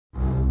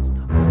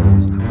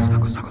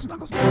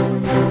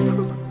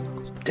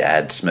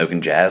Dad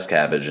smoking jazz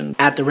cabbage and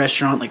at the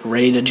restaurant, like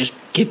ready to just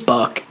get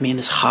buck. Me and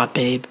this hot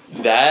babe.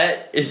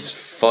 That is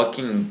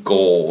fucking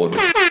gold.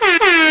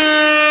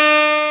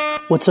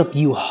 What's up,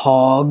 you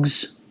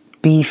hogs?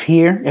 Beef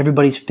here,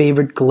 everybody's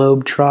favorite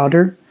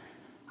globetrotter.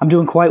 I'm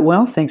doing quite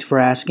well, thanks for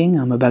asking.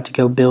 I'm about to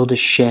go build a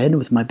shed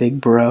with my big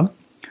bro.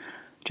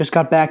 Just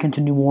got back into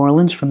New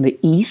Orleans from the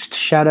East.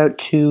 Shout out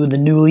to the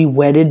newly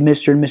wedded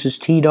Mr. and Mrs.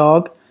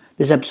 T-Dog.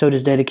 This episode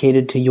is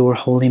dedicated to your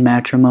holy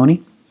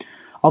matrimony.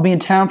 I'll be in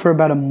town for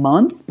about a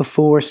month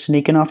before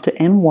sneaking off to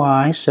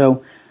NY,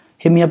 so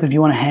hit me up if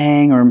you want to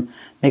hang or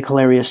make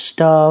hilarious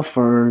stuff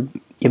or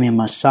give me a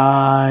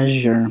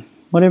massage or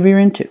whatever you're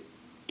into.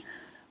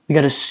 We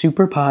got a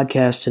super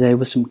podcast today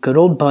with some good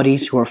old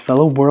buddies who are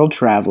fellow world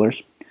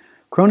travelers.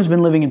 Crone has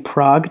been living in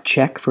Prague,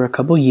 Czech, for a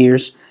couple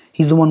years.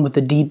 He's the one with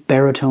the deep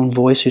baritone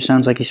voice who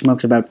sounds like he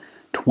smokes about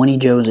 20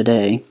 Joes a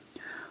day.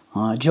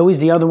 Joey's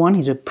the other one.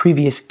 He's a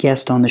previous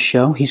guest on the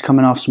show. He's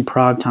coming off some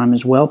Prague time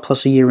as well,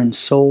 plus a year in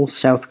Seoul,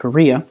 South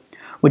Korea,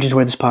 which is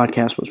where this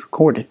podcast was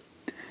recorded.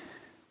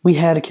 We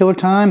had a killer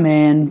time,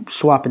 man,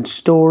 swapping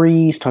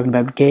stories, talking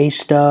about gay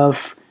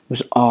stuff. It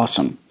was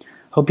awesome.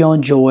 Hope y'all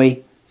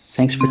enjoy.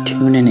 Thanks for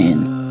tuning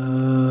in.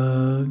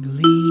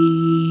 Ugly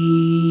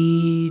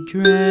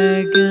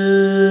Dragon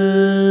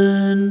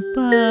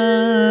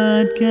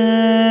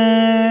Podcast.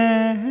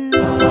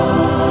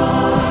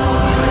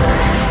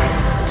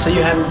 So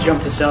you haven't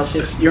jumped to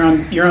Celsius? You're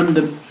on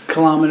the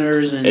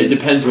kilometers and... It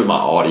depends what my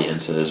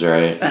audience is,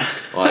 right?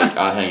 Like,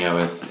 I hang out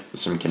with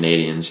some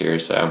Canadians here,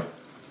 so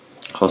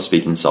I'll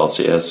speak in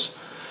Celsius.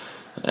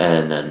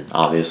 And then,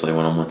 obviously,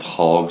 when I'm with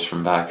hogs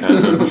from back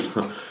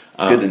home...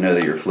 It's good to know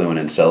that you're fluent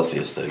in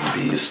Celsius, though, you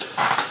beast.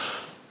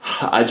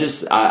 I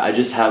just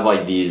have,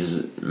 like,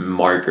 these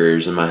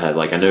markers in my head.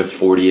 Like, I know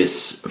 40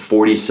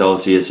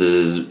 Celsius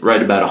is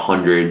right about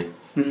 100.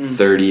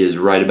 30 is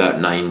right about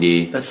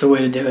 90. That's the way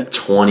to do it.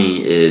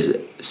 20 is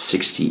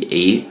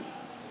 68.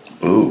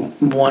 Ooh.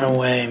 One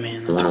away,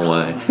 man. That's one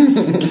away.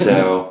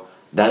 So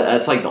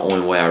that's like the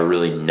only way I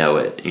really know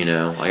it, you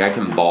know? Like, I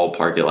can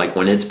ballpark it. Like,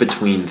 when it's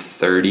between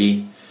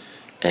 30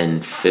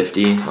 and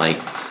 50, like,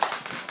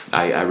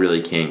 I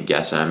really can't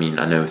guess it. I mean,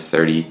 I know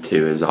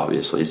 32 is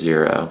obviously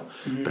 0,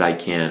 but I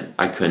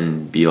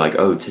couldn't be like,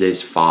 oh,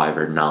 today's 5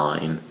 or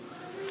 9.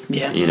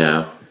 Yeah. You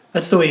know?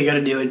 That's the way you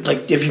gotta do it.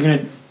 Like, if you're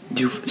gonna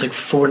do, it's like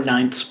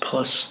 4/9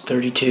 plus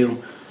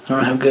 32. I don't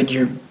know how good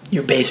your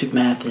basic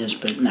math is,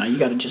 but no, you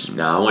gotta just...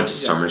 No, I went to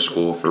summer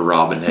school for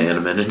Robin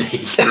Hanneman in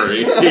 8th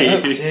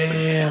grade.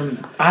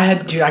 Damn. I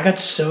got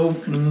so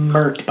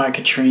murked by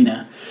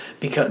Katrina.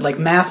 Because, like,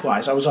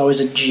 math-wise, I was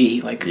always a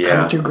G. Like,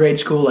 coming through grade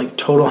school, like,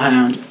 total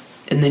hound.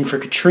 And then for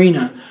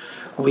Katrina,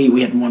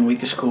 we had 1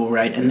 week of school,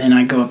 right? And then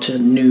I go up to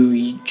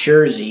New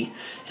Jersey,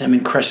 and I'm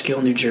in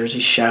Cresskill, New Jersey,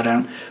 shout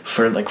out,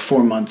 for, like,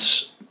 4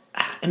 months.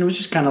 And it was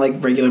just kind of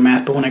like regular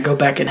math, but when I go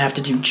back and have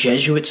to do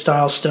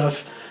Jesuit-style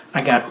stuff,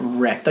 I got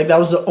wrecked. Like, that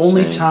was the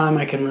only time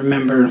I can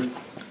remember,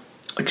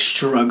 like,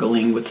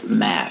 struggling with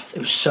math. It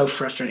was so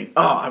frustrating.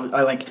 Oh,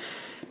 I like...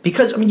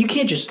 Because, I mean, you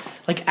can't just...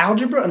 Like,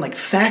 algebra and, like,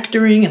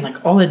 factoring and,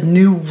 like, all that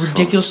new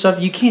ridiculous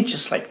stuff, you can't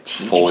just, like,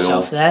 teach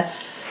yourself that.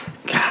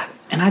 God,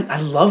 and I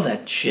love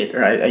that shit.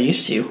 Or I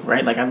used to,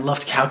 right? Like, I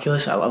loved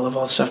calculus. I love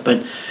all that stuff.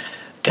 But,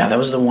 God, that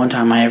was the one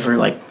time I ever,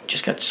 like,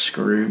 just got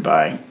screwed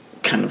by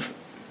kind of...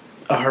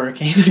 a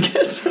hurricane, I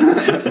guess.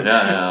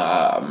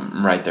 No,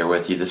 I'm right there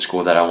with you. The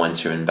school that I went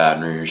to in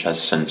Baton Rouge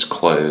has since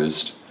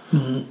closed.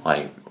 Mm-hmm.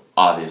 Like,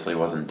 obviously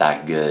wasn't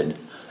that good.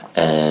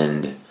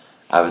 And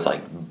I was,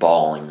 like,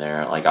 bawling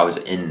there. Like, I was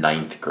in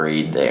 9th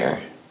grade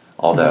there.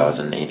 Although I was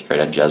in 8th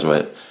grade at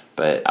Jesuit.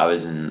 But I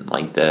was in,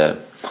 like,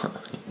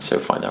 it's so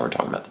funny that we're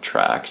talking about the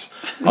tracks.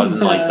 I was in,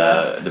 like,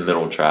 the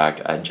middle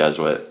track at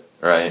Jesuit,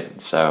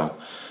 right? So,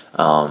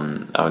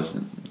 I was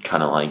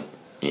kind of, like,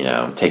 you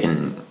know,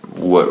 taking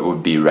what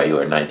would be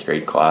regular 9th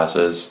grade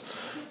classes.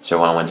 So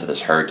when I went to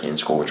this hurricane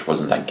school, which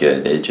wasn't that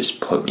good, it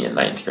just put me in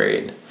 9th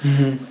grade.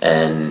 Mm-hmm.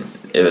 And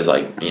it was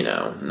like, you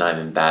know, not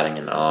even batting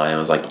an eye. It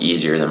was like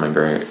easier than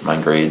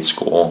my grade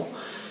school.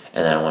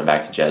 And then I went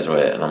back to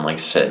Jesuit, and I'm like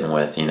sitting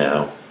with, you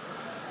know,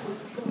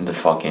 the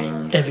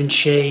fucking... Evan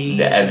Shays.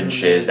 The Evan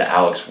Shays, the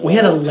Alex Wolves. We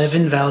had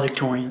 11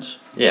 valedictorians.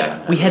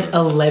 Yeah. We had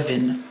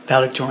 11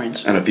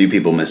 valedictorians. And a few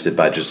people missed it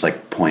by just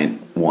like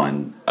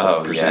 0.1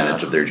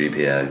 percentage of their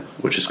GPA,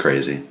 which is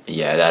crazy.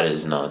 Yeah, that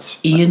is nuts.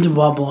 Ian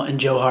DeWubble and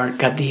Joe Hart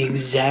got the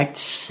exact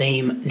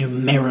same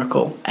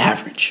numerical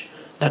average.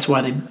 That's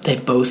why they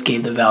both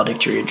gave the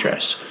valedictory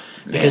address.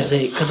 Because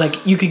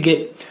like you could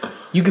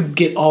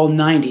get all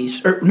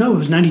 90s. Or no, it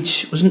was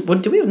 92.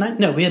 What did we have?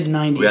 No, we had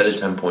 90s. We had a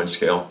 10-point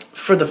scale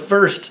for the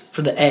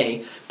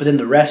A, but then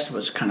the rest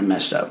was kind of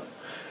messed up.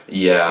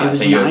 Yeah, I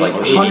think it was like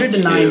 100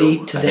 to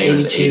 90 to the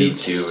 82,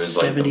 82 is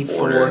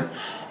 74. Like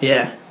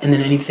yeah, and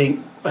then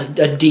anything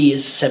a D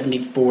is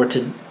 74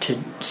 to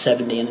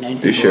 70, and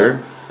anything. Are you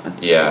sure?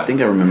 Yeah, I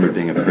think I remember it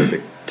being a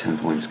perfect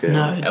 10-point scale.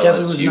 No, it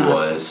definitely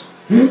was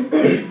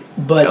not.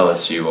 But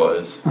LSU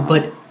was.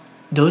 But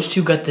those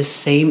two got the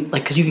same,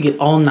 like, because you could get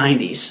all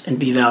 90s and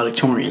be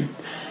valedictorian.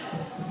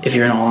 if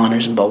you're in all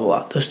honors and blah, blah,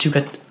 blah. Those two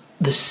got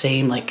the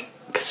same, like,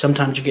 because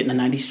sometimes you're getting a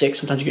 96,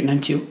 sometimes you're getting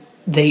 92.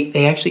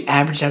 They actually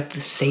averaged out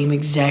the same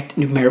exact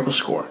numerical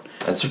score.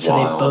 That's so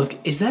wild. They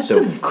both. Is that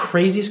the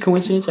craziest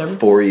coincidence ever?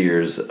 4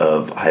 years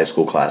of high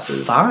school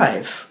classes.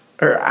 5.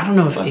 Or I don't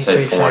know if Let's 8th say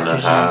grade 4.5.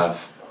 factors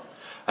in.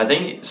 I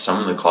think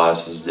some of the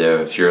classes do.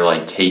 If you're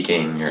like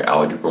taking your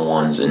algebra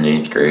 1s in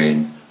 8th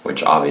grade,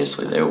 which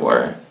obviously they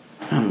were.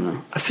 I don't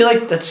know. I feel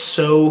like that's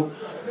so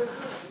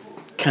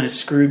kind of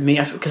screwed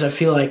me because I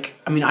feel like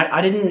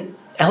I didn't.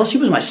 LSU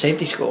was my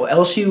safety school.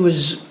 LSU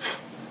was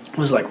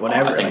like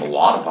whatever. I think like, a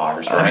lot of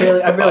ours, right?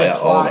 I barely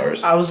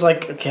applied. I was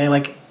like, okay,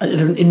 like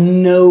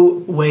in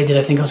no way did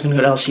I think I was going to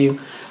go to LSU.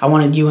 I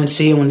wanted UNC,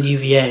 I wanted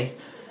UVA,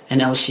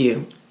 and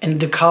LSU. And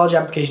the college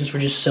applications were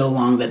just so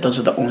long that those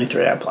are the only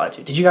 3 I applied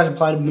to. Did you guys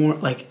apply to more?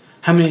 Like,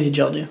 how many did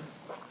y'all do?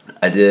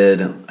 I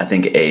did, I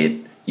think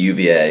 8.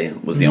 UVA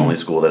was the only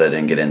school that I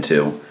didn't get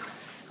into.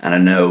 And I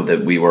know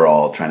that we were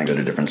all trying to go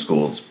to different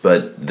schools,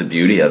 but the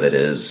beauty of it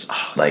is,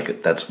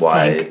 like, that's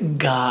why... Thank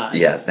God.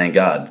 Yeah, thank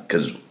God,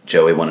 because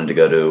Joey wanted to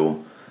go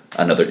to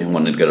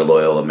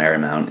Loyola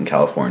Marymount in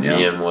California.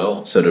 Me and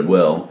Will. So did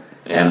Will.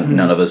 Yeah. And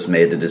none of us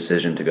made the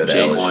decision to go to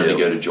LSU. Jake wanted to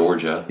go to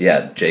Georgia.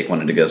 Yeah, Jake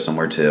wanted to go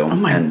somewhere too. Oh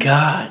my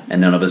God.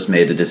 And none of us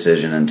made the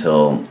decision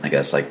until, I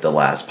guess, like the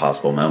last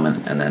possible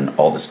moment. And then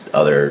all this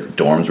other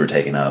dorms were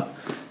taken up.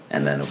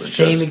 And then it was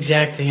Same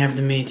exact thing happened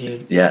to me,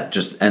 dude. Yeah,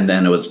 and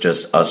then it was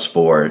just us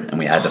 4, and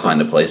we had to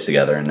find a place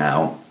together, and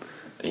now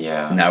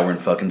we're in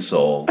fucking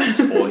Seoul.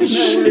 Holy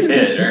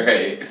shit,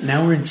 right.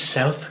 Now we're in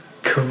South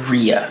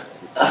Korea.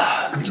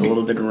 It's a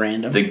little bit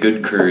random. The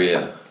good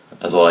Korea,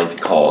 as I like to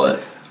call it.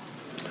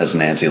 As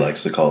Nancy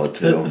likes to call it,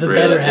 too. The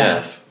better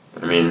half.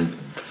 Yeah. I mean,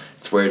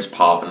 it's where it's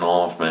popping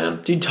off,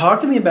 man. Dude, talk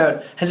to me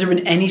about, has there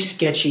been any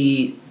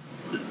sketchy,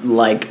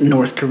 like,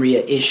 North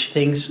Korea-ish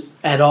things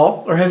at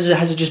all? Or is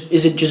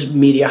it just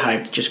media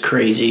hyped, just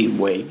crazy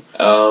way?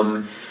 I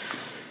mean,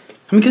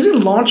 because they're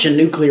launching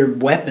nuclear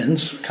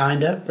weapons,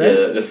 kind of, right?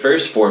 Yeah, the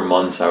first 4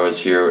 months I was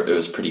here, it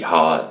was pretty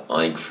hot.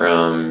 Like,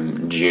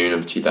 from June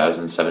of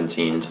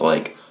 2017 to,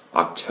 like,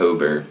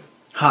 October.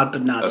 Hot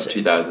but not sick.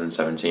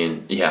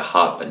 2017. Yeah,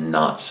 hot but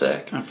not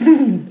sick.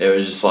 Okay. It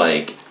was just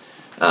like,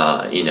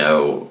 I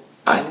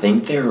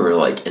think there were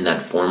like, in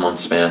that 4 month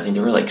span, I think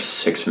there were like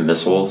 6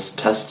 missiles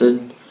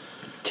tested.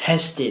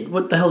 Tested?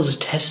 What the hell is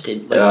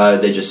tested?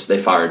 Like, They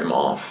fired them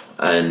off.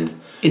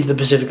 And into the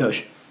Pacific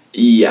Ocean?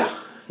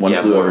 One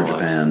flew more over or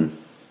less. Japan.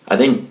 I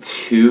think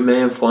 2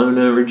 may have flown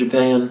over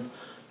Japan,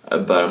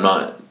 but I'm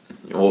not...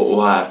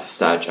 We'll have to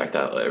fact check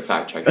that later.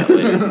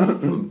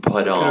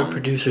 But Get our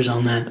producers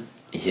on that.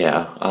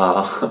 Yeah,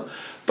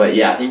 but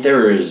yeah, I think there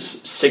was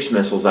 6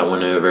 missiles that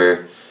went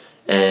over,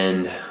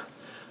 and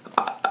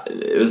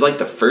it was like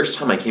the first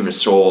time I came to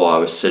Seoul. I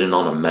was sitting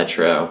on a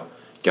metro,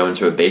 going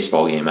to a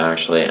baseball game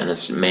actually, and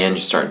this man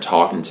just started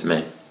talking to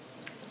me.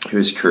 He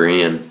was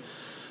Korean,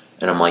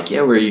 and I'm like,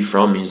 "Yeah, where are you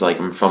from?" He's like,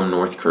 "I'm from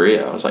North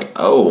Korea." I was like,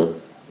 "Oh,"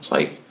 it's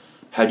like,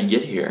 "How'd you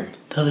get here?"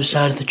 The other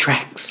side of the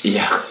tracks.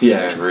 Yeah,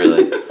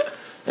 really.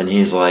 And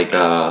he's like,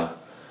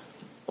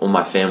 well,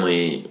 my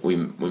family, we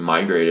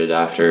migrated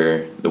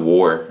after the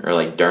war, or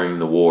like during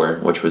the war,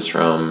 which was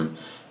from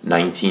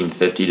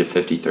 1950 to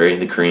 53,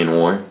 the Korean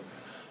War.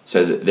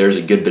 So there's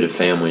a good bit of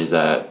families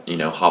that,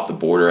 hopped the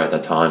border at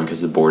that time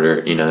because the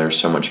border, there's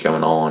so much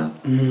going on.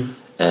 Mm-hmm.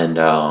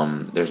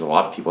 And there's a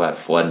lot of people that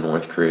fled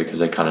North Korea because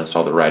they kind of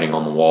saw the writing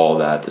on the wall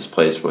that this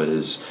place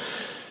was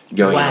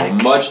going in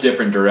a much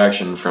different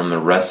direction from the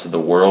rest of the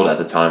world at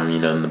the time,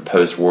 in the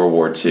post-World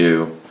War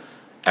II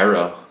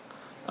era.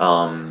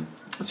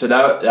 So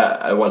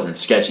that wasn't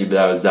sketchy, but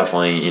that was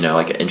definitely,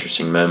 like an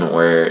interesting moment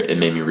where it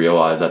made me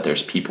realize that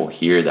there's people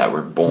here that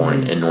were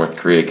born in North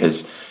Korea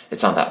because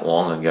it's not that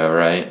long ago,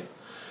 right?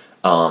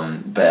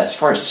 But as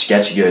far as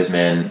sketchy goes,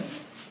 man,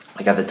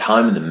 like at the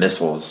time of the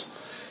missiles,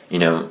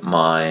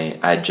 I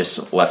had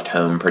just left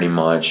home pretty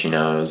much, it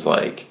was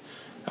like,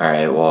 all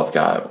right, well, I've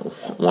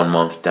got 1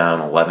 month down,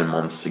 11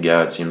 months to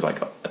go. It seems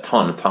like a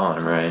ton of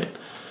time, right?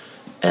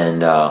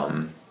 And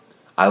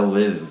I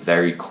live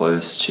very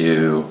close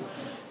to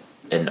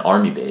an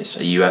army base,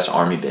 a U.S.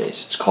 Army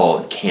base. It's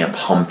called Camp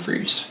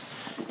Humphreys.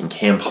 And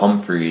Camp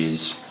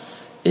Humphreys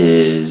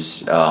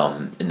is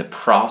in the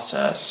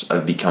process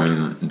of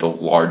becoming the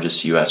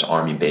largest U.S.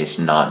 Army base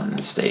not in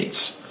the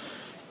States.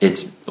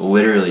 It's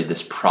literally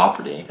this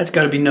property. That's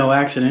got to be no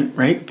accident,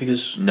 right?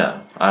 Because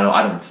no,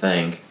 I don't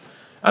think.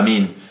 I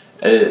mean,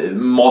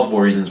 multiple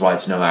reasons why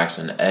it's no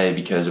accident. A,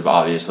 because of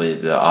obviously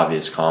the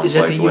obvious conflict. Is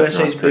that the with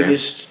USA's North Korea.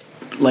 biggest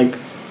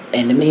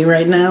enemy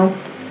right now?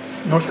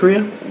 North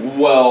Korea?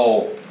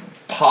 Well,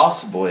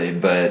 possibly,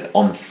 but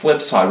on the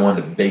flip side, one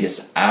of the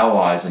biggest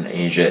allies in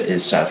Asia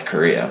is South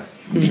Korea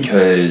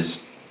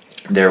because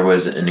there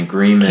was an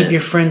agreement. Keep your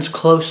friends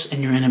close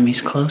and your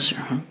enemies closer,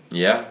 huh?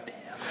 Yeah.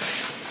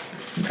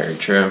 Very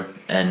true.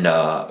 And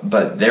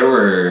but there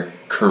were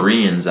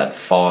Koreans that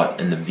fought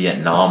in the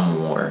Vietnam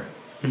War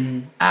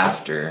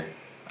after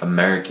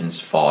Americans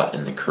fought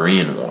in the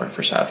Korean War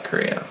for South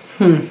Korea.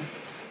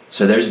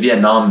 So there's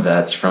Vietnam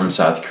vets from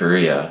South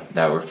Korea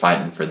that were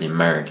fighting for the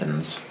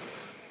Americans,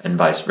 and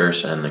vice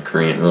versa in the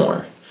Korean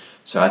War.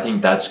 So I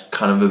think that's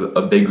kind of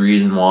a big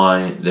reason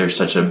why there's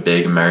such a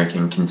big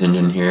American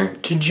contingent here.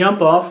 To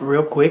jump off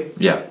real quick,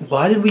 Yeah.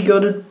 why did we go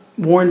to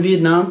war in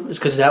Vietnam? It's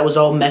because that was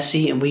all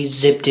messy and we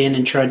zipped in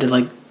and tried to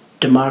like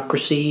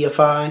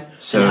democracyify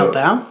and help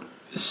out?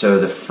 So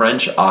the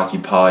French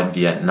occupied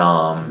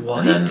Vietnam.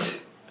 What? And then,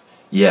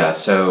 yeah,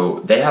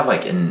 so they have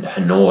like in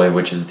Hanoi,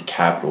 which is the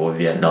capital of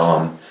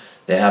Vietnam,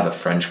 they have a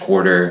French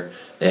quarter.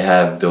 They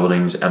have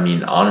buildings. I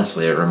mean,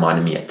 honestly, it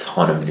reminded me a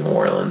ton of New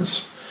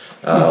Orleans.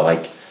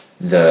 Like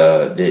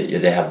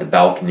they have the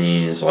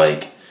balconies.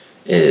 Like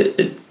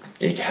it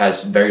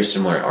has very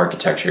similar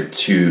architecture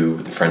to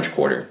the French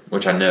Quarter,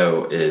 which I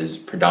know is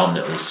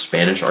predominantly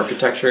Spanish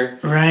architecture.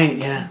 Right.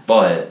 Yeah.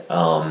 But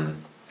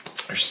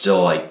there's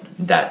still like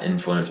that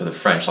influence of the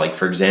French. Like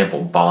for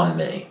example, banh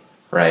mi,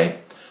 right?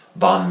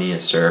 Banh mi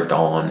is served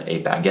on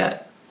a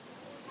baguette.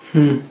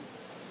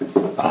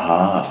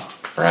 Aha.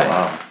 Right.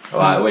 Wow.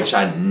 Well, which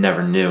I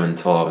never knew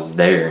until I was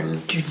there.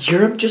 And Dude,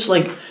 Europe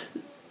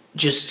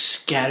just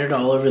scattered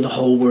all over the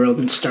whole world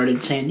and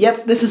started saying,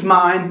 "Yep, this is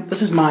mine.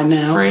 This is mine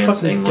now." France,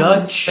 Fucking England,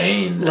 Dutch,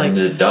 Spain, like, and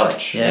the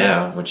Dutch, Yeah.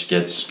 yeah, which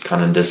gets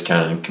kind of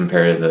discounted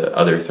compared to the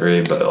other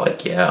three, but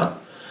like, yeah.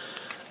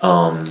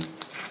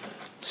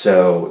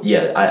 So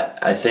yeah,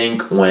 I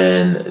think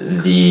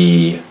when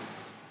the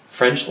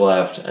French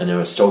left and it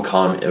was still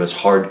it was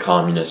hard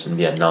communist in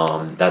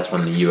Vietnam, that's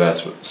when the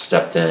U.S.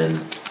 stepped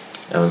in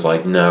and was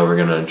like, no, we're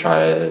gonna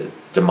try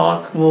to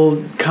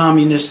Well,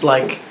 communist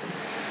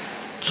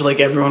so like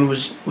everyone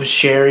was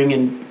sharing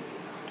and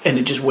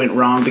it just went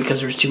wrong because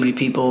there's too many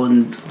people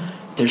and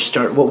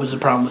what was the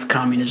problem with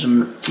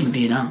communism in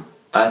Vietnam?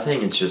 I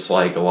think it's just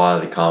like a lot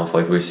of the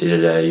conflict we see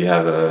today. You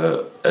have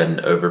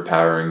an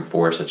overpowering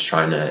force that's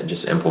trying to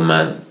just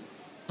implement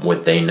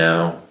what they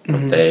know,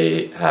 what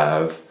they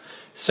have,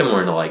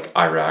 similar to like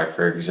Iraq,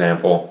 for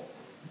example.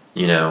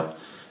 You know,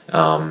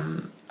 I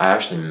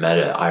actually met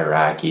an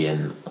Iraqi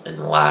in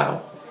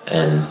Laos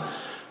and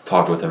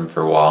talked with him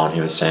for a while, and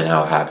he was saying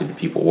how happy the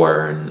people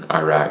were in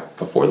Iraq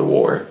before the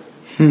war.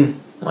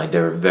 Like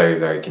they were very,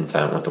 very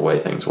content with the way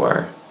things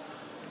were.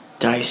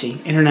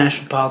 Dicey.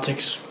 International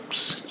politics.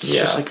 It's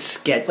just like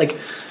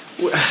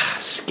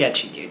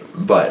sketchy, dude.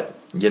 But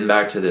getting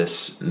back to the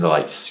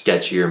like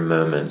sketchier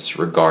moments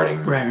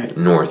regarding Right.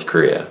 North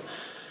Korea.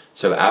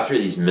 So after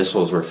these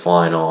missiles were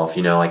flying off,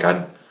 you know, like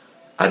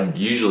I'd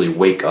usually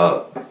wake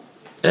up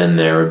and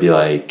there would be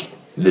like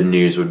the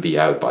news would be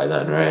out by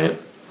then, right?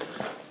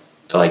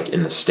 Like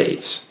in the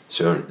States.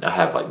 So I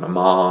have like my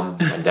mom,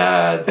 my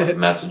dad like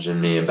messaging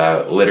me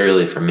about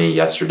literally for me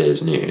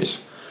yesterday's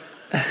news.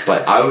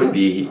 But I would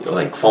be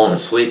like falling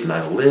asleep and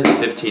I live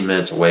 15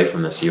 minutes away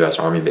from this US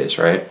Army base,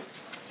 right?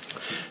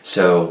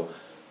 So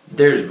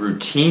there's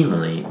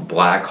routinely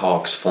Black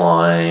Hawks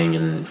flying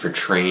and for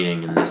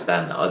training and this,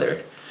 that, and the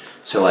other.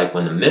 So like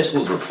when the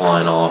missiles were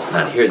flying off and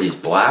I'd hear these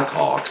Black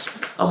Hawks,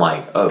 I'm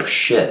like, oh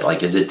shit,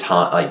 like is it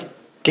time, like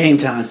Game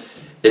time.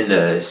 in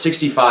the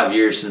 65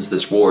 years since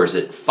this war, is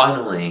it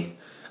finally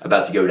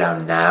about to go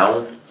down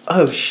now?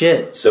 Oh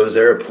shit. So is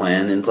there a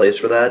plan in place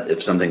for that?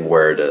 If something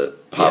were to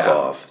pop Yeah.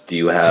 off, do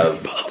you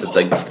have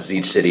does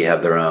each city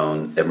have their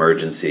own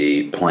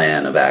emergency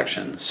plan of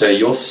action? So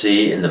you'll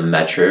see in the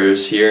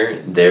metros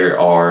here, there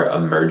are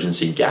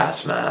emergency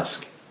gas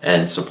masks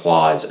and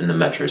supplies in the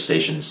metro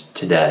stations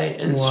today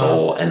in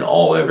Seoul and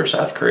all over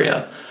South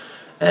Korea.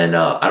 And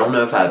I don't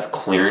know if I have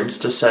clearance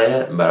to say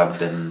it, but I've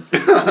been,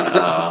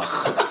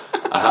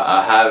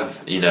 I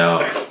have, you know,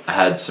 I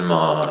had some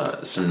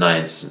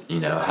nights, you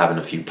know, having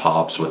a few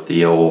pops with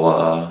the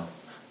old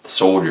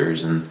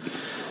soldiers, and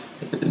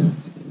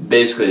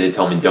basically they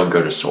tell me don't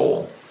go to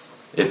Seoul.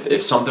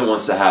 If something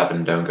wants to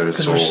happen, don't go to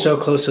Seoul. Because we're so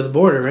close to the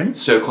border, right?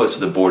 So close to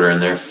the border,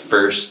 and their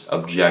first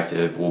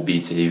objective will be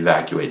to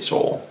evacuate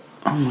Seoul.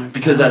 Oh my god.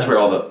 Because that's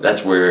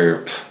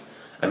where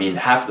I mean,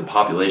 half the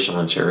population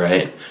lives here,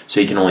 right? So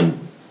you can only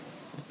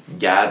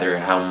gather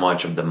how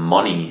much of the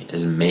money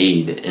is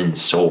made in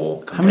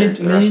Seoul. How many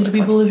millions of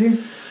people live here?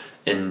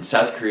 In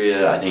South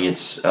Korea, I think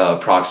it's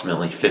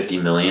approximately 50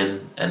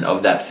 million, and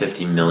of that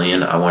 50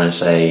 million, I want to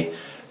say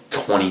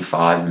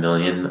 25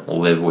 million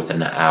live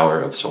within an hour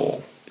of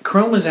Seoul.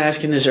 Crone was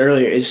asking this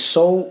earlier. Is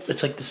Seoul,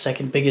 it's like the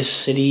second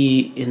biggest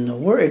city in the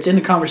world. It's in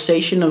the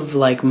conversation of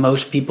like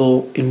most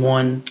people in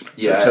one.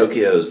 So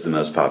Tokyo's the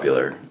most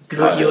popular. You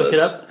looked it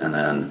up? And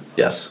then,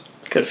 yes.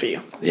 Good for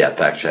you. Yeah,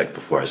 fact check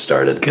before I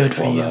started. Good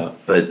for you.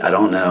 But I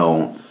don't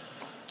know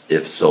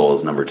if Seoul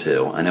is number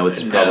 2. I know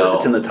it's probably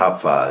it's in the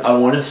top 5. I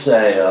want to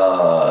say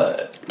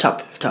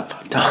Top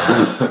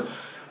 5.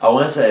 I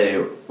want to say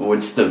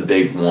what's the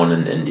big one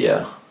in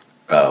India?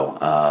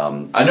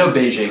 I know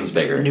Beijing's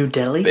bigger. New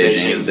Delhi?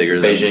 Beijing is bigger.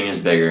 Beijing is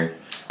bigger.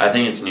 I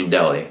think it's New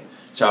Delhi.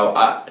 So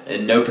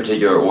in no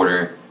particular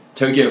order,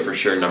 Tokyo for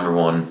sure number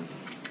 1,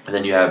 and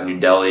then you have New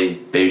Delhi,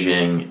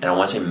 Beijing, and I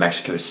want to say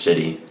Mexico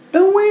City.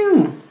 Oh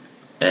wow.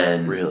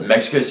 And Really?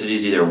 Mexico City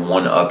is either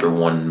one up or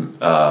one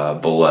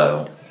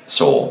below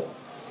Seoul.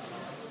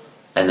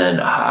 And then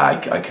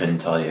I couldn't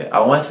tell you.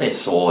 I want to say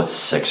Sol is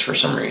 6 for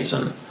some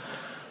reason.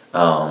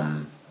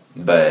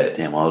 But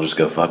Damn, well, I'll just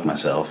go fuck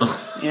myself.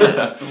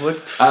 Yeah.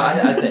 What?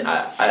 I think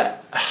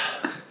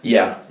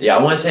yeah.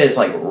 I want to say it's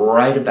like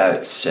right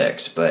about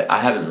 6, but I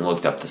haven't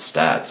looked up the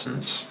stats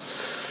since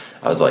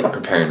I was like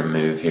preparing to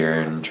move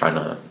here and trying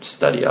to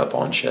study up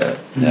on shit.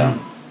 Yeah.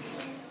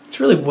 It's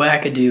really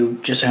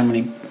wackadoo just how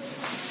many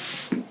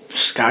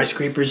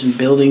skyscrapers and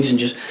buildings and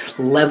just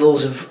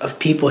levels of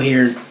people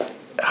here.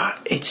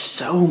 It's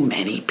so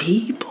many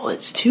people.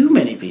 It's too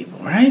many people,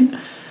 right?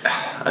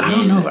 I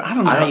don't know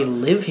how you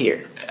live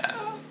here.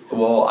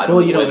 Well, I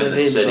don't you live don't in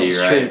live the city,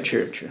 right?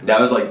 True. That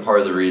was like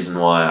part of the reason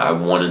why I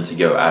wanted to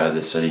go out of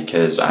the city,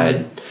 because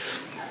I'd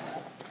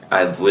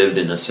lived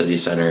in a city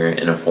center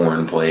in a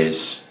foreign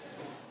place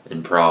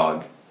in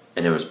Prague,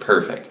 and it was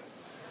perfect.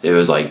 It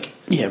was like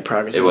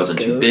Prague is it wasn't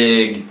too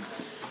big.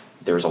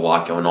 There was a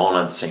lot going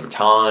on at the same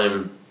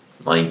time.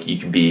 Like, you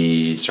could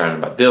be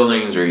surrounded by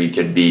buildings, or you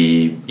could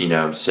be,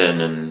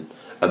 sitting in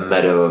a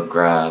meadow of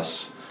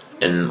grass,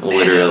 and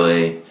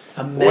literally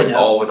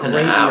all within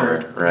an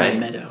hour, right? A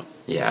meadow.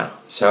 Yeah.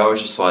 So I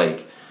was just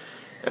like,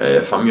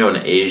 if I'm going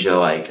to Asia,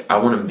 like, I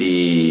want to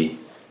be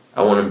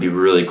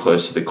really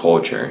close to the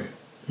culture.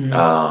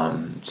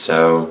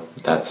 So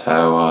that's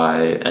how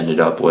I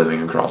ended up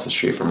living across the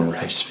street from a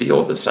rice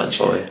field,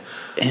 essentially.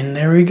 And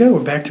there we go.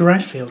 We're back to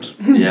rice fields.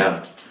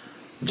 Yeah.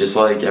 Just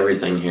like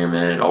everything here,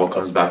 man, it all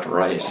comes back to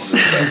rice.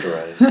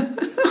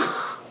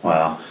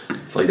 Wow.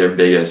 It's like their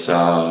biggest,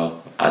 I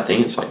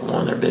think it's like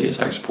one of their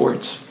biggest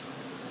exports.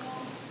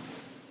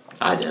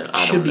 I don't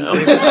know.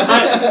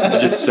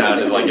 It just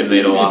sounded like it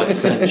made a lot of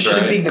sense, It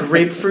should right? be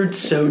grapefruit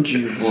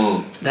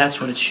soju. That's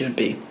what it should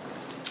be.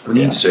 We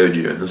need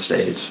soju in the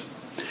States.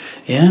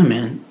 Yeah,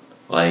 man.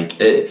 Like,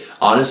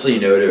 honestly, you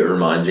know what it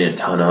reminds me a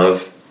ton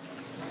of?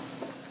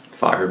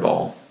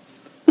 Fireball.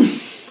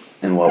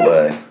 In what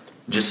way?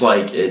 Just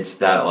like, it's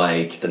that,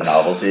 like... The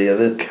novelty of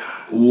it?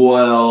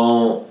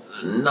 Well,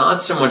 not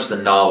so much the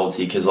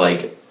novelty, because,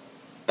 like,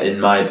 in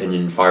my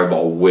opinion,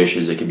 Fireball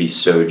wishes it could be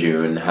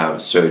soju, and how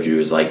soju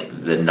is,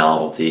 like, the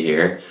novelty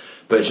here.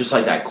 But it's just,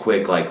 like, that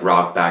quick, like,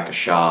 rock back a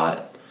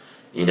shot,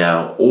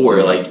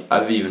 Or, like,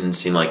 I've even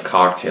seen, like,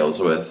 cocktails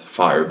with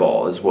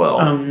Fireball as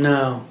well. Oh,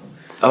 no.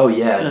 Oh,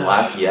 yeah, and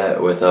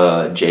Lafayette with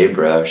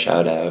J-Bro,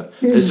 shout out.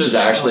 This was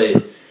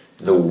actually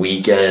the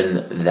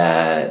weekend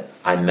that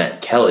I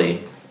met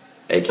Kelly,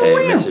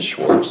 a.k.a. Mrs.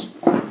 Schwartz.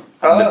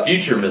 The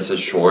future Mrs.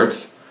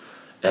 Schwartz.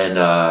 And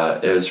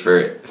it was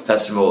for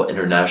Festival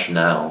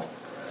International.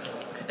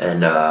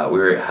 And we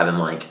were having,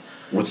 like...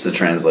 What's the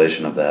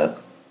translation of that?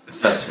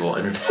 Festival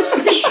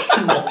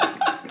International.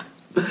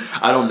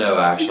 I don't know,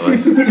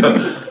 actually.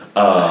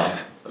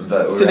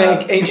 But It's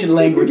an ancient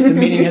language. The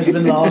meaning has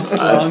been lost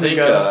long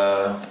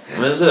ago.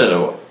 What is it?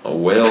 A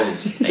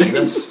whale's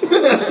anus?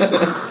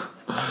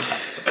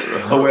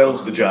 A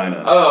whale's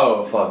vagina.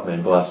 Oh, fuck,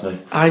 man. Bless me.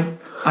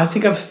 I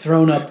think I've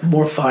thrown up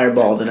more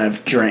Fireball than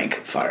I've drank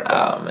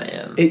Fireball. Oh,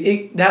 man.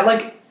 It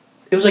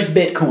was like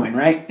Bitcoin,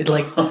 right? It's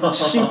like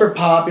super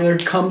popular,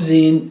 comes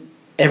in,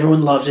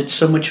 everyone loves it,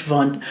 so much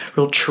fun,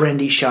 real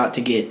trendy shot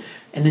to get.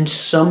 And then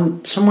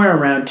somewhere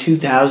around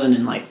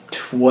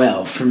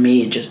 2012, for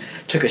me, it just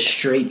took a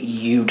straight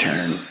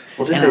U-turn.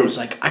 I was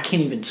like, I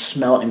can't even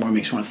smell it anymore. It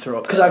makes me want to throw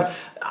up. Because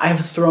I've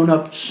thrown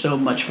up so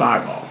much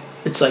Fireball.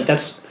 It's like,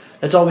 that's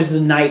always the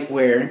night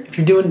where, if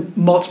you're doing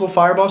multiple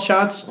Fireball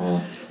shots,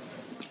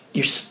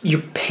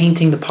 you're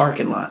painting the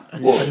parking lot a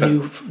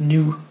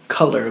new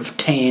color of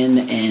tan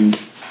and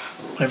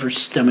whatever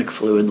stomach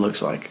fluid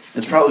looks like.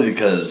 It's probably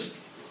because,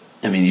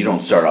 you don't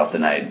start off the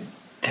night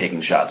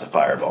taking shots of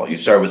Fireball. You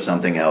start with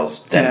something else,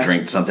 then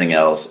drink something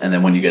else, and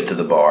then when you get to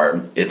the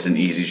bar, it's an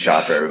easy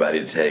shot for everybody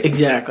to take.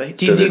 Exactly.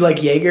 Do you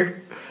like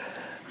Jaeger?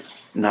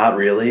 Not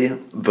really,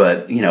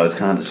 but, it's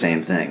kind of the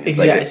same thing. It's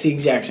the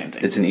exact same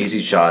thing. It's an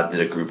easy shot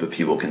that a group of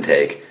people can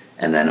take,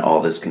 and then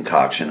all this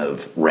concoction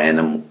of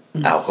random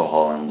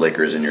alcohol and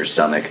liquors in your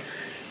stomach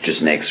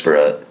just makes for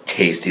a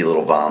tasty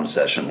little vom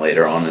session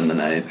later on in the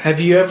night.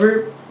 Have you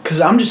ever... Because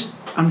I'm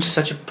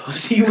such a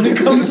pussy when it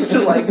comes to,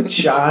 like,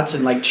 shots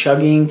and, like,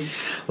 chugging.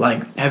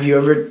 Like, have you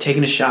ever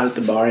taken a shot at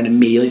the bar and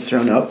immediately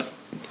thrown up?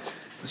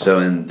 So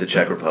in the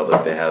Czech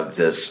Republic, they have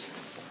this...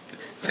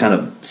 It's kind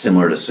of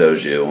similar to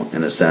soju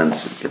in a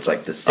sense. It's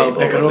like the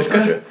staple of the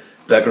country.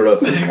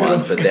 Bekarovka is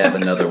one, but they have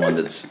another one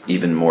that's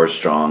even more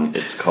strong.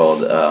 It's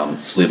called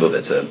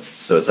Slivovica.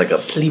 So it's like a...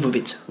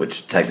 Slivovica.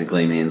 Which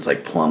technically means,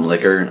 like, plum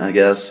liquor, I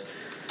guess.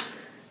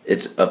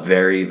 It's a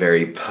very,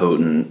 very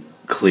potent,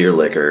 clear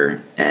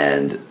liquor,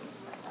 and...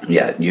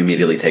 Yeah, you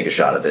immediately take a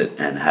shot of it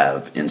and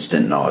have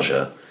instant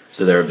nausea.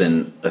 So there have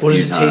been a few times... What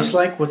does it taste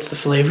like? What's the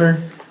flavor?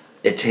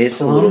 It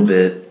tastes a little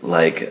bit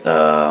like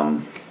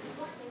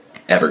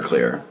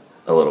Everclear,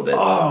 a little bit.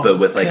 But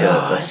with like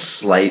a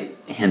slight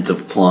hint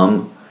of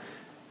plum,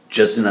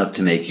 just enough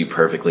to make you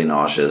perfectly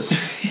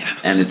nauseous. Yeah.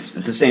 And it's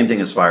the same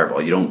thing as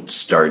Fireball. You don't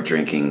start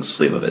drinking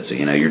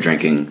Slivovica. You're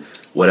drinking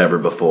whatever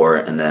before,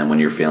 and then when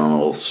you're feeling a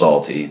little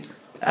salty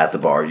at the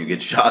bar, you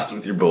get shots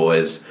with your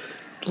boys.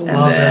 Love and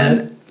then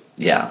that.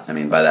 yeah, I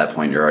mean, by that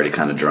point, you're already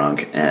kind of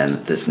drunk,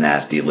 and this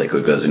nasty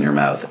liquid goes in your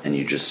mouth, and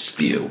you just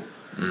spew.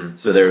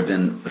 So there have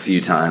been a few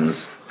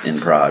times in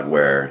Prague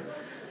where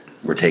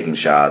we're taking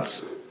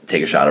shots.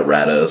 Take a shot at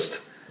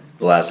Radost.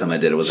 The last time I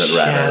did it was at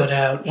Radost. Shout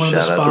out. One of the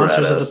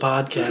sponsors of the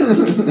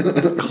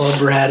podcast. Club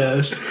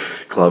Radost.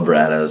 Club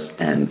Radost.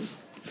 And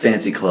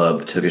Fancy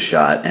Club took a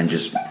shot and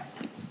just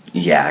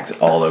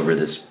yacked all over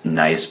this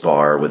nice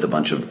bar with a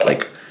bunch of,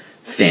 like,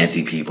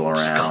 fancy people around.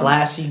 Just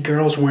classy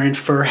girls wearing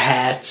fur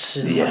hats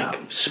and, like,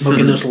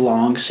 smoking those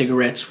long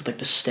cigarettes with, like,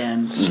 the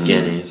stem.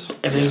 Skinnies.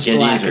 Everything's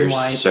black Skinnies are and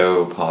white.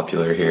 So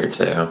popular here,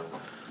 too.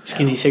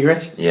 Skinny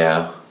cigarettes?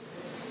 Yeah.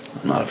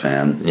 I'm not a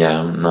fan.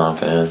 Yeah, I'm not a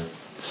fan.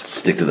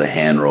 Stick to the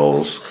hand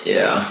rolls.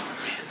 Yeah.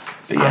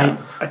 But yeah.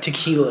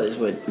 Tequila is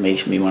what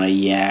makes me want to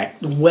yak.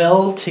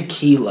 Well,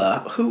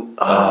 tequila. Who?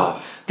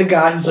 The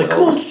guy who's like,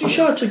 come on, let's do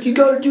shots. Like, you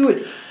gotta do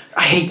it.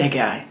 I hate that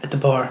guy at the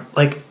bar.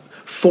 Like,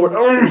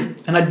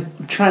 and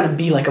I'm trying to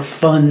be like a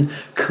fun,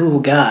 cool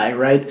guy,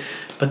 right?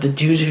 But the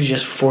dudes who's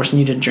just forcing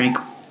you to drink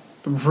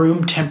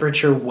room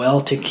temperature well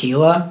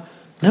tequila,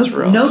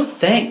 no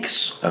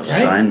thanks. Oh, right?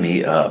 sign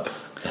me up.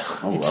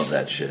 I love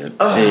that shit.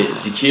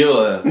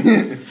 Tequila.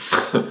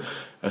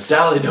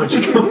 Sally, don't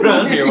you come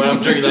around here when I'm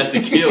drinking that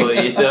tequila,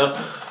 you know?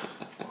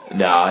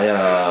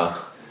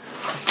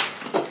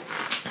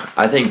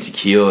 I think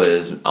tequila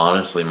is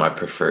honestly my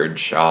preferred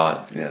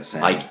shot. Yeah,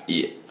 same. Like,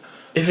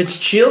 if it's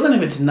chilled and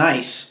if it's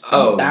nice,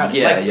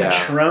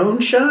 Patron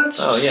shots,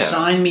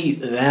 sign me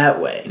that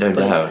way. No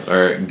doubt.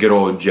 Or good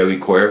old Joey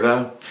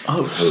Cuervo.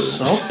 Oh,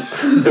 salt?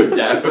 No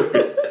doubt.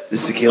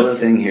 This tequila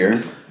thing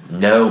here?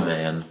 No,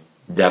 man.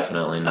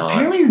 Definitely not.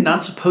 Apparently you're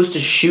not supposed to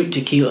shoot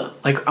tequila.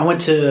 Like, I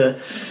went to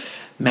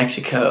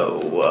Mexico.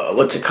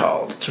 What's it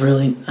called? It's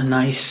really a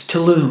nice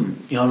Tulum.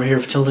 You ever hear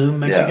of Tulum,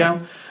 Mexico?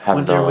 Yeah.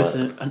 Went there with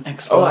an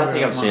ex. Oh, I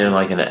think I've seen it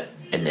like an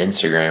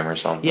Instagram or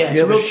something. Yeah,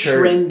 it's a real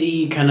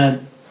trendy, kind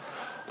of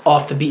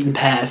off the beaten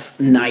path,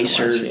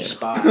 nicer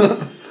spot.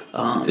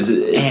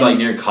 It's like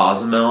near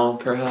Cozumel,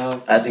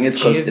 perhaps? I think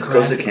it's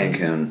close to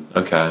Cancun.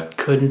 Okay.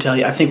 Couldn't tell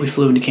you. I think we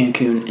flew into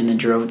Cancun and then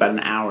drove about an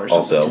hour or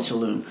something to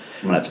Tulum.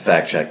 I'm going to have to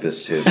fact check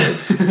this too.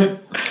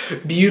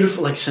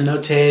 Beautiful, like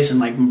cenotes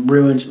and like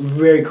ruins.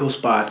 Very cool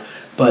spot.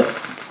 But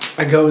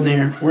I go in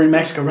there. We're in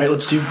Mexico, right?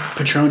 Let's do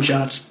Patron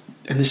shots.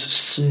 And this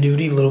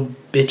snooty little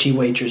bitchy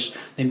waitress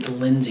named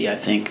Lindsay, I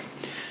think.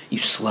 You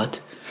slut.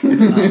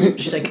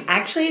 She's like,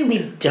 actually, we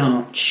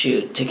don't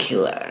shoot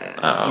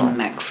tequila in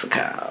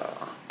Mexico.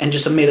 And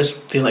just made us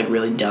feel like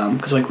really dumb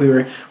because like we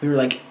were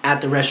like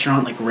at the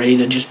restaurant like ready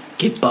to just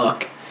get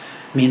buck,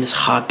 me and this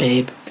hot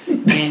babe,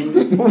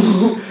 and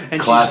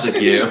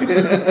classic you.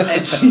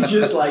 And she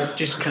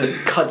just kind of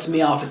cuts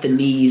me off at the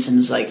knees and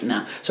is like,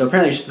 nah. So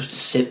apparently you're supposed to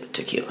sip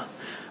tequila,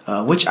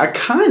 which I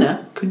kind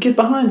of could get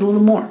behind a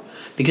little more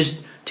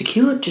because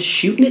tequila, just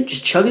shooting it,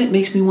 just chugging it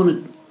makes me want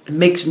to. It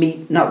makes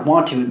me not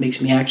want to. It makes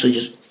me actually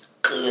just.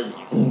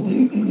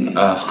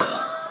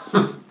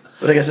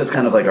 But I guess that's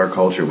kind of like our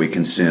culture. We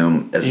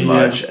consume as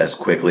much as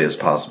quickly as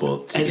possible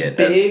to get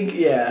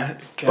as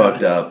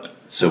fucked up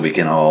so we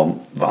can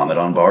all vomit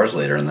on bars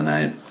later in the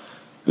night.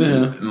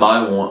 Yeah.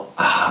 My one...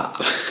 God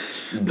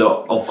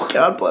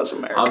bless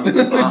America.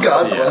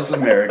 God bless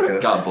America.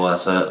 God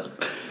bless it.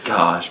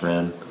 Gosh,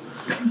 man.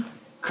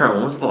 Crone,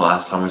 when was the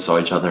last time we saw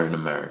each other in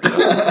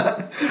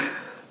America?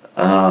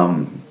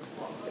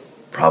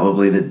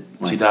 Probably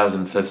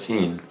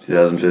 2015.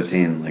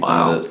 2015. Like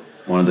wow.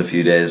 one of the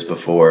few days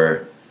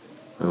before...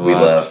 We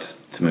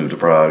left to move to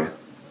Prague.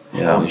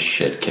 Yeah. Holy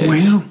shit,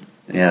 Case. Wow.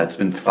 Yeah, it's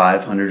been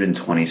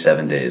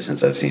 527 days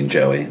since I've seen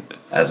Joey,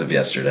 as of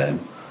yesterday.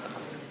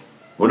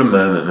 What a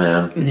moment,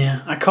 man.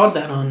 Yeah, I caught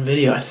that on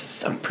video.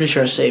 I'm pretty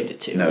sure I saved it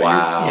too. No,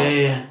 wow.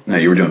 Yeah. No,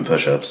 you were doing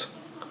push-ups.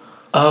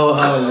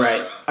 Oh,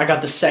 right. I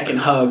got the second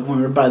hug when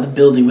we were by the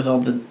building with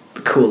all the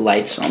cool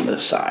lights on the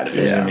side of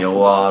it. Yeah. Gave me a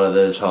lot of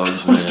those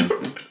hugs, man.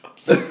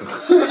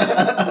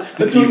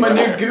 That's one of my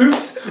new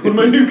goofs. One of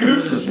my new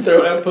goofs is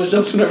throwing out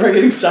push-ups whenever I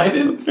get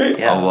excited.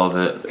 Yeah. I love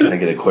it. Gotta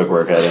get a quick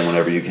workout in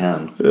whenever you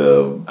can.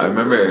 I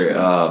remember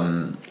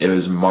it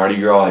was Mardi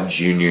Gras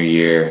junior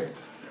year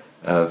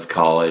of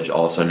college,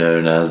 also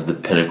known as the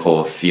pinnacle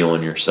of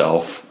feeling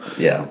yourself.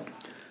 Yeah.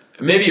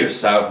 Maybe it was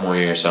sophomore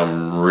year, so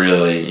I'm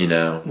really,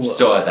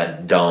 still at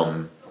that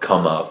dumb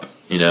come up,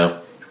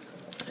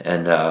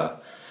 And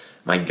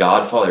my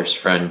godfather's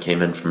friend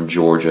came in from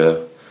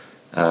Georgia,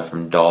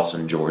 from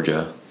Dawson,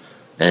 Georgia,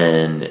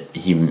 and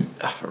we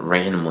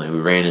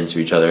ran into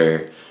each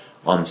other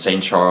on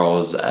St.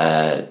 Charles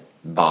at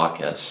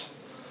Bacchus,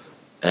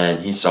 and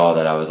he saw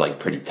that I was like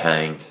pretty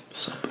tanked,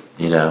 so,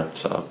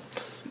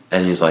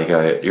 and he's like,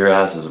 your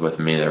ass is with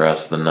me the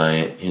rest of the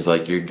night. He's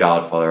like, your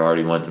godfather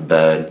already went to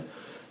bed.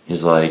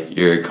 He's like,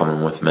 you're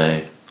coming with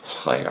me.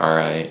 It's like, all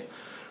right.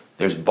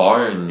 There's a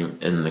bar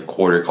in the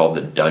quarter called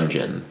the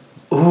Dungeon.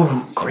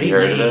 Ooh, great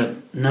Have you heard name. of it?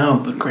 No,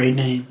 but great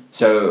name.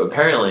 So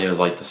apparently it was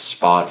like the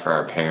spot for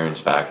our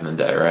parents back in the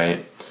day,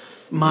 right?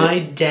 My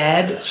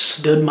dad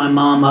stood my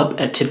mom up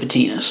at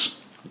Tipitina's.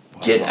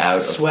 get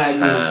out Swag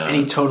of move, town. and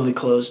he totally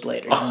closed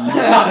later.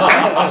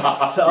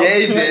 Yeah,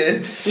 he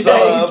did. Yeah,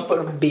 he's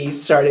fucking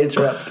beast. Sorry to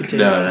interrupt.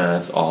 Continue. No,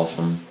 that's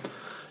awesome.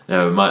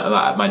 No,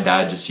 my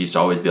dad just used to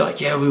always be like,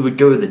 yeah, we would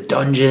go to the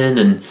dungeon,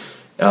 and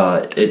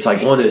it's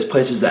like one of those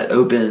places that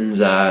opens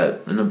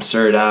at an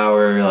absurd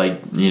hour,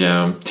 like,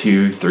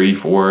 2, 3,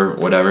 4,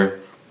 whatever.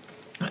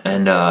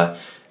 And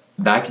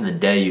back in the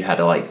day, you had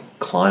to like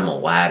climb a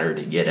ladder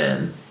to get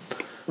in.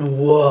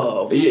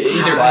 Whoa. You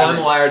either climb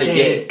a ladder to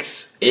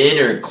get in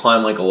or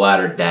climb like a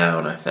ladder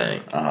down, I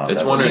think.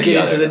 It's one or to the get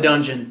other. into the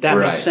dungeon. That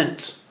Right. makes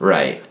sense.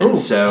 Right. Ooh, And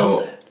so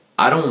love that.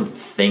 I don't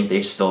think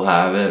they still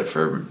have it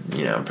for,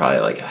 probably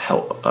like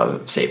a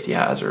safety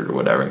hazard or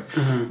whatever.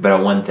 Mm-hmm. But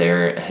I went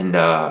there and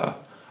I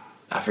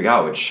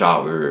forgot which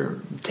shot we were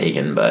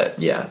taking, but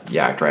yeah,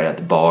 yacked right at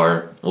the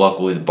bar.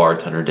 Luckily, the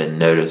bartender didn't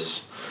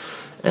notice.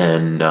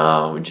 And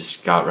we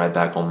just got right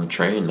back on the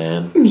train,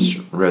 man. Just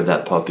rode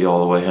that puppy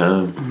all the way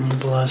home.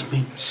 Bless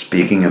me.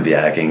 Speaking of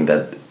yakking,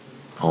 that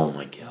Oh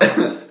my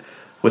god.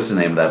 what's the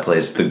name of that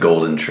place? The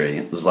Golden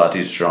Tree,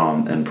 Zlati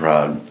Strom in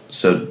Prague.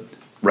 So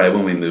right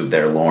when we moved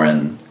there,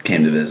 Lauren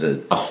came to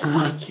visit. Oh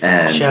my god.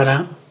 And Shout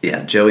out.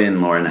 yeah, Joey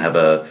and Lauren have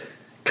a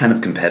kind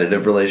of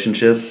competitive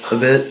relationship a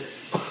bit.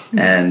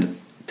 And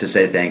to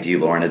say thank you,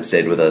 Lauren had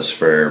stayed with us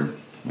for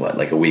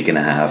like a week and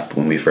a half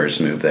when we first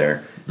moved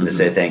there. And to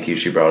say thank you,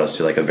 she brought us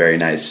to like a very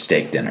nice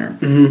steak dinner,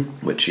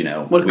 which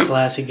What a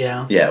classy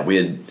gal. Yeah, we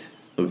had.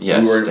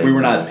 Yeah, we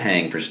were not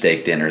paying for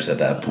steak dinners at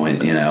that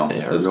point, Yeah,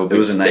 it was real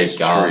a nice steak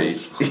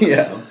guys. treat.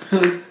 Yeah,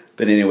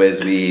 but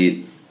anyways,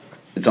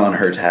 it's on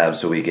her tab,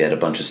 so we get a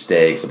bunch of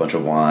steaks, a bunch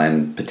of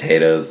wine,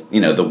 potatoes,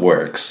 the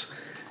works.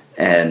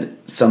 And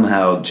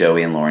somehow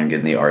Joey and Lauren get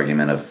in the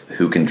argument of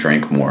who can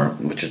drink more,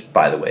 which is,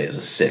 by the way, is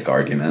a sick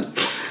argument.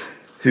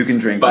 Who can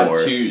drink By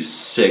more? two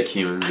sick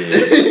human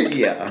beings.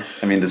 Yeah,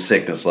 I mean the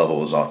sickness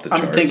level was off the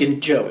charts. I'm thinking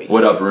Joey.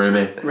 What up,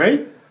 roomie?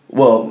 Right?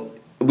 Well,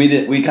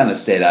 we kind of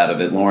stayed out of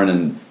it. Lauren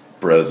and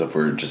Broza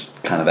were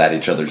just kind of at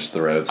each other's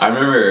throats. I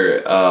remember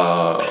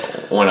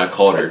when I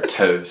called her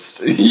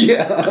Toast.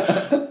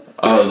 Yeah.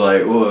 I was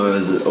like, what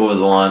was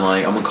the line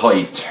like? I'm gonna call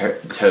you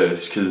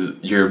Toast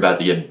because you're about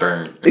to get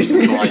burnt or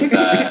something like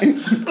that.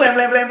 Blam,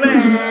 blam, blam,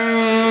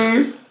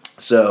 blam.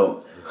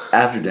 So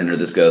after dinner,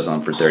 this goes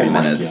on for 30 Oh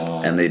my minutes,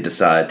 God. and they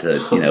decide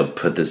to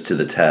put this to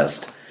the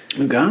test.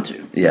 You got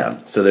to. Yeah.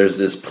 So there's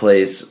this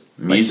place,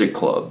 Music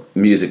club.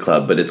 music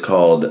club, but it's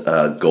called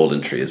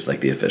Golden Tree. Is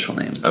like the official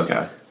name.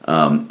 Okay.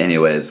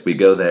 Anyways, we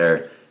go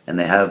there, and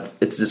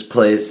it's this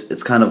place.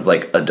 It's kind of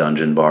like a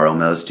dungeon bar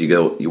almost.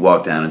 You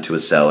walk down into a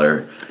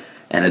cellar,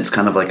 and it's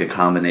kind of like a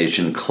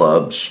combination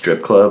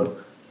strip club.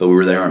 But we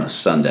were there on a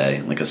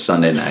Sunday, like a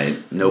Sunday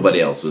night. Nobody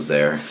else was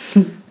there,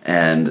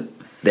 and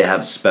they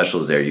have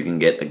specials there. You can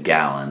get a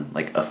gallon,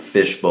 like a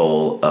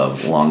fishbowl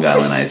of Long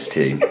Island iced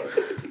tea.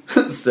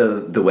 So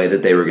the way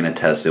that they were going to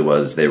test it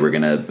was they were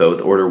going to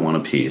both order one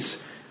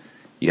apiece.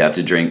 You have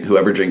to drink,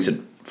 whoever drinks it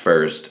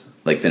first,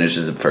 like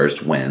finishes it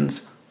first,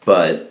 wins.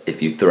 But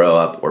if you throw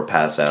up or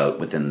pass out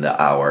within the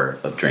hour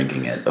of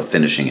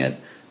finishing it,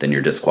 then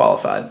you're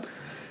disqualified.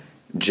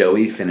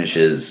 Joey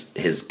finishes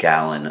his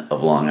gallon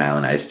of Long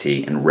Island iced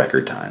tea in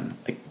record time,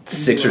 like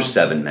 6 or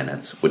 7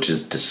 minutes, which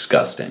is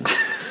disgusting.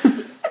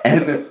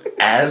 And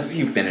as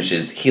he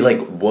finishes, he like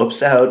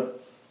whoops out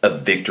a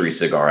victory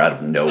cigar out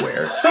of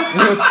nowhere.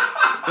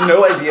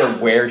 No idea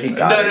where he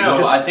got it. No,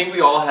 He just- I think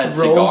we all had rolls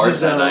cigars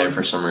his that own. night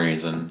for some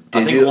reason.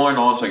 Did I think you? Lauren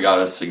also got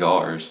us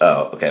cigars.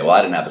 Oh, okay. Well,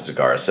 I didn't have a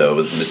cigar, so it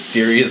was a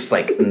mysterious,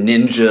 like,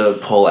 ninja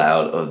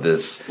pullout of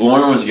this.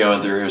 Lauren was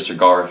going through her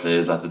cigar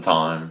phase at the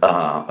time.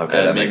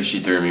 Okay, And maybe she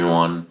threw me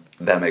one.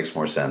 that makes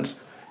more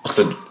sense.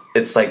 So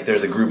it's like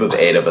there's a group of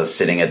 8 of us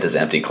sitting at this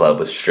empty club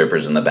with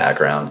strippers in the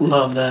background,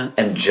 Love that.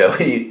 and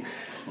Joey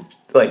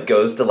like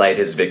goes to light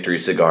his victory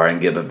cigar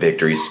and give a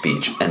victory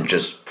speech, and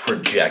just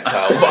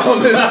projectile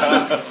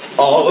vomits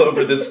all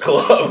over this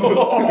club,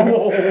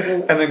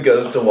 and then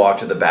goes to walk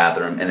to the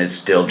bathroom, and it's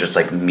still just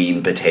like meat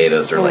and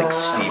potatoes are like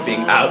seeping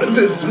out of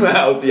his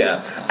mouth.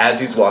 Yeah, as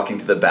he's walking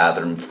to the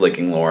bathroom,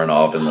 flicking Lauren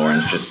off, and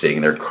Lauren's just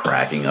sitting there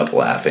cracking up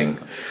laughing.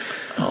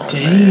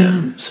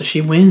 Damn. So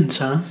she wins,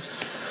 huh?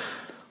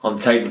 On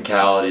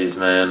technicalities,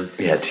 man.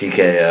 Yeah,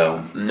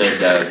 TKO. No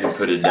doubt who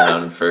put it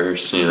down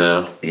first,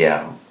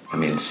 Yeah, I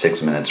mean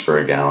 6 minutes for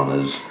a gallon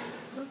is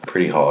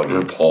pretty hoggy.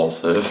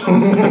 Repulsive.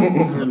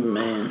 Oh,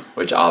 man.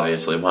 Which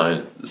obviously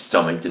my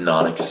stomach did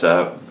not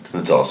accept.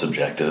 It's all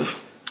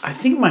subjective. I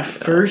think my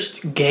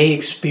first gay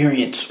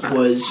experience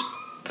was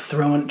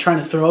trying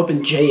to throw up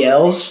in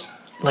JL's,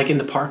 like in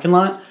the parking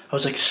lot. I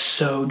was like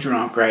so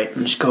drunk, right?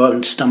 And just go out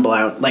and stumble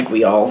out like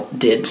we all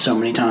did so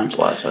many times.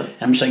 Last one.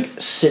 I'm just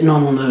like sitting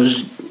on one of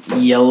those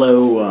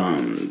yellow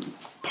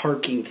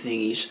parking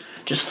thingies,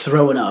 just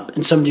throwing up.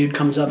 And some dude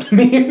comes up to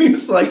me and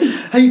he's like,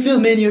 "How you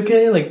feeling, man? You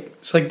okay?" Like,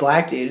 it's like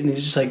black dude. And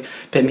he's just like,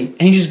 pet me.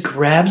 And he just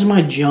grabs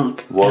my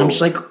junk. Whoa. And I'm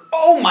just like,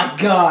 oh my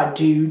God,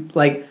 dude.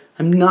 Like,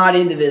 I'm not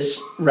into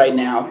this right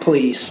now.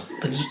 Please.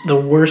 This is the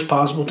worst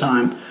possible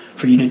time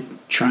for you to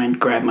try and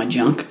grab my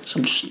junk. So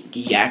I'm just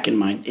yakking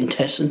my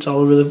intestines all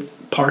over the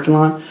parking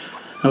lot.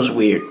 That was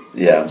weird.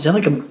 Yeah. Is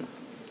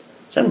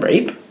that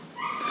rape?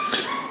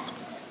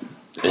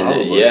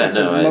 Yeah,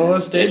 no. In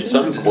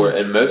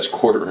most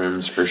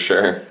courtrooms for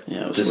sure.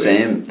 Yeah, the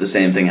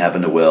same thing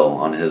happened to Will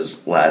on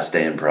his last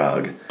day in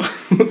Prague.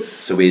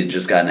 So we had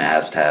just gotten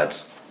ass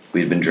tats.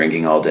 We'd been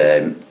drinking all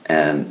day,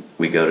 and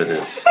we go to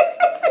this,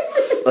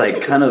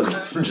 like, kind of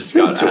just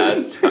got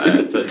ass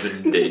tats. I've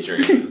been day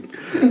drinking,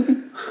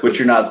 which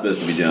you're not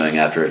supposed to be doing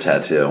after a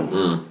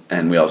tattoo.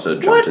 And we also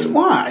jumped in.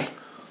 Why?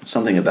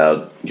 Something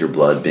about your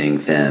blood being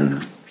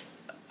thin.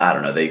 I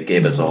don't know. They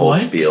gave us a whole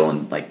spiel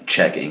in like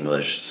Czech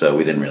English, so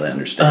we didn't really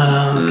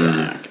understand.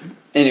 Okay.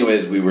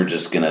 Anyways, we were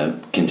just gonna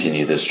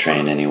continue this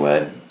train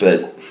anyway.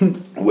 But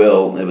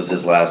Will, it was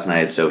his last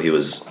night, so he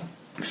was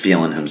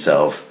feeling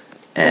himself,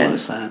 and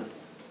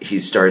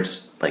he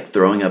starts like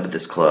throwing up at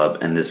this club,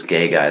 and this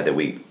gay guy that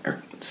we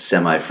are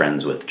semi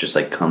friends with just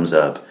like comes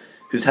up,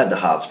 who's had the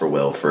hots for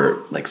Will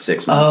for like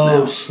 6 months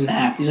now. Oh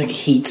snap! He's like a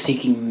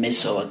heat-seeking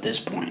missile at this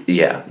point.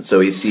 Yeah.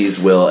 So he sees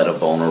Will at a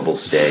vulnerable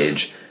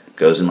stage.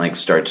 Goes and like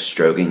starts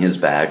stroking his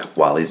back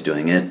while he's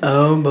doing it.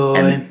 Oh boy!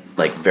 And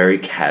like very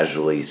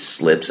casually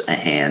slips a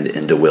hand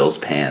into Will's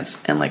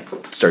pants and like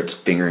starts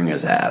fingering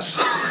his ass.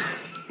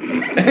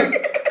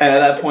 And at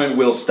that point,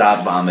 Will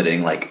stopped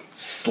vomiting, like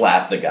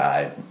slapped the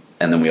guy,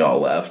 and then we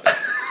all left.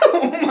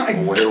 Oh my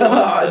god! Where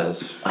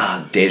was this?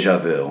 Deja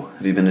Vu.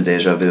 Have you been to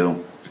Deja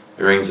Vu?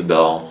 It rings a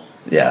bell.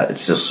 Yeah,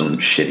 it's just some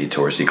shitty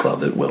touristy club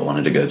that Will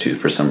wanted to go to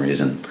for some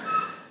reason.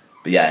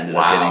 But yeah, ended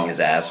up getting his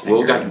ass fingered.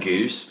 Will got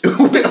goosed.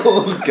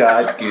 Will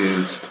got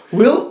goosed.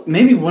 Will,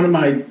 maybe one of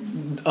my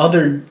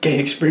other gay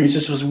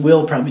experiences was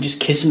Will probably just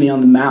kissing me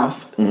on the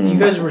mouth. You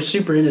guys were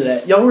super into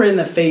that. Y'all were in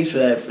the phase for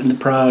that in the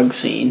Prague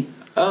scene.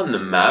 On the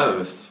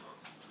mouth.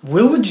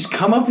 Will would just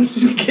come up and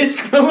just kiss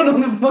Crone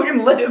on the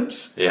fucking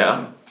lips.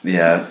 Yeah.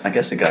 Yeah, I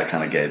guess it got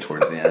kind of gay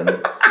towards the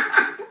end.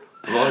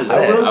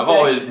 I've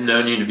always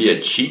known you to be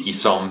a cheeky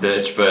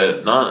bitch,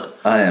 but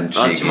not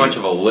too much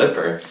of a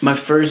lipper. My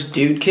first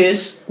dude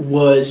kiss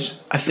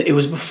was, it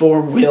was before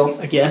Will,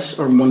 I guess,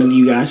 or one of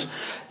you guys.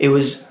 It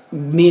was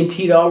me and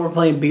T-Dog were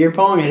playing beer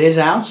pong at his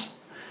house,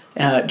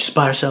 just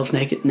by ourselves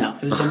naked. No,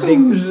 it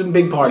was a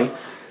big party.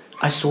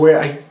 I swear,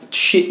 I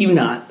shit you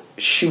not.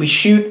 We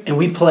shoot and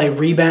we play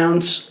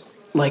rebounds.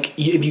 Like,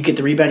 if you get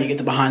the rebound, you get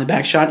the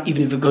behind-the-back shot,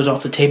 even if it goes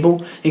off the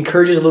table.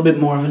 Encourages a little bit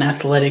more of an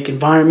athletic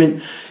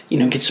environment. You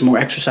know, get some more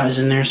exercise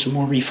in there, some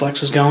more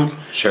reflexes going.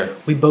 Sure.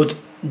 We both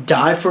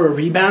dive for a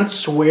rebound.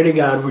 Swear to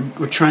God,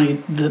 we're trying to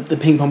get the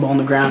ping pong ball on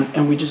the ground,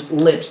 and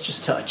lips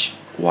just touch.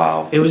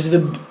 Wow. It was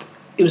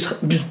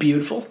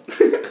beautiful.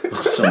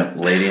 Some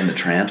Lady and the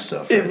Tramp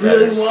stuff. It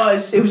really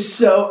was. It was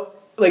so,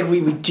 like, we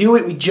do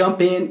it, we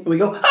jump in, and we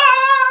go, ah!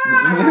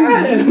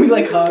 And we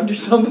like hugged or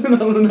something. I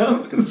don't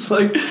know. It's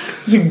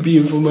a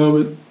beautiful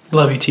moment.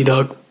 Love you,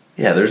 T-Dog.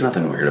 Yeah, there's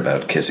nothing weird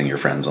about kissing your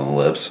friends on the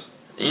lips.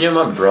 You know,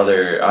 my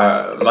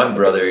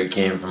brother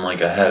came from like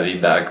a heavy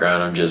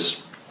background of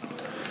just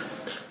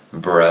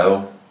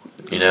bro.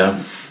 You know,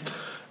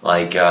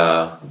 like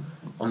I'll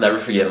never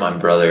forget my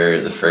brother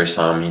the first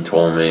time he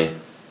told me,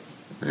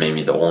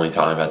 maybe the only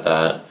time at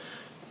that,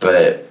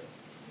 but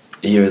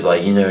he was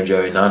like, you know,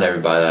 Joey, not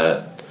everybody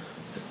that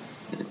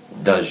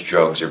does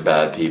drugs are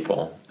bad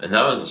people. And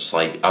that was just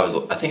like, I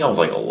think I was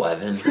like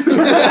 11.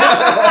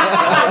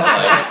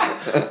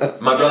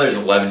 My brother's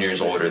 11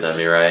 years older than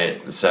me,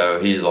 right?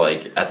 So he's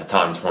like, at the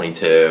time,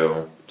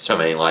 22. So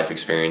many life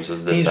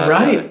experiences. He's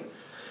right.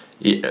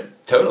 Yeah,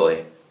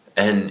 totally.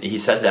 And he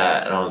said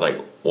that, and I was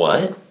like,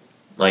 what?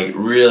 Like,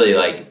 really,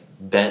 like,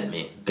 bent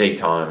me big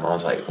time. I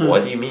was like,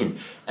 what do you mean?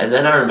 And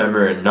then I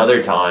remember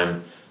another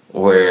time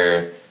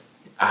where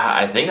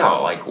I think I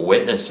like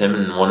witnessed him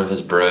and one of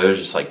his bros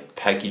just like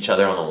peck each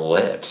other on the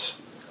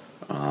lips,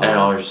 and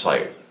I was just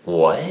like,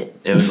 "What?"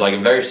 It was like a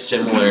very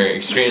similar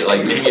experience,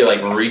 like made me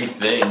like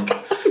rethink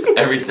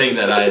everything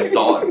that I had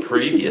thought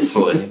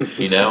previously,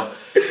 you know.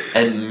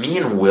 And me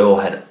and Will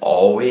had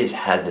always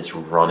had this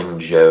running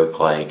joke,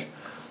 like,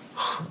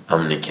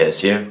 "I'm gonna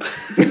kiss you,"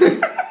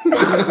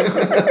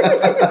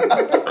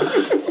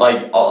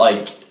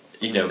 like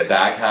you know,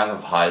 back half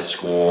of high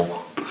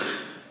school,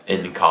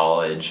 in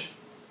college.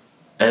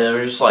 And it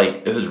was just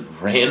like, it was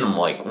random,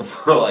 like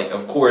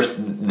of course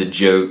the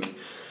joke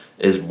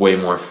is way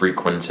more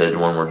frequented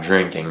when we're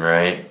drinking,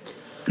 right?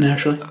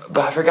 Naturally.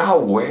 But I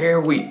forgot where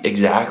we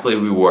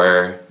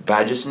were, but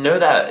I just know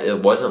that it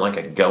wasn't like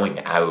a going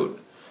out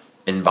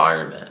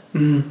environment.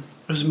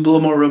 It was a little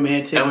more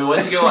romantic. And we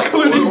went to go like...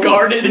 secluded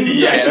garden.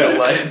 Yeah, we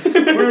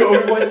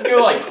went to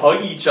go like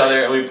hug each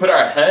other, and we put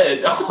our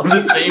head on the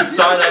same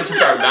side, and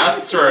just our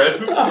mouths were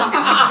open.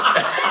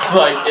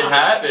 Like, it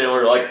happened, and we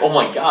were like, oh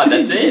my god,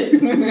 that's it.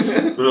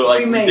 We were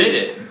like, we did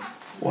it.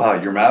 Wow,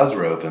 your mouths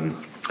were open.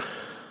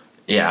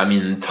 Yeah, I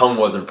mean, the tongue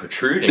wasn't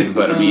protruding,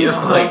 but I mean,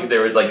 like, there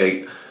was like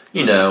a,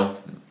 you know,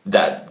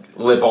 that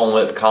lip on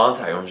lip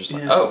contact. I was just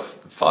like, oh,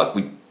 fuck,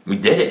 we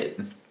did it.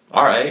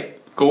 All right,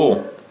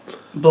 cool.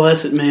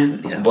 Bless it,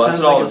 man. Yeah. Bless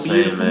it all the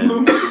same,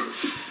 man.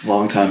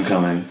 Long time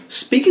coming.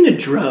 Speaking of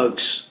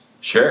drugs.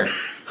 Sure.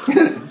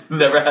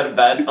 Never had a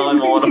bad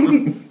time on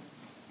them.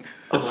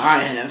 Oh, I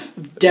have.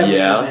 Definitely.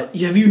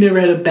 Yeah. Have you never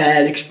had a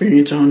bad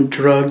experience on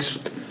drugs?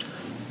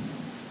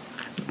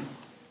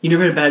 You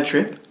never had a bad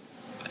trip?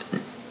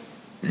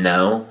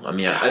 No, I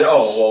mean,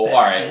 all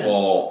right.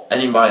 Well,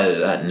 anybody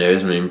that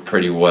knows me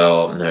pretty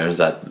well knows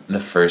that the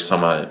first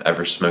time I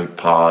ever smoked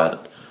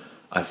pot,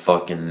 I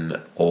fucking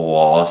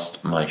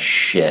lost my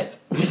shit.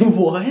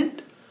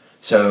 What?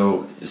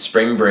 So,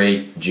 spring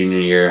break, junior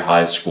year,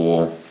 high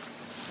school,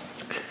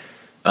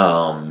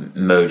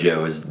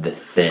 Mojo was the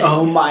thing.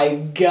 Oh my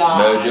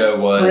god. Mojo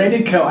was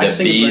Brandon Cohen. I just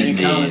think bee's of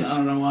Brandon knees. Cohen. I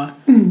don't know why.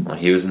 Well,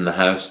 he was in the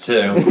house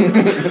too.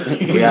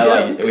 we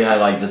had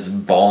like this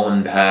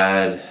bowling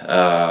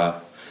pad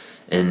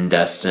in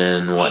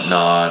Destin and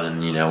whatnot,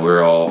 and we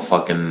were all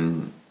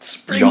fucking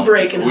Spring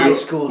break in high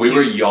school. We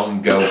were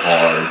young go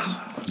hards,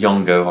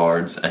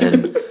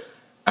 and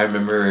I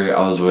remember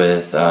I was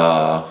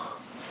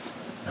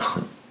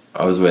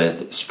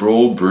with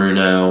Sproul,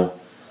 Bruno,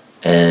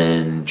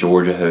 and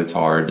Georgia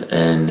Hotard,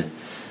 and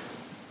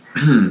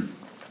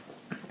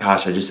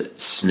gosh, I just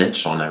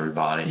snitched on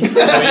everybody. Holy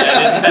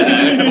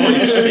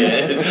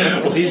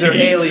shit. These are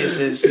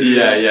aliases.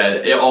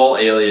 Yeah, all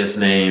alias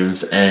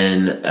names,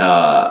 and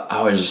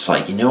I was just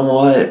like, you know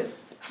what?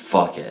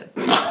 Fuck it.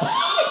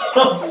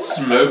 I'm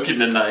smoking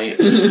tonight.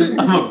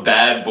 I'm a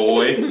bad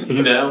boy,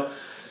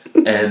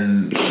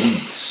 and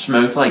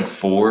smoked like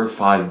 4 or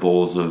 5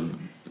 bowls of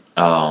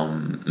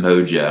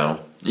Mojo.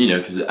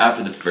 Because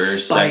after the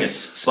first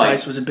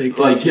Spice was a big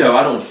thing. Like,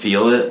 I don't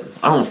feel it.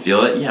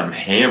 Yeah, I'm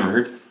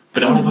hammered,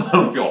 but I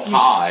don't feel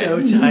high. So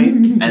tight.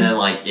 And then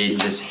it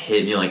just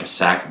hit me like a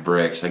sack of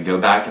bricks. I go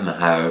back in the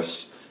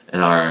house,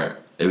 and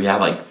we had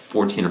like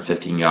 14 or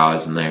 15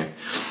 guys in there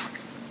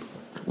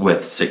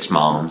with 6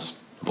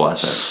 moms.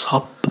 Bless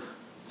her.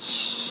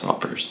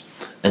 Suppers.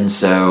 And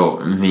so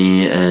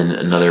me and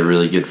another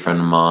really good friend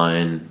of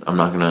mine, I'm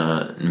not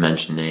gonna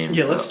mention names.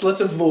 Yeah, let's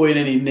avoid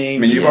any names.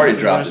 I mean, you've already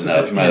dropped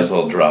enough. You might as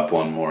well drop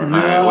one more. No,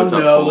 right, what's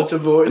up, Cole? let's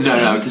avoid.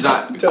 No,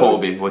 because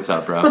Colby, what's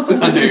up, bro?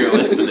 I know you're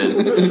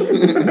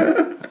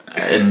listening.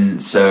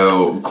 And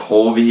so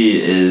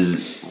Colby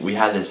we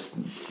had this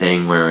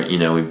thing where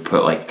we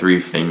put like 3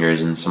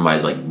 fingers in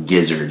somebody's like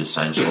gizzard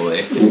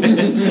essentially.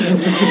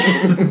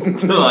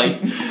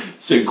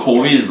 So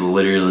Colby is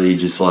literally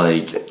just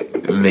like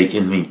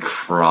making me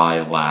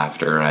cry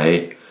laughter,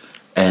 right?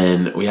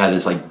 And we had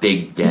this like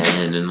big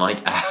den, and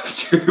like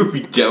after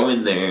we go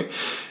in there,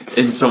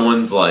 and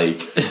someone's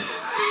like,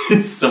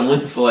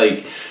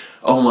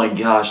 oh my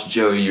gosh,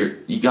 Joe,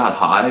 you got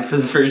high for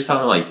the first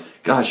time. Like,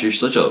 gosh, you're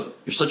such a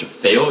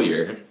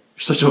failure. You're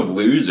such a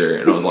loser.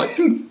 And I was like,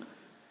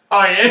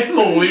 I am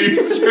a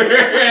loser.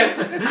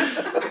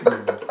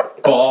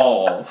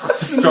 Bawl.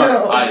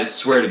 I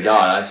swear to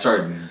God, I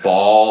started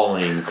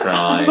bawling,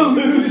 crying. I'm a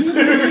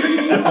loser.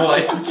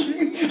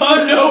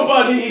 I'm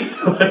nobody.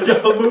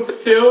 I'm a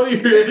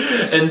failure.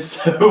 And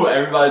so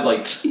everybody's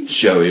like,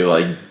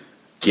 Joey,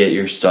 get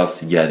your stuff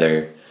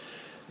together.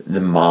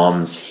 The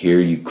moms hear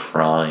you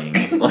crying.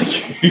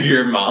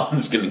 Your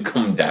mom's gonna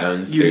come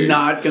downstairs. You're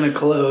not gonna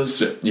close.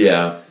 So,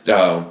 yeah.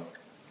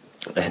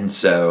 And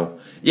so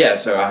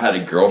I had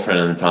a girlfriend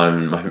at the time,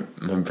 and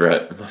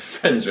my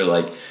friends were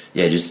like,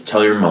 yeah, just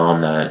tell your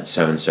mom that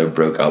so and so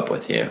broke up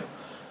with you.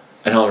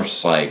 And I was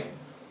just like,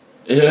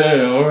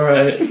 yeah,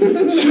 alright.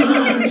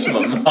 So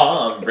my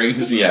mom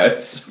brings me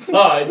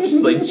outside.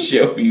 She's like,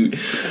 Joey,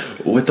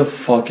 what the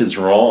fuck is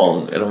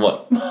wrong? And I'm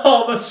like,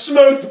 Mom, I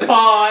smoked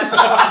pot.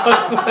 I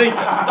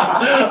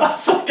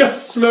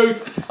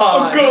smoked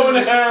pot. I'm going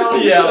to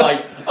hell.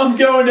 Yeah, I'm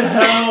going to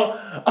hell.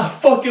 I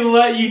fucking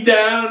let you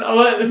down. I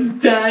let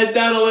Dad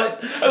down.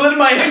 I let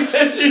my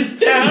ancestors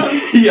down.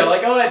 Yeah,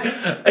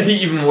 I let,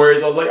 even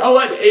worse, I was like, I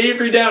let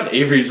Avery down.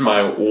 Avery's my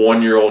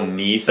 1-year-old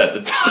niece at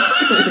the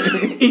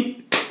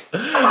time.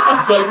 I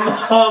was like,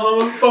 Mom, I'm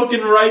gonna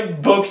fucking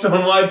write books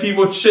on why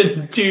people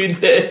shouldn't do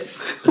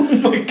this. Oh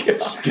my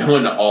gosh.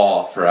 Going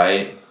off,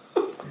 right?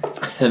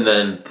 And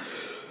then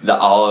the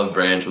olive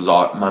branch was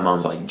all, my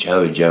mom's like,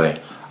 Joey,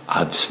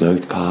 I've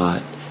smoked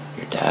pot.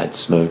 Your dad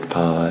smoked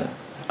pot.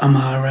 I'm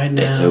high right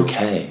now. It's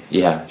okay.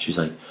 Yeah, she's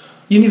like,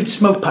 you didn't even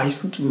smoke pot, you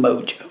smoked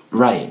Mojo.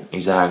 Right,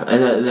 exactly.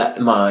 And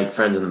then my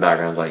friends in the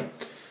background was like,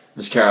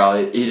 Miss Carol,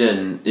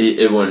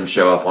 it wouldn't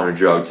show up on a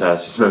drug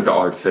test. He smoked an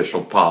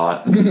artificial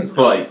pot.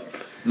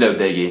 No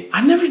biggie.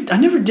 I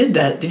never did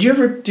that. Did you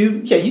ever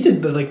do? Yeah, you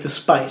did the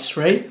spice,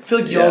 right? I feel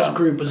like y'all's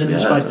group was into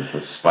spice. It's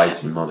a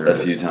spicy mother. A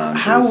few times.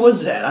 How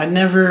was that? I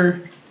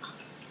never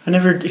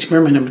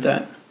experimented with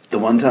that. The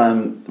one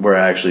time where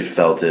I actually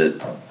felt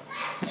it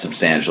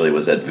substantially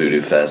was at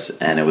Voodoo Fest,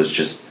 and it was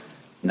just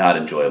not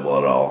enjoyable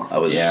at all. I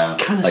was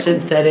kind of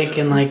synthetic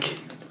and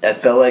I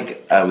felt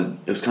like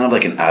it was kind of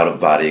like an out of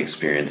body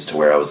experience to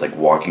where I was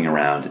walking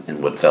around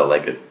in what felt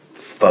like a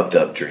fucked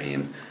up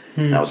dream.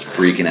 And I was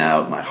freaking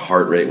out. My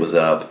heart rate was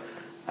up.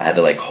 I had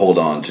to hold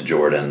on to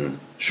Jordan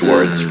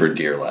Schwartz for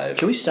dear life.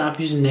 Can we stop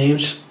using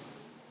names?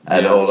 I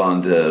had to hold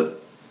on to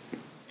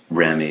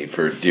Remy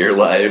for dear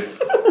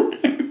life.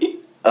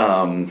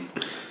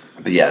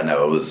 But yeah,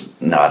 no, it was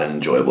not an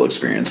enjoyable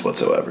experience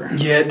whatsoever.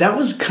 Yeah, that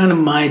was kind of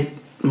my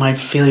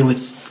feeling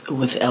with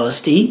with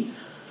LSD.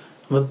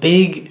 I'm a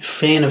big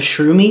fan of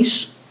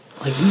shroomies,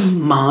 like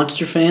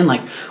monster fan.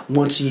 Like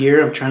once a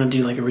year, I'm trying to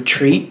do like a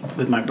retreat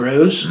with my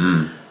bros,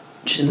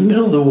 just in the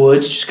middle of the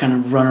woods, just kind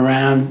of run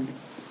around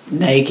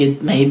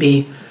naked,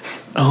 maybe.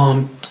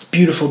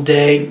 Beautiful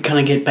day, kind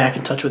of get back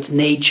in touch with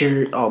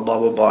nature, all blah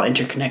blah blah,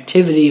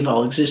 interconnectivity of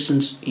all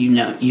existence. You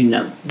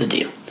know the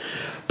deal.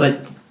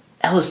 But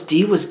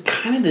LSD was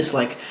kind of this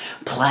like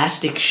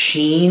plastic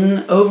sheen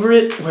over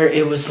it, where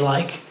it was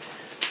like.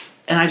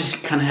 And I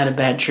just kind of had a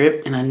bad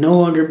trip, and I no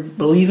longer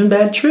believe in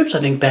bad trips. I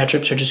think bad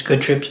trips are just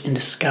good trips in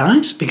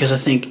disguise, because I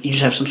think you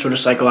just have some sort of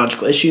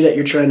psychological issue that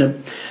you're trying to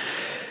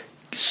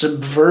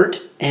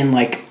subvert, and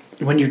like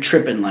when you're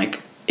tripping,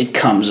 like it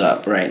comes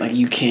up, right? Like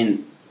you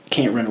can't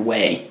run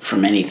away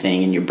from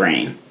anything in your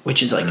brain,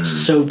 which is like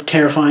so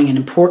terrifying and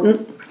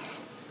important.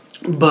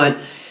 But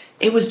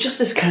it was just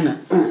this kind of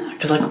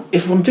because like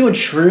if I'm doing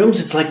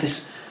shrooms, it's like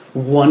this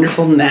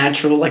wonderful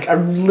natural. Like I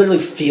literally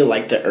feel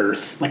like the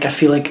earth. Like I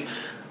feel like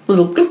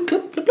little bloop,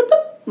 bloop, bloop, bloop,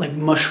 bloop, like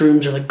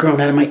mushrooms are like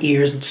growing out of my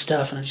ears and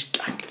stuff, and I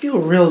feel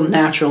real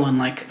natural and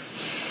like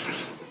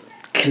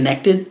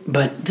connected.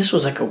 But this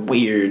was like a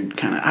weird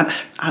kind of.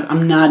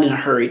 I'm not in a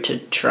hurry to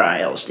try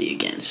LSD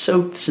again. It's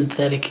so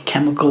synthetic,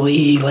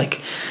 chemically,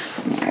 like.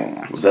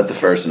 Was that the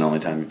first and only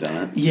time you've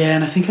done it? Yeah,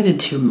 and I think I did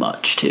too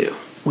much too.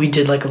 We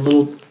did like a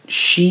little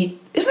sheet.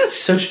 Isn't that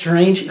so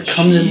strange? It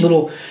comes in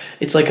little.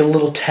 It's like a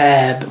little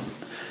tab.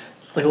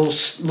 Like a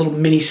little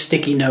mini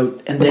sticky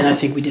note, and then I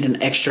think we did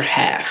an extra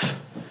half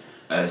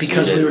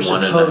because we were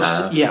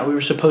supposed. We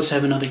were supposed to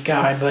have another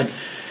guy, but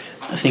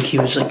I think he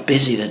was like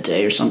busy that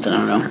day or something. I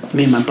don't know.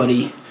 Me and my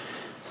buddy,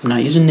 I'm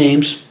not using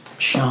names,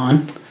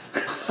 Sean,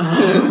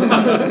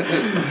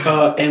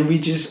 and we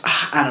just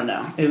I don't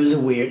know. It was a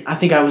weird. I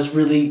think I was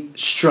really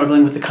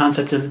struggling with the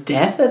concept of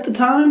death at the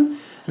time,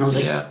 and I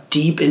was like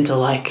deep into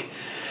like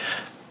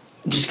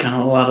just kind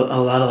of a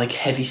lot of like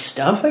heavy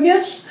stuff, I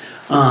guess.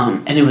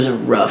 And it was a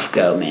rough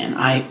go, man.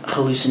 I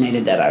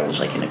hallucinated that I was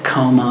like in a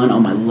coma and all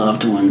my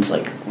loved ones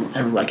like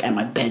at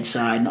my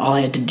bedside, and all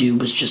I had to do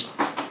was just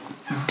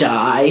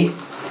die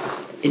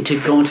and to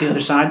go into the other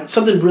side.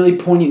 Something really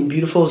poignant and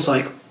beautiful is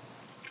like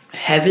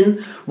heaven.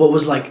 What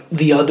was like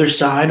the other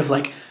side of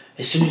like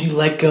as soon as you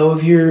let go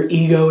of your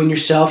ego and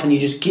yourself and you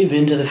just give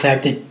in to the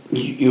fact that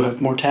you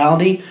have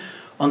mortality.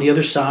 On the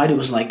other side, it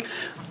was like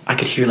I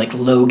could hear like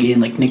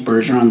Logan, like Nick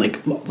Bergeron,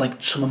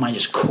 like some of my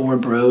just core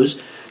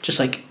bros, just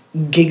like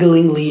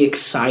gigglingly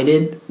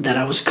excited that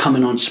I was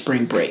coming on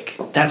spring break.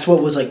 That's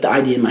what was like the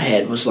idea in my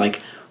head was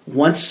like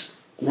once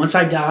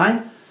I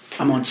die,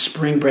 I'm on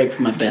spring break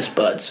with my best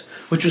buds,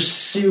 which was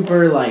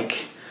super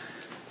like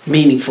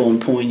meaningful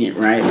and poignant,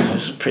 right? This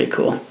was pretty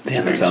cool.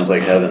 Damn, that sounds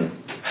like heaven.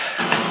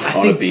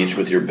 On a beach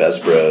with your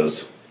best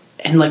bros.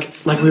 And like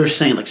we were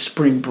saying, like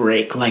spring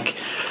break, like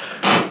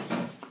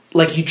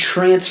you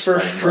transfer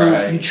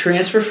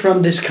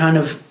from this kind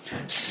of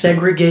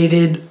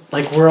segregated,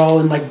 like we're all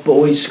in like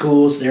boys'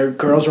 schools,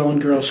 girls are all in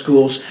girls'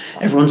 schools.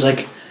 Everyone's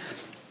like,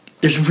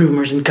 there's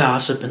rumors and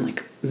gossip and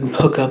like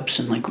hookups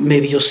and like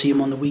maybe you'll see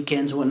them on the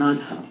weekends and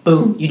whatnot.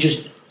 Boom,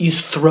 you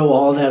throw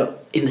all that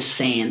in the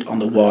sand, on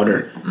the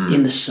water,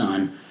 in the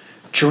sun,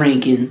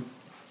 drinking.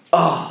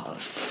 Oh,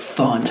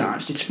 fun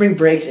times, dude. Spring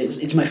breaks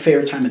it's my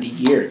favorite time of the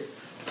year.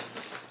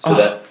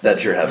 So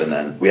that's your heaven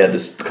then. We had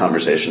this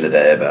conversation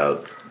today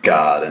about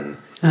God and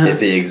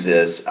if he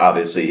exists,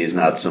 obviously he's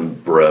not some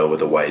bro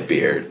with a white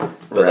beard.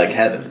 But like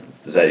heaven.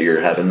 Is that your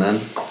heaven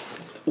then?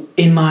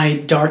 In my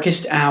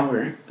darkest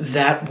hour,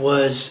 that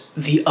was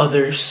the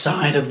other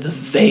side of the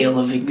veil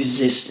of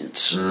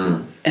existence.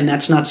 And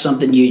that's not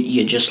something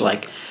you just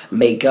like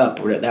make up.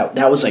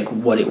 That was like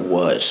what it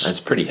was.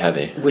 That's pretty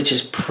heavy. Which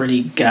is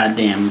pretty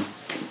goddamn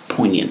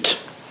poignant.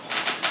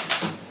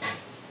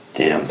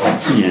 Damn.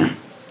 Yeah.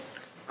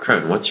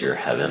 Crone, what's your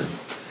heaven?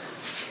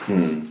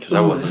 Because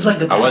this is like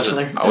The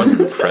Bachelor. I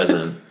wasn't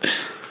present.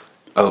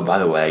 Oh, by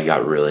the way, I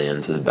got really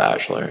into The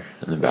Bachelor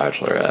and The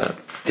Bachelorette.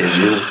 Did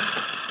you?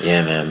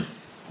 Yeah, man.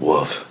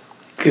 Woof.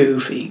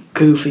 Goofy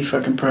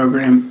fucking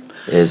program.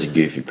 It is a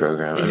goofy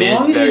program. As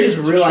long as you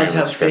just realize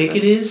how fake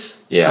it is,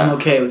 I'm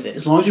okay with it.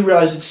 As long as you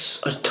realize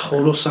it's a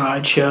total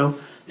sideshow,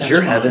 that's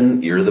your fine.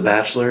 heaven, you're the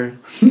Bachelor?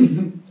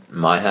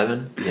 My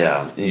heaven?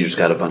 Yeah. And you just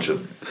got a bunch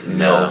of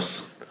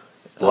MILFs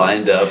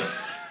lined up,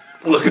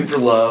 looking for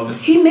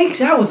love. He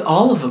makes out with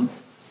all of them.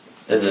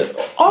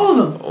 All of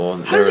them. Well,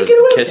 how does he get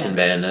away with Kissing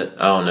Bandit.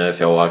 I don't know if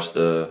y'all watched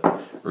the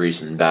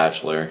recent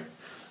Bachelor,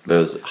 but it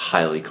was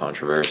highly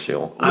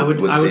controversial. I would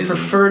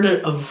prefer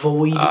to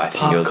avoid I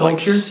think pop it was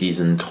culture. like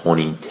season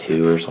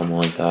 22 or something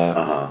like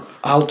that.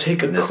 I'll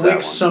take a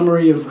quick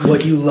summary of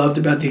what you loved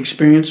about the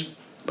experience,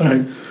 but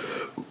I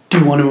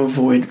do want to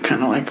avoid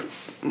kind of like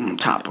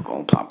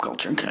topical pop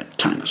culture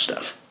kind of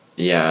stuff.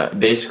 Yeah,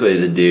 basically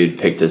the dude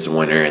picked his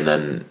winner and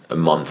then a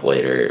month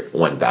later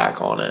went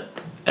back on it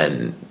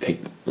and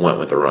went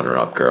with the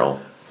runner-up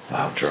girl.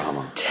 Wow,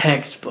 drama.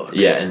 Textbook.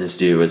 Yeah, and this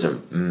dude was a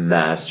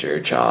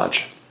master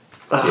Chach.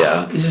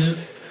 This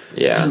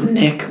is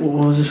Nick.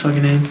 What was his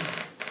fucking name?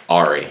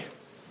 Ari.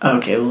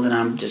 Okay, well then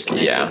I'm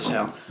disconnected as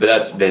hell. But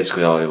that's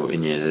basically all we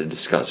needed to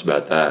discuss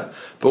about that.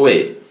 But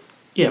wait.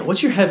 Yeah,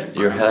 what's your heaven?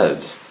 Your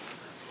hevs.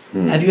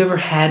 Have you ever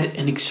had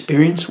an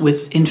experience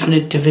with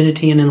infinite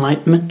divinity and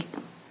enlightenment?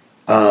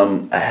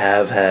 I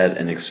have had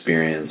an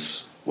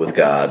experience with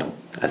God.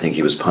 I think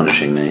he was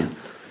punishing me.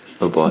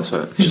 Oh, bless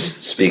it.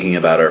 Just speaking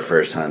about our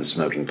first time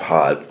smoking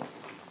pot,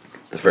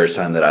 the first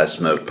time that I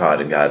smoked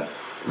pot and got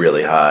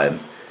really high,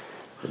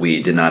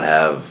 we did not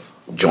have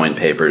joint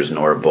papers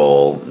nor a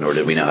bowl, nor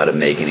did we know how to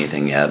make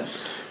anything yet.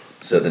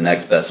 So the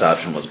next best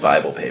option was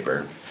Bible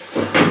paper.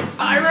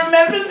 I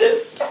remember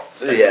this.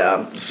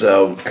 Yeah,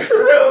 so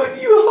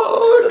Crone, you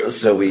hard.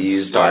 So we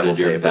used started Bible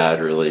your paper.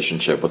 bad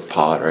relationship with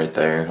pot right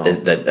there. Huh?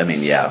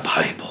 Yeah.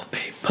 Bible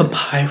paper.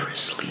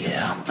 Papyrus leaf.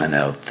 Yeah, I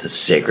know. The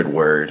sacred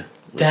word.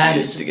 That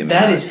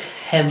is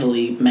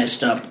heavily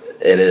messed up.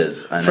 It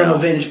is. I know. From a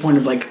vantage point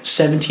of like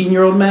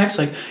 17-year-old Max,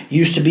 like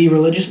used to be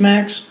religious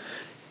Max,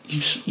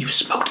 you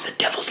smoked the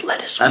devil's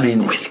lettuce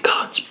with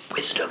God's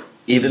wisdom.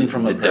 Even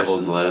from the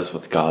devil's lettuce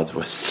with God's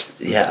wisdom.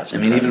 Yeah, I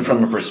mean, even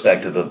from a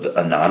perspective of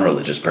a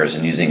non-religious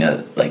person using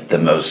the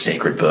most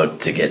sacred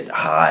book to get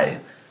high,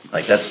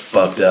 like that's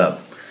fucked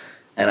up.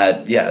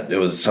 And it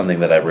was something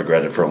that I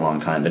regretted for a long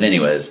time. But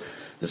anyways,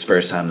 this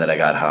first time that I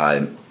got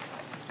high,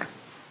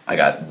 I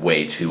got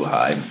way too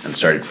high and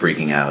started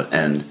freaking out.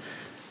 And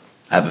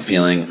I have a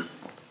feeling,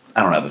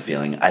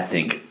 I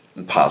think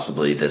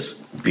possibly this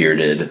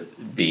bearded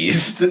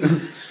beast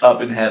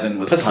up in heaven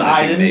was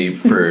punishing me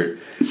for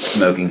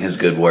smoking his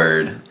good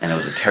word, and it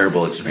was a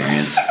terrible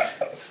experience.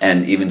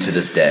 And even to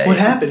this day, what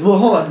happened? Well,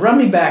 hold on, run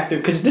me back there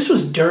because this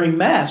was during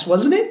Mass,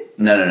 wasn't it?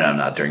 No,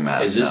 not during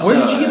Mass. Where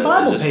did you get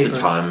Bible is this paper? The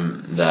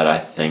time that I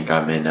think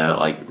I'm in,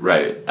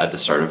 right at the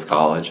start of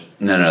college?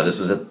 No, this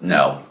was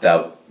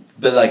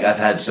But I've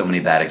had so many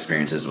bad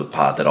experiences with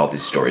pot that all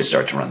these stories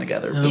start to run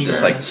together. But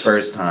this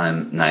first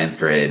time, 9th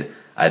grade,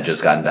 I'd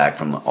just gotten back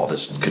from all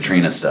this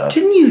Katrina stuff.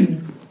 Didn't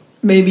you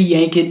maybe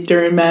yank it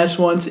during Mass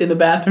once in the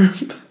bathroom?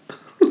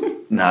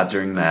 Not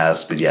during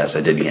Mass, but yes,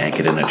 I did yank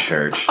it in a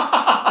church.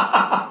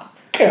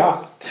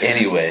 God.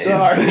 Anyways.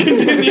 Sorry,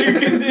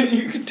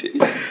 continue.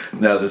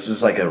 No, this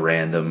was like a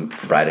random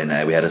Friday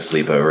night. We had a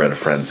sleepover at a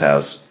friend's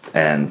house,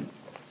 and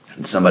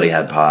somebody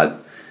had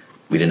pot.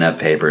 We didn't have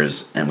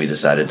papers, and we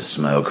decided to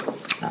smoke.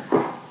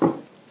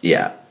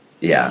 Yeah.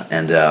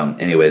 And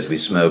anyways, we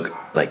smoked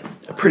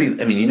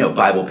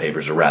Bible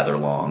papers are rather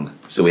long.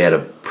 So we had a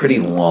pretty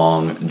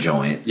long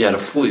joint. You had a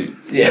flute.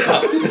 Yeah.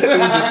 It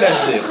was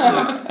essentially a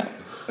flute.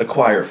 A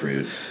choir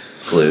flute.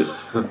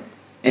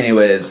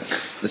 Anyways,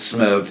 the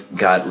smoked,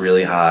 got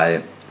really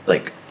high,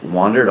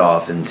 wandered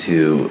off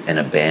into an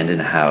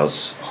abandoned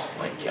house. Oh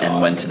my God.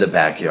 And went to the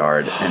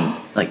backyard and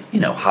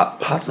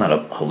pot's not a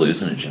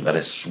hallucinogen, but I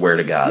swear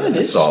to God, it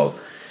is.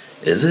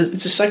 Is it?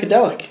 It's a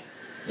psychedelic.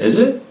 Is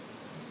it?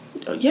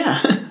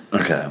 Yeah.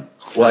 Okay.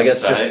 Well, I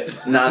guess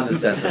just not in the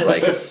sense of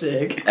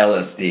sick.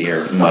 LSD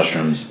or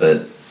mushrooms,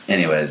 but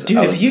anyways.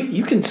 Dude, if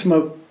you can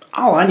smoke,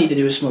 all I need to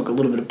do is smoke a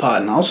little bit of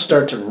pot, and I'll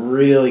start to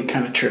really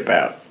kind of trip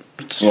out.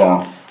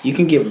 You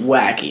can get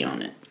wacky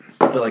on it.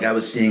 But I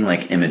was seeing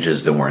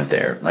images that weren't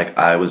there.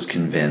 I was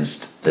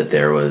convinced that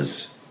there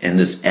was in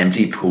this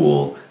empty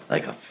pool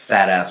a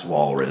fat ass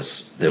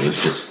walrus that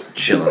was just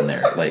chilling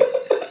there,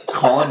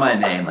 calling my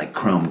name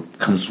Crone,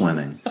 come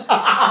swimming.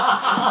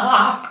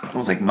 I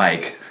was like,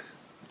 Mike.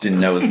 Didn't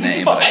know his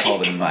name, but I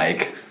called him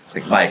Mike. It's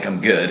like, Mike,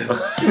 I'm good.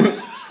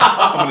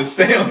 I'm gonna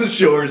stay on the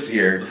shores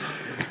here.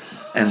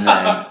 And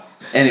then,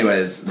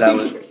 anyways,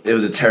 it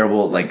was a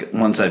terrible.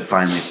 Once I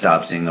finally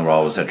stopped seeing the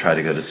walrus, I tried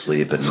to go to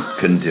sleep and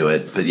couldn't do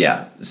it. But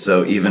yeah,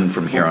 so even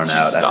from here on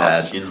out,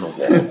 I've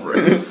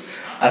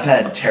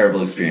had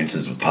terrible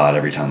experiences with pot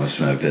every time I've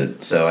smoked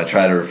it. So I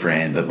try to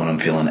refrain, but when I'm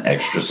feeling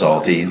extra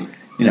salty,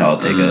 I'll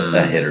take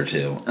a hit or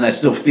two, and I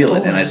still feel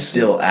it, and I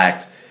still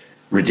act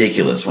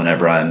ridiculous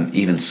whenever I'm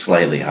even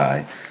slightly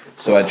high.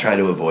 So I try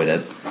to avoid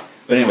it.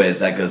 But anyways,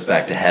 that goes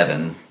back to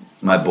heaven.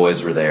 My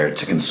boys were there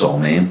to console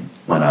me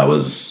when I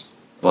was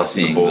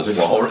seeing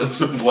this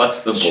walrus.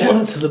 Bless the boys. Shout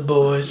out to the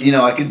boys.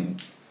 I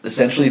could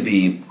essentially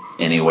be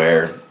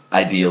anywhere.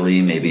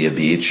 Ideally, maybe a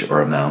beach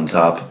or a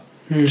mountaintop.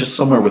 Just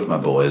somewhere with my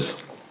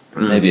boys.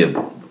 Maybe a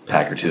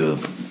pack or two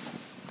of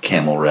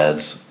Camel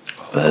Reds.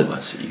 But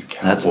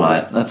that's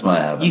my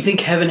heaven. You think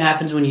heaven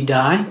happens when you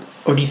die?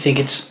 Or do you think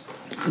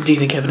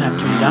heaven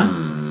happens when you die?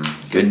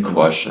 Good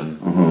question.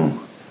 Mm-hmm.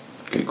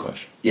 Good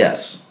question.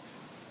 Yes,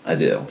 I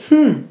do.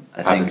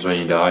 Happens when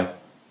you die?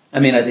 I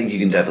think you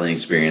can definitely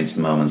experience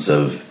moments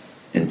of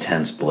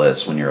intense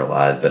bliss when you're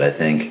alive, but I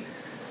think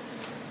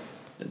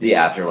the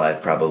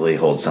afterlife probably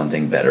holds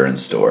something better in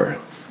store.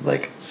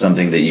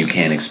 Something that you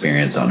can't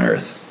experience on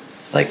Earth.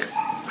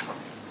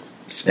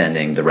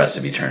 Spending the rest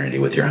of eternity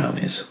with your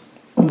homies.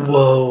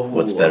 Whoa.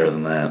 What's better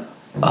than that?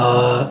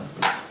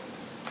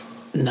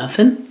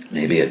 Nothing?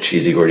 Maybe a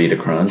cheesy gordita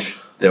crunch.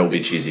 There will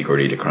be cheesy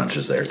gordita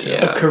crunches there too.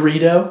 Yeah. A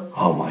Corrito?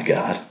 Oh my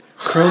God.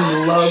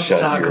 Crone loves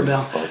Taco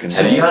Bell.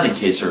 Have you had a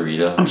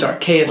quesarito? I'm sorry,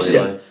 KFC.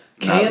 Lately?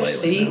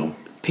 KFC,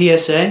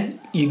 PSA,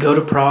 you go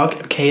to Prague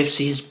and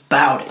KFC is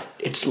about it.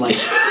 It's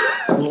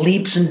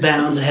leaps and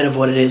bounds ahead of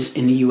what it is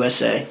in the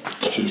USA.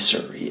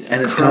 Quesarito.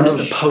 And it's Crone kind is of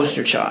the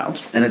poster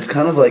child. And it's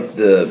kind of like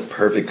the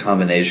perfect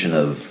combination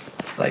of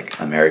like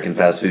American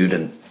fast food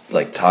and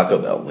like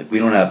Taco Bell. Like we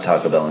don't have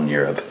Taco Bell in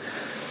Europe.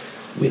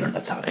 We don't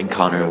have Taco Bell. And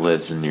Connor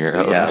lives in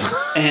Europe. Yeah.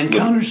 And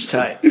Connor's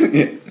tight.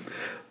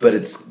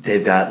 But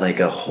they've got like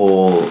a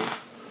whole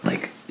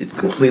like it's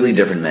completely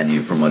different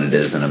menu from what it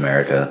is in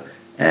America.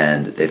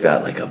 And they've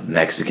got like a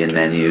Mexican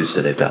menu,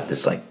 so they've got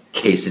this like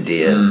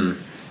quesadilla.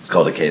 It's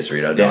called a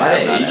quesarito. They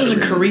had It was a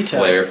Corrito.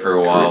 flair for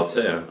a while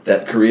too.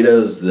 That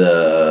Corrito's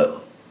the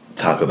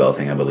Taco Bell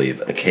thing, I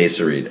believe. A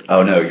quesarito.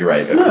 Oh no, you're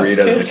right. A No, it's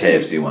Corrito's the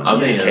KFC. KFC one. I'm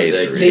thinking of the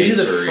quesarito. They do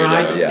the Quesarito.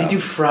 fried. Yeah. They do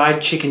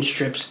fried chicken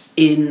strips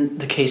in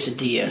the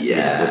quesadilla.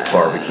 Yeah, with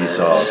barbecue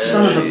sauce.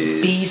 Son and of a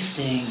cheese. bee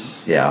sting.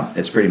 Yeah,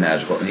 it's pretty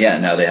magical. Yeah,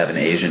 now they have an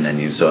Asian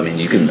menu, so I mean,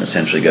 you can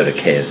essentially go to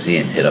KFC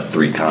and hit up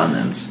 3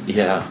 continents.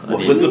 Yeah. I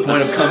mean, What's the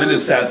point of coming to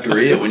South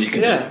Korea when you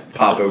can Yeah. just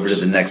pop over to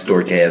the next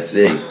door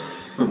KFC,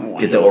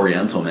 get the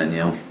Oriental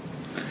menu?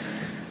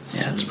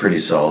 Yeah, it's pretty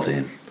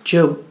salty.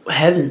 Joe,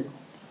 heaven.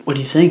 What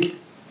do you think?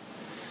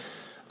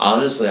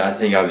 Honestly, I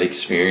think I've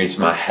experienced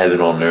my heaven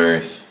on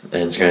earth,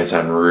 and it's gonna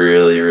sound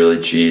really,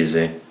 really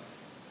cheesy.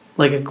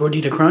 Like a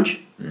gordita crunch?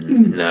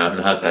 No,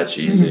 not that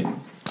cheesy.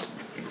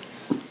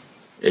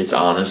 It's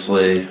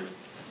honestly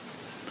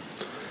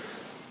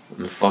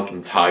when the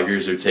fucking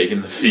Tigers are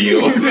taking the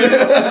field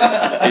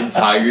in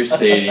Tiger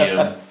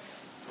Stadium.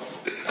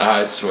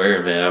 I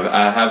swear, man,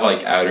 I have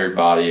like outer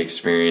body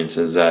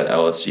experiences at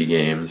LSU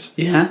games.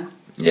 Yeah.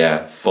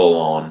 Yeah, full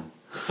on,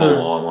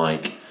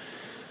 like.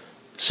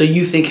 So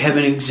you think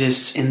heaven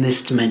exists in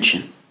this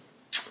dimension?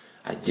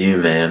 I do,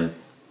 man.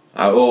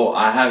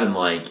 I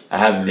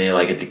haven't made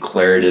like a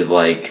declarative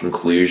like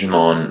conclusion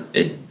on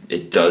it.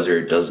 It does or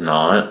it does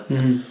not.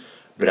 Mm-hmm.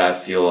 But I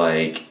feel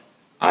like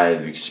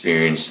I've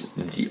experienced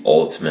the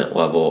ultimate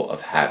level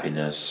of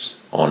happiness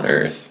on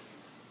earth,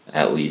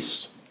 at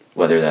least,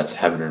 whether that's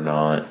heaven or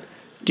not.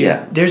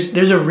 Yeah.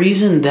 There's a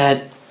reason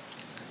that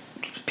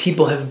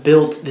people have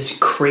built this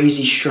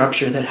crazy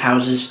structure that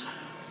houses,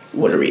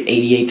 what are we,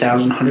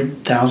 88,000,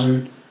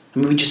 100,000? I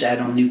mean, we just add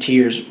on new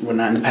tiers,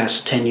 whatnot, in the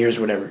past 10 years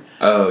or whatever.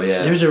 Oh,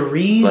 yeah. There's a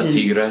reason. La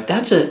Tigre.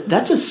 That's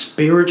a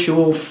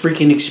spiritual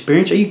freaking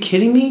experience. Are you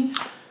kidding me?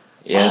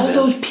 Yeah, all man.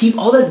 those people,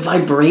 all that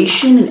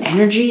vibration and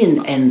energy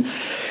and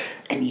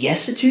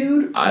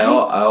yestitude. I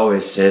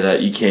always say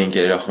that you can't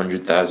get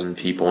 100,000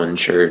 people in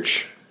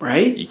church.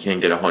 Right? You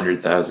can't get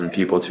 100,000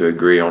 people to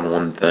agree on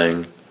one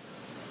thing.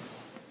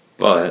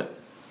 But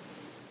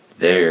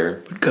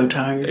there, Go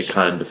Tigers. it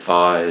kind of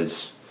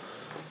defies,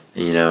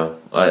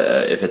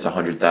 if it's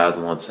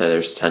 100,000, let's say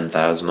there's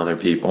 10,000 other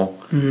people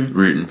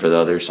rooting for the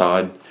other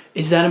side.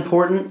 Is that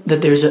important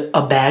that there's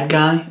a bad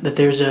guy? That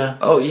there's a...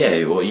 Oh,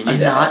 yeah, well, you need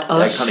not that.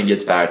 us? That kind of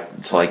gets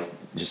back to, like,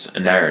 just a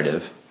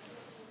narrative,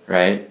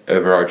 right?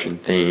 Overarching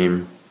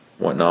theme,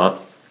 whatnot.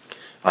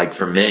 Like,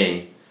 for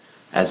me,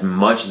 as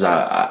much as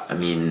I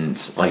mean,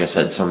 like I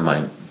said, some of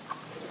my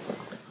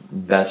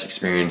best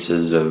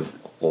experiences of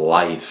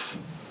life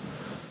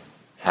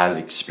have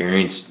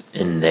experienced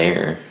in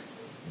there.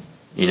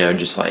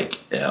 Just like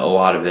a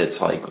lot of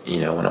it's like,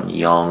 when I'm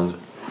young,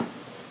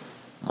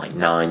 like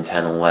 9,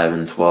 10,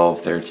 11,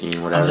 12, 13, I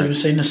was whatever. going to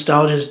say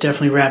nostalgia is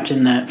definitely wrapped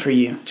in that for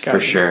you. It's gotta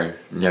For be. sure,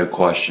 no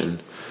question.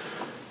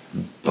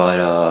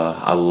 But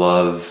I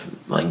love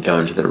like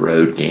going to the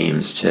road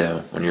games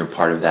too. When you're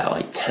part of that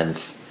like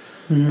 10th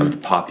of the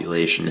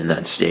population in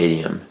that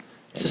stadium,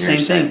 It's the same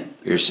thing.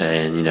 You're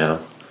saying,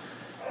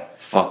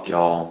 fuck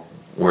y'all,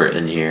 we're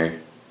in here.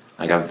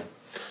 Like I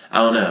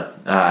don't know.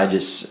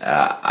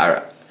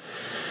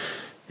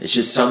 It's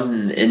just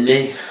something in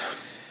me,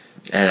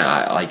 and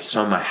I like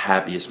some of my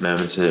happiest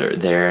moments are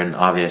there. And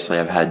obviously,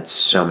 I've had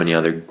so many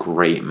other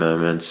great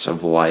moments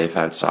of life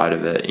outside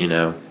of it,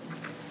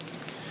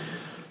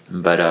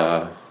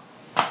 But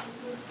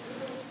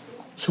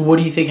So what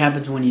do you think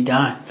happens when you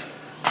die?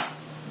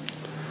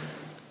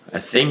 I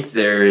think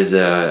there is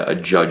a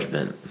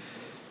judgment.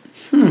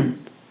 You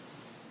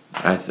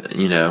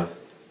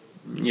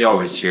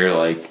always hear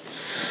like,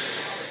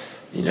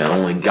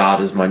 only God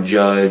is my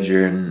judge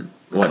and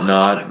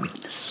whatnot. God is my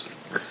witness.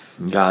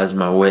 God is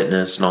my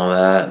witness and all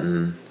that,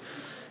 and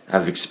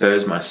I've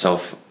exposed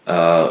myself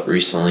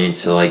recently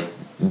to like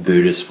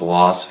Buddhist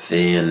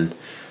philosophy, and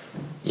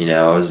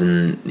I was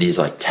in these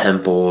like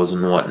temples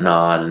and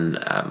whatnot, and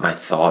my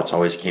thoughts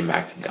always came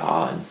back to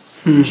God,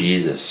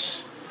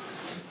 Jesus.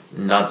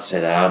 Not to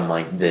say that I'm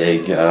like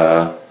big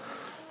a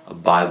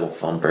Bible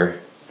thumper,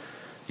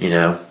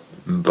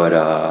 but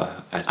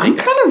I think I'm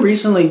kind of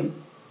recently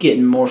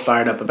getting more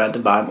fired up about the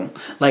Bible.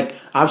 Like,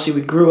 obviously,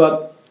 we grew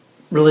up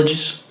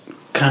religious,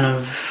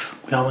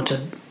 we all went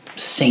to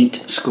saint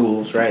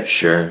schools, right?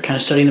 Sure. Kind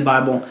of studying the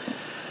Bible.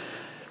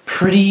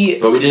 Pretty...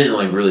 But we didn't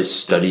like really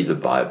study the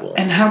Bible.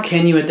 And how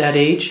can you at that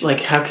age?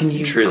 Like, how can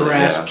you Truly,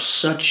 grasp yeah.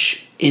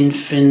 such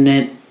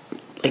infinite,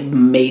 like,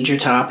 major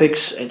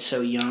topics at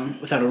so young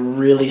without a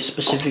really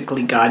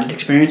specifically guided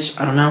experience?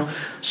 I don't know.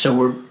 So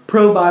we're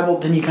pro-Bible,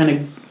 then you kind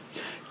of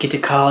get to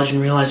college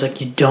and realize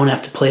like you don't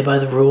have to play by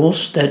the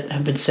rules that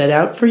have been set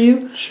out for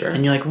you. Sure.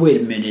 And you're like,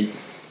 wait a minute.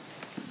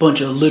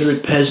 Bunch of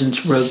illiterate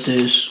peasants wrote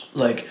this,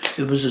 like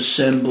it was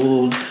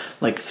assembled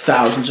like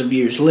thousands of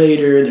years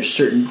later. There's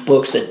certain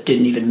books that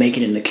didn't even make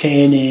it in the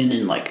canon,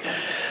 and like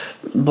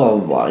blah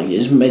blah blah.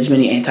 As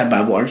many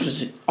anti-Bible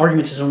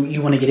arguments as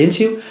you want to get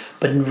into.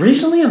 But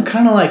recently, I'm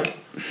kind of like,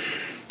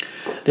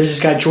 there's this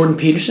guy Jordan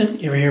Peterson.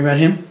 You ever hear about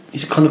him?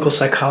 He's a clinical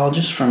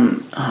psychologist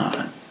from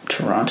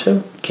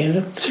Toronto,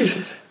 Canada.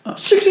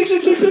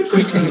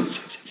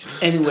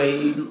 6666666.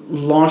 Anyway,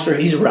 long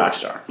story. He's a rock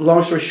star.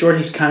 Long story short,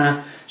 he's kind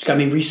of just got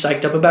me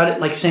re-psyched up about it.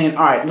 Like saying,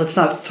 all right, let's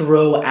not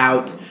throw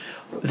out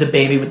the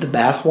baby with the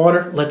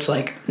bathwater. Let's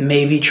like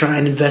maybe try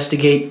and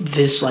investigate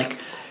this like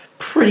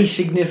pretty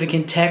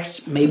significant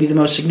text, maybe the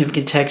most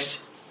significant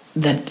text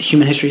that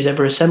human history has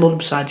ever assembled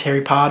besides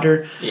Harry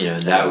Potter. You know,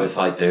 that with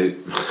like the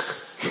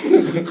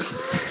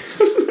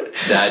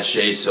that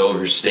Shea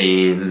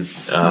Silverstein.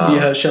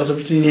 Shel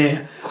Silverstein,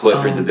 yeah.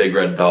 Clifford the Big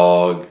Red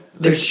Dog.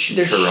 There's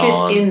shit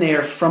in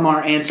there from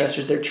our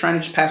ancestors. They're trying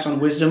to just pass on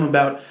wisdom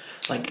about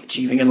like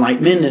achieving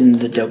enlightenment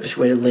and the dopest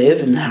way to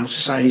live and how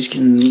societies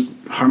can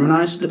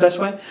harmonize the best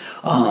way.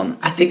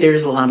 I think there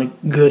is a lot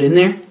of good in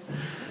there,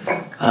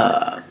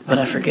 but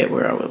I forget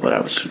where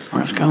I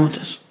was going with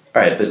this.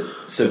 All right, but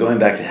so going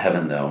back to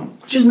heaven though,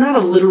 which is not a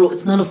literal.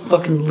 It's not a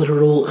fucking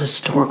literal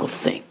historical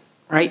thing,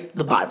 right?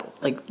 The Bible.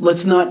 Like,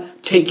 let's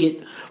not take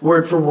it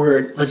word for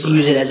word. Let's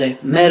use it as a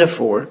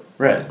metaphor.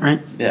 Right.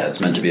 Right. Yeah, it's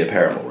meant to be a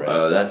parable, right?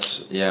 Oh,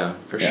 that's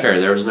sure.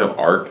 There was no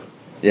ark.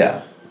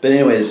 Yeah. But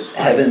anyways,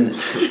 heaven.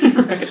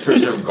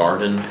 There's no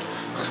garden.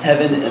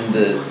 Heaven in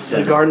the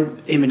sense. The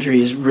garden imagery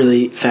is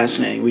really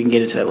fascinating. We can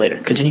get into that later.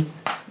 Continue.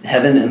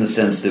 Heaven in the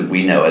sense that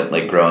we know it,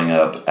 like growing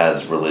up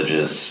as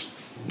religious,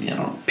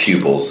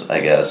 pupils, I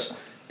guess,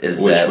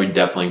 is which that we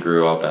definitely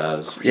grew up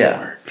as.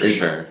 Yeah, for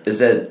sure. Is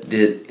that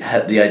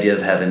the idea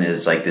of heaven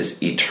is like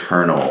this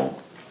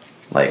eternal,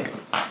 like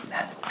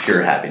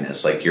pure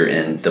happiness. Like you're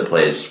in the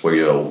place where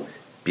you'll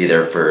be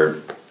there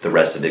for the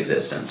rest of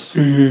existence.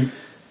 Mm-hmm.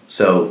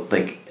 So,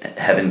 like,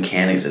 heaven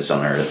can exist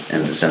on earth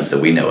in the sense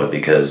that we know it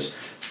because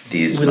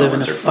these we moments live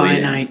in a are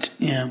fleeting. finite,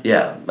 yeah.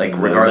 Yeah, like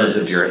regardless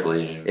if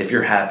fleeting. if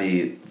you're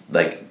happy,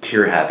 like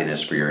pure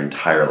happiness for your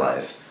entire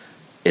life,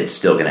 it's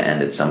still going to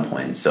end at some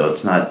point. So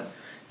it's not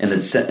in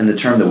the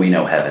term that we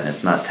know heaven.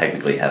 It's not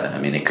technically heaven. I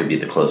mean, it could be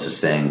the closest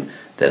thing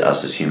that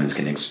us as humans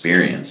can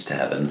experience to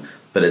heaven,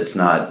 but it's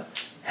not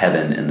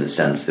heaven in the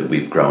sense that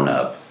we've grown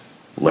up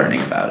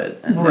learning about it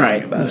and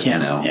right. about it.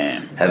 Yeah.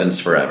 Yeah. Heaven's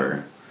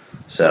forever.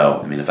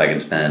 So, I mean, if I can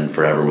spend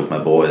forever with my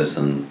boys,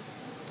 then,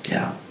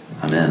 yeah,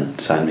 I'm in.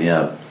 Sign me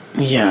up.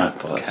 Yeah.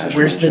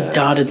 Where's the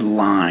dotted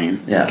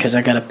line? Yeah. Because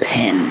I got a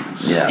pen.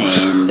 Yeah.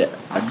 And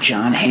a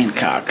John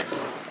Hancock.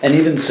 And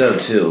even so,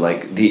 too,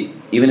 like,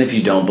 even if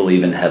you don't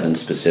believe in heaven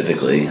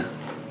specifically,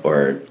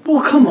 or...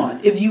 Well, come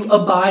on. If you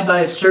abide by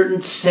a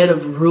certain set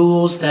of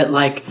rules that,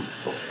 like,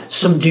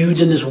 some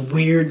dudes in this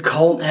weird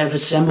cult have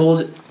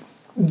assembled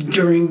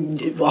during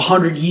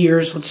 100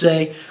 years, let's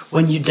say,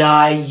 when you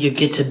die, you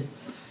get to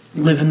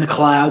live in the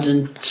clouds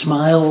and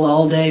smile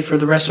all day for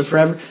the rest of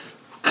forever.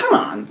 Come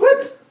on,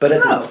 what? But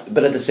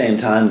at the same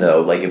time,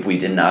 though, like if we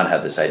did not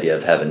have this idea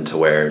of heaven to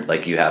where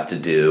like you have to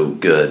do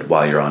good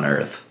while you're on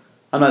earth,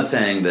 I'm not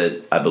saying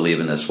that I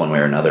believe in this one way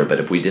or another, but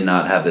if we did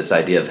not have this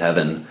idea of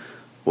heaven,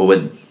 what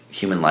would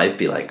human life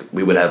be like?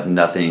 We would have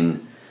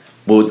nothing.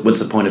 What's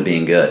the point of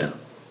being good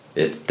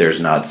if there's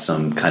not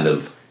some kind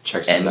of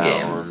checks end and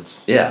game?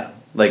 balance? Yeah,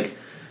 like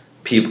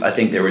people. I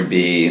think there would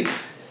be.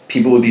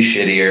 People would be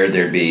shittier.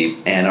 There'd be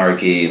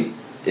anarchy.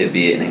 It'd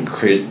be an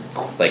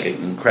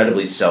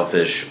incredibly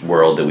selfish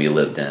world that we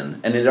lived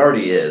in, and it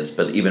already is.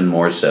 But even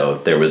more so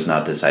if there was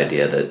not this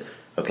idea that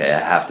okay, I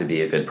have to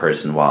be a good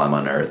person while I'm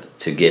on Earth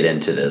to get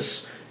into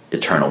this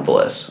eternal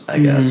bliss. I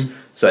guess.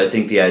 So I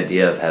think the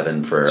idea of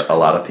heaven for a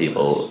lot of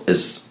people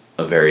is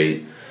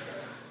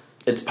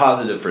it's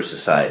positive for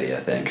society. I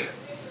think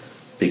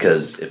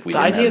because if we the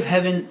idea of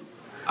heaven.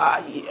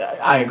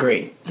 I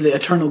agree. The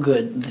eternal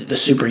good, the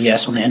super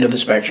yes on the end of the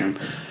spectrum.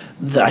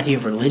 The idea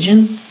of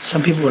religion,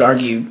 some people would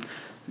argue,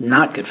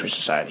 not good for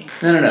society.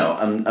 No.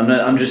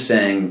 I'm just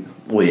saying.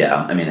 Well, yeah.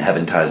 I mean,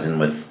 heaven ties in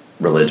with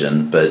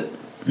religion, but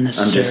I'm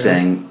just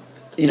saying.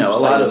 A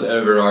lot of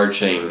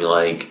overarching,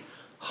 like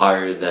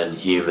higher than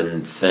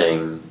human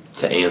thing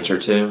to answer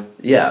to.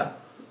 Yeah.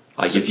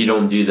 Like if you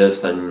don't do this,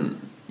 then.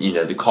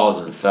 The cause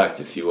and effect,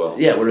 if you will.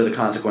 Yeah, what are the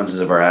consequences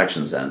of our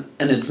actions then?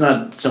 And it's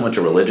not so much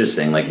a religious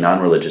thing. Like,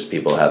 non-religious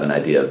people have an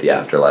idea of the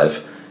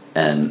afterlife.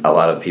 And a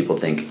lot of people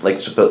think, like,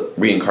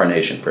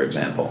 reincarnation, for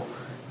example.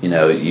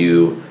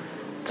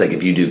 It's like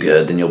if you do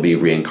good, then you'll be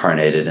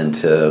reincarnated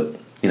into,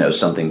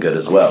 something good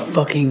as well.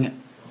 Fucking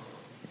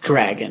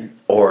dragon.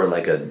 Or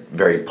like a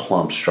very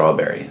plump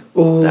strawberry.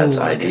 Ooh, that's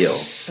like ideal. A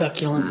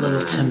succulent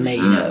little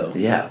tomato.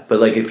 Yeah,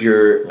 but like if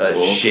you're a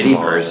shitty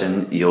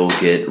person, you'll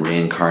get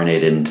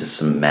reincarnated into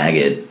some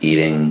maggot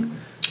eating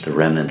the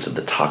remnants of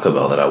the Taco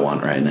Bell that I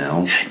want right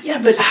now.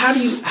 Yeah, but how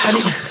do you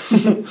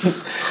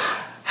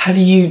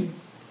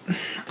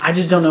I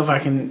just don't know if I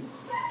can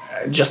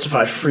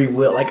justify free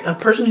will. Like, a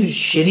person who's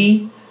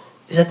shitty,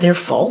 is that their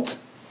fault?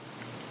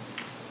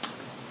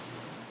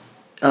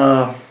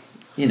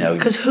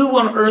 Because who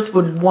on earth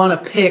would want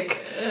to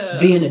pick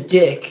being a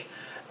dick?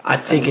 I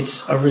think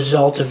it's a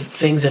result of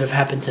things that have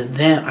happened to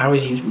them. I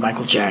always use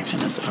Michael Jackson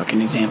as the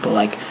fucking example.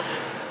 Like,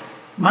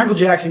 Michael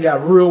Jackson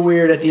got real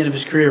weird at the end of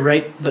his career,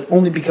 right? But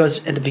only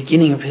because at the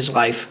beginning of his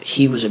life,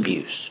 he was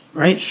abused,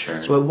 right?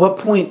 Sure. So at what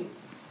point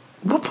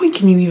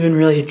can you even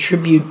really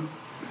attribute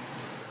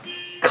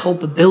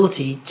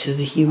culpability to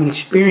the human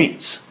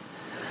experience?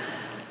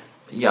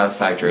 You gotta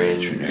factor in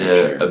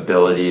the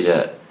ability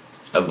to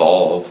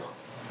evolve,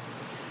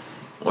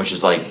 which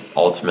is like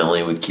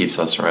ultimately what keeps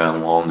us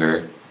around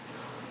longer.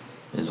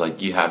 It's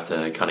like you have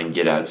to kind of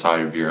get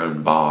outside of your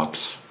own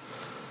box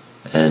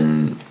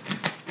and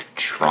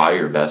try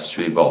your best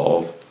to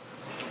evolve.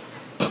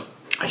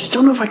 I just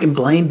don't know if I can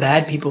blame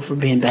bad people for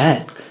being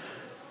bad.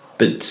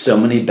 But so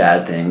many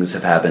bad things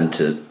have happened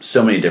to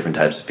so many different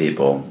types of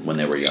people when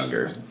they were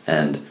younger.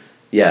 And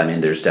yeah, I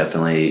mean, there's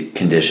definitely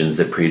conditions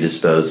that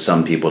predispose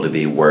some people to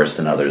be worse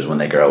than others when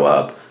they grow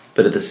up.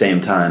 But at the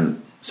same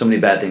time, so many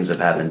bad things have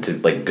happened to,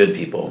 like, good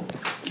people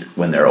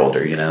when they're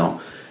older, you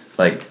know?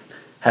 Like,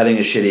 having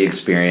a shitty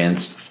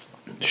experience,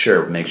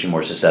 sure, makes you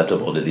more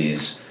susceptible to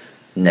these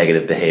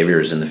negative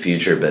behaviors in the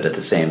future, but at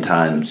the same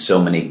time,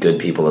 so many good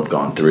people have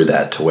gone through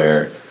that to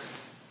where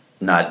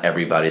not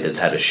everybody that's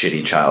had a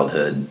shitty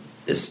childhood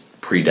is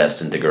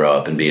predestined to grow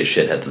up and be a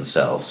shithead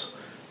themselves,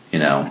 you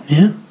know?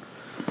 Yeah.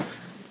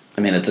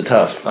 I mean, it's a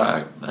tough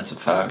fact. That's a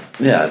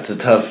fact. Yeah, it's a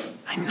tough.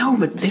 I know,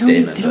 but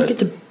they don't get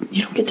to.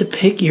 You don't get to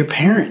pick your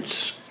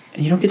parents,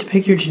 and you don't get to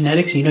pick your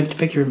genetics, and you don't get to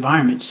pick your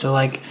environment. So,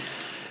 like,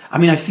 I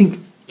mean, I think.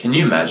 Can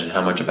you imagine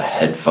how much of a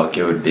head fuck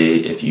it would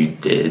be if you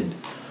did?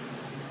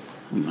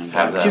 Oh my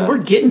God. Dude, we're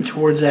getting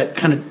towards that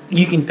kind of.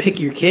 You can pick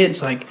your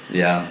kids, like,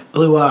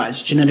 blue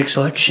eyes, genetic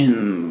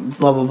selection,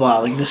 blah blah blah,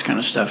 like this kind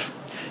of stuff.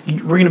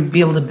 We're gonna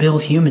be able to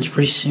build humans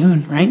pretty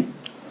soon, right?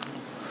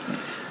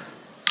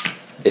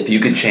 If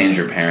you could change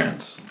your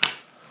parents,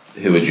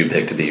 who would you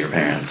pick to be your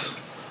parents?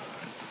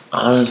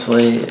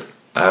 Honestly,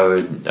 I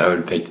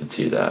would pick the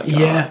two that.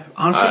 Yeah,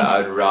 honestly,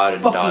 I'd ride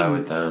and die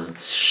with them.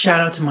 Shout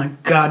out to my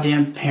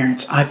goddamn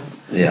parents. I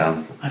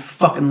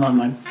fucking love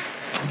my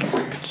fucking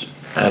parents.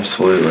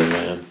 Absolutely,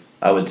 man.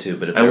 I would too,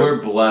 but and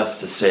we're blessed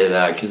to say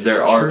that because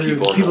there are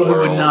people in the world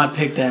who would not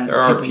pick that. There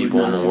are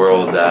people in the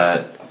world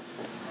that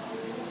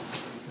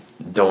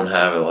don't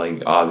have it.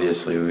 Like,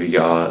 obviously, we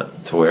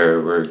got to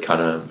where we're kind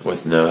of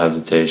with no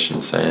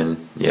hesitation saying,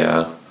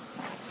 yeah,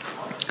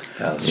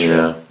 that's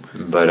true.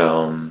 But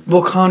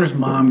well, Connor's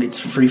mom gets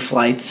free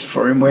flights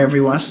for him wherever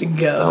he wants to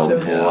go. So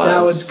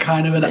that was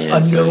kind of a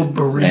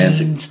no-brainer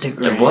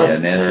Instagram.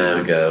 Nancy's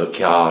the goat.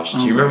 Gosh,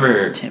 do you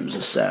remember? Tim's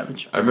a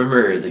savage. I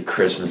remember the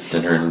Christmas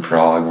dinner in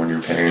Prague when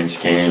your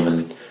parents came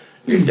and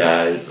your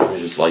dad was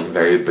just like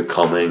very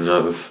becoming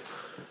of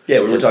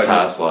his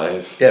past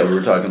life. Yeah, we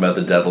were talking about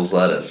the devil's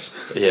lettuce.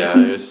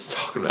 Yeah, he was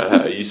talking about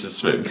how he used to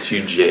smoke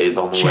 2 J's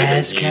on the way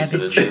to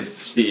Houston to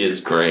see his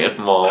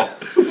grandma.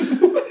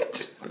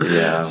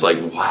 Yeah, it's like,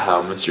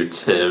 wow, Mr.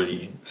 Tim,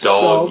 you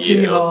dog,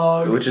 salty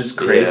hog. Which is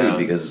crazy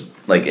because,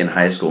 like, in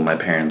high school, my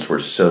parents were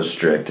so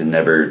strict and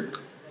never.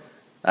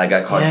 I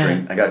got caught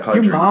drinking.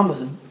 Your mom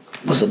was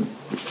a.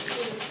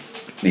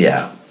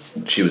 Yeah,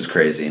 she was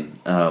crazy.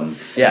 I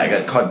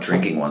got caught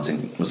drinking once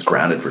and was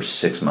grounded for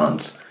 6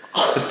 months.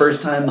 The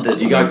first time that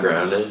you got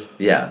grounded.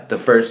 Yeah, the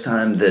first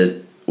time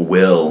that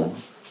Bill.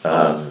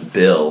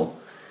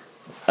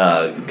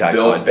 Got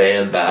caught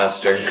band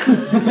bastard.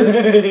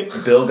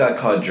 Bill got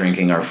caught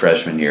drinking our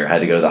freshman year. Had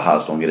to go to the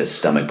hospital and get his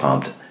stomach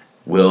pumped.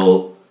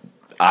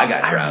 I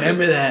got grounded. I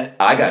remember that.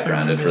 I got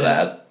grounded for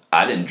that.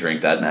 I didn't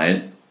drink that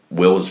night.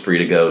 Will was free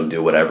to go and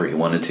do whatever he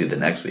wanted to the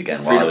next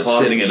weekend while I was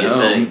sitting at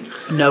home.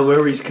 No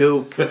worries,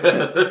 cool.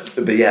 But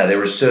yeah, they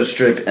were so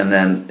strict, and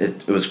then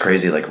it was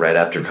crazy. Like, right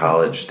after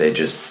college, they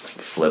just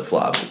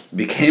flip-flopped.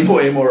 Became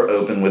way more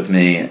open with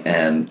me,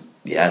 and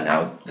yeah,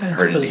 now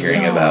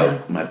hearing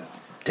about my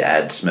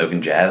dad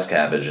smoking jazz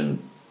cabbage and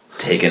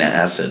taking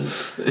acid.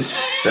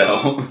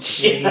 So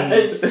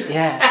jazz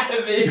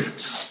cabbage.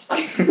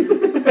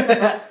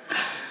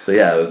 So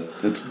yeah,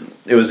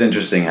 it was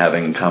interesting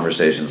having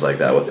conversations like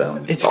that with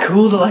them. It's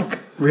cool to, like,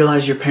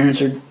 realize your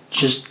parents are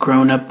just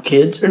grown-up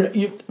kids, or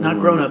not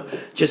grown-up,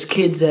 just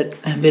kids that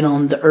have been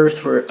on the earth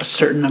for a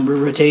certain number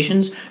of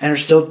rotations and are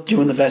still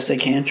doing the best they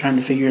can, trying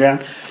to figure it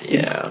out.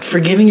 Yeah,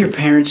 forgiving your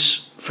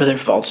parents for their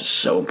faults is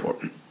so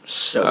important.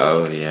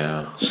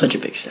 Yeah, such a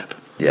big step.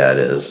 Yeah, it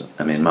is.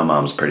 I mean, my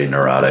mom's pretty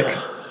neurotic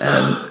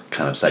and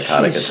kind of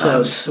psychotic She's at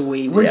times. So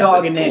sweet. We're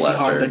dogging Nancy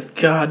hard, but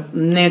God,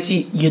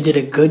 Nancy, you did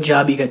a good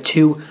job. You got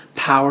 2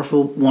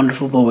 powerful,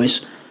 wonderful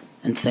boys,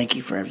 and thank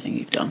you for everything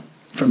you've done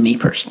for me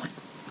personally.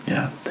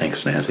 Yeah,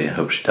 thanks, Nancy. I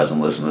hope she doesn't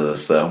listen to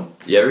this, though.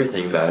 You ever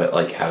think about it,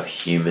 like how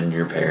human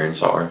your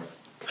parents are?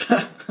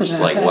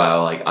 Just like,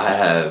 wow, like I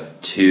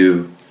have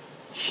 2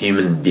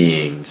 human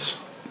beings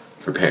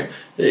for parents.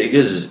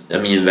 Because, I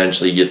mean,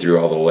 eventually you get through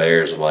all the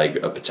layers of, like,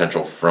 a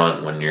potential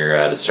front when you're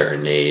at a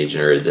certain age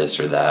or this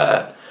or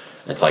that.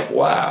 It's like,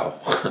 wow.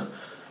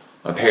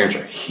 My parents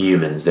are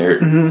humans.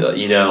 They're,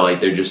 you know, like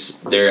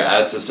they're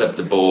as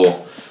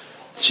susceptible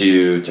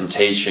to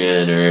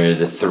temptation or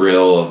the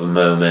thrill of a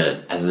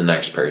moment as the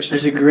next person.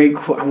 There's a great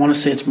quote. I want to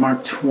say it's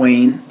Mark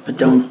Twain,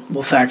 but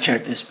we'll fact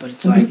check this. But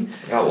it's like,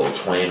 I got a little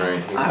Twain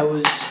right here.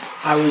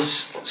 I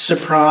was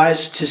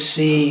surprised to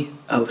see.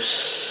 Oh,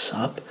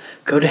 sup?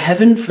 Go to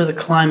heaven for the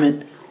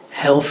climate,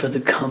 hell for the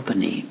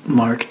company.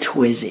 Mark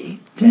Twizzy.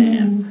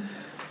 Damn.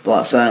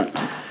 Bless that.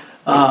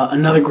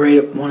 Another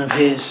great one of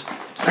his,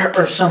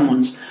 or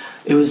someone's.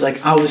 It was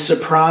like, I was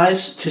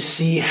surprised to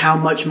see how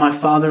much my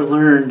father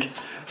learned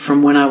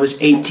from when I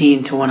was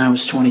 18 to when I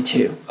was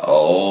 22.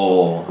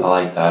 Oh, I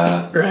like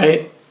that.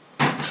 Right?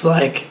 It's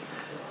like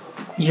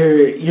you're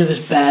this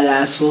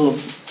badass little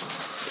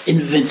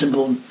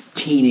invincible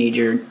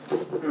teenager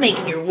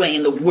making your way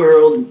in the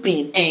world and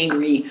being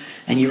angry,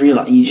 and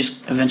you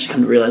just eventually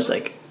come to realize,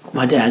 like,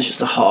 my dad's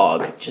just a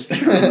hog, just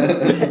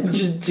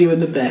just doing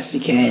the best he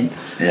can.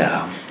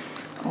 Yeah.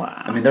 Wow.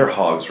 I mean, they're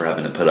hogs for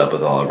having to put up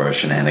with all of our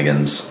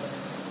shenanigans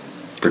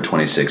for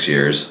 26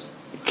 years.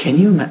 Can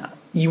you imagine?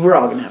 We're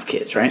all gonna have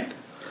kids, right?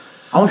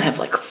 I want to have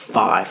like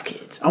 5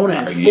 kids. I want to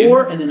have Are 4 you?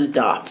 and then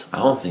adopt. I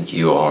don't think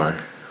you are.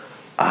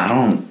 I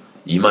don't.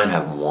 You might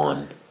have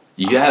 1.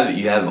 You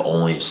have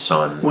only a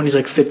son. When he's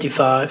like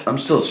 55. I'm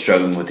still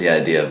struggling with the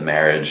idea of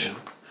marriage.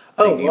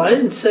 Oh, well, I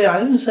didn't say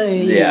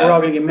Yeah. we're all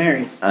gonna get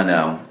married. I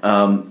know.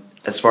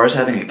 As far as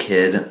having a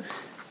kid,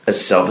 as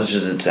selfish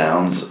as it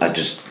sounds, I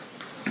just,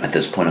 at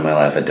this point in my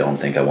life, I don't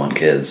think I want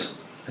kids.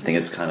 I think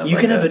it's kind of You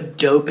like can have a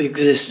dope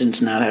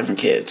existence not having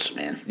kids,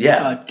 man.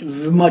 Yeah.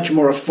 A much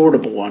more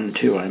affordable one,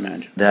 too, I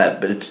imagine.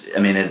 that, but it's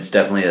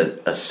definitely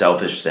a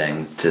selfish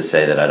thing to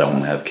say that I don't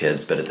want to have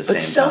kids, but at the same But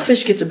time.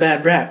 selfish gets a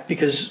bad rap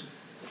because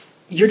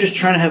you're just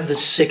trying to have the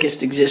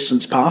sickest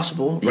existence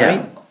possible,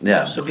 right?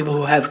 Yeah. So people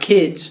who have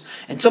kids,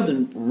 and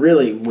something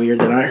really weird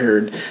that I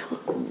heard,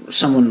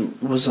 someone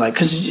was like,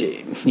 because,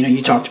 you know,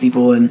 you talk to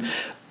people and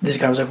this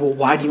guy was like, well,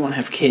 why do you want to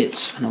have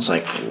kids? And I was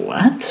like,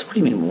 what? What do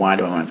you mean, why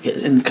do I want to have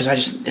kids? And because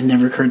it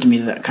never occurred to me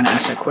to kind of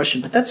ask that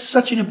question. But that's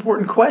such an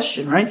important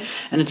question, right?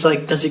 And it's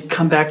like, does it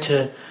come back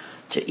to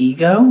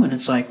ego? And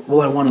it's like,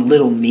 well, I want a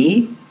little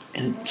me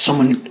and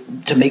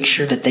someone to make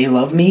sure that they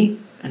love me.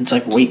 And it's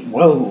like, wait,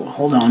 whoa,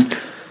 hold on.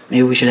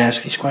 Maybe we should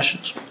ask these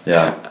questions.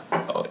 Yeah.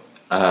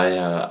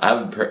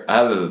 I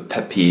have a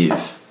pet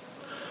peeve.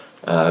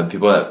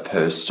 People that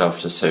post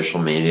stuff to social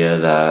media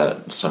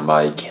that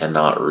somebody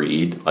cannot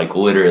read. Like,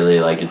 literally,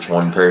 like, it's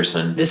one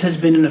person. This has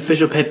been an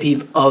official pet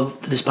peeve of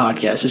this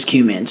podcast, is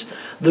Q-Mans.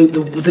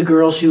 The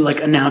girls who,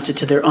 like, announce it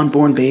to their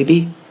unborn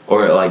baby.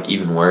 Or, like,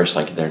 even worse,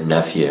 like, their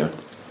nephew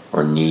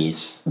or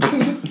niece.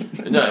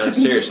 No,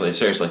 seriously.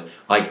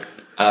 Like,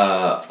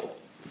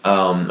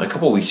 a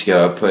couple weeks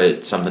ago, I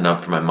put something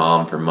up for my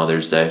mom for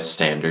Mother's Day,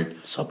 standard,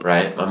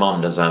 right? My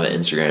mom doesn't have an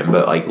Instagram,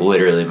 but, like,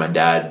 literally my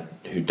dad,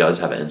 who does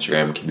have an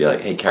Instagram, can be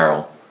like, hey,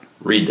 Carol,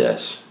 read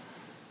this.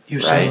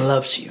 Your right? son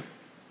loves you.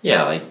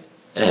 Yeah, like...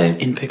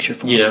 in picture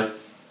form. You know?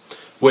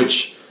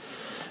 Which,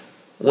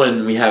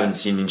 when we haven't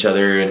seen each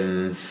other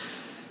in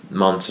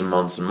months and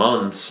months and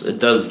months, it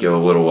does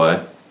go a little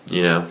way,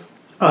 you know?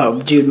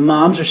 Oh, dude,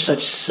 moms are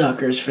such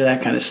suckers for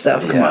that kind of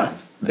stuff. Come on.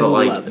 But,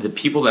 like, the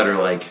people that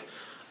are like,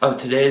 oh,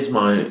 today's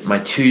my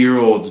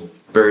 2-year-old's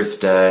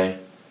birthday.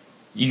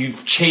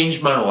 You've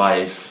changed my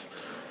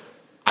life.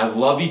 I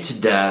love you to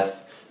death.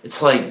 It's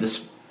like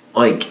this,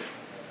 like,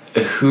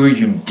 who are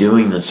you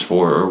doing this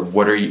for? Or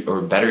what are you,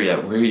 or better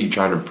yet, what are you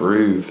trying to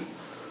prove?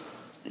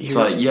 It's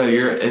like, yo,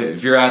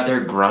 if you're out there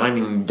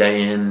grinding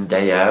day in,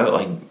 day out,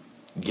 like,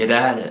 get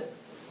at it.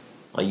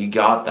 Like, you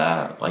got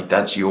that. Like,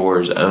 that's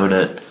yours. Own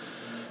it.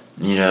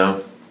 You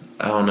know?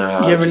 I don't know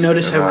how. You ever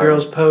notice how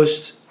girls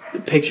post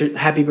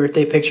happy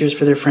birthday pictures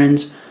for their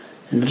friends,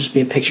 and it'll just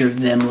be a picture of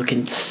them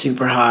looking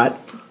super hot,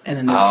 and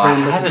then their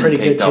friend looking pretty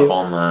good too? I haven't picked up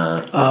on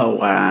that. Oh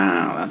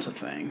wow, that's a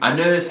thing. I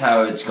noticed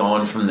how it's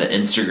gone from the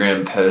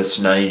Instagram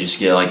post, now you just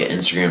get like an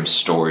Instagram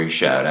story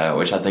shout out,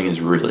 which I think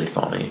is really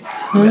funny.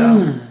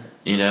 Yeah.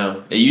 You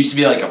know, it used to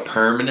be like a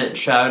permanent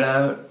shout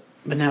out,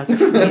 but now it's a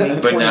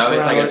fleeting. But now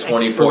it's like a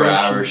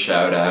 24-hour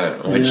shout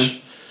out,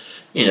 which,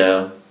 you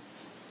know,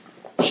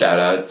 shout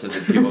out to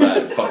the people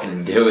that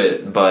fucking do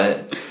it,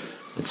 but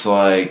it's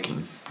like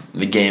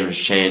the game has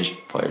changed.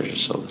 Players are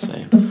still the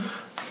same.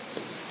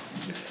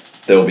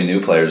 There will be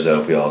new players though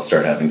if we all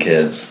start having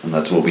kids, and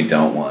that's what we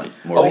don't want.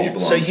 More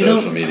people on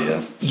social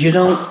media. You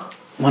don't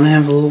want to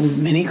have little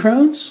mini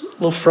crones,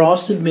 little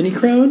frosted mini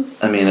crone.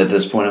 I mean, at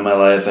this point in my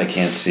life, I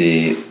can't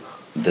see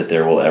that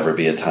there will ever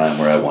be a time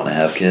where I want to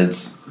have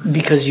kids.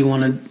 Because you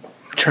want to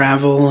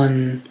travel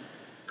and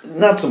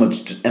not so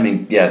much. I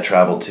mean, yeah,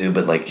 travel too,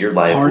 but like your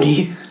life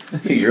party.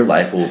 Your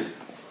life will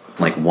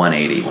like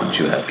 180 once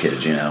you have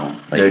kids. You know,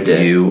 like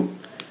you.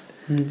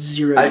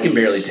 0 I can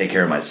barely take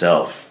care of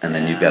myself, and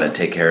then you've got to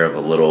take care of a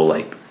little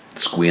like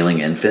squealing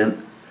infant.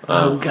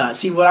 Oh God!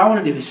 See, what I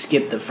want to do is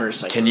skip the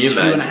first like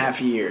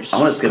 2.5 years. I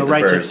want to skip go the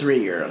right first to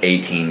 3 years.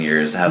 18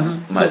 years.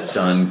 Have my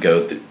son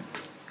go through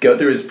go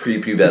through his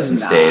prepubescent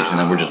stage, and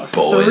then we're just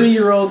boys.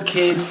 3-year-old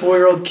kid,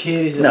 4-year-old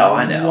kid is a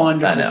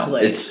wonderful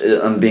place.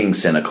 I'm being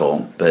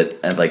cynical, but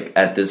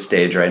at this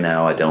stage right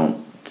now, I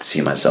don't see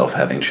myself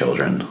having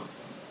children.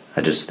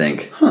 I just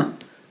think,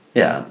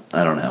 yeah,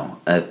 I don't know.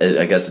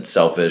 I guess it's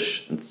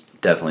selfish. It's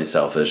definitely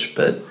selfish,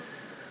 but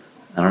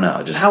I don't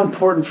know. How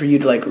important for you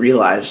to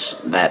realize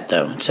that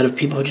though, instead of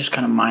people who just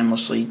kind of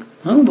mindlessly,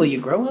 you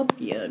grow up,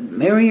 you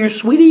marry your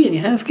sweetie, and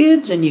you have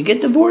kids, and you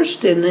get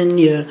divorced, and then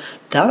you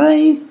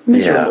die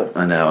miserable.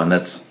 Yeah, I know, and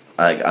that's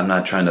I'm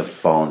not trying to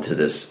fall into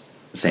this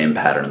same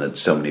pattern that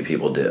so many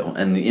people do,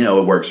 and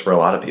it works for a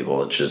lot of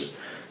people. It's just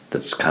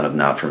that's kind of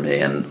not for me,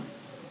 and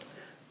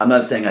I'm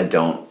not saying I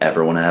don't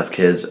ever want to have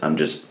kids. I'm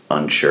just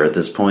unsure at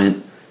this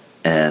point,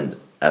 and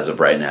as of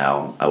right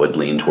now, I would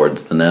lean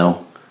towards the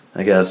no,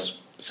 I guess.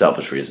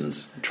 Selfish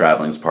reasons.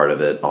 Traveling's part of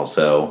it.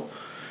 Also,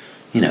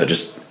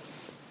 just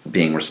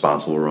being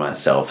responsible for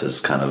myself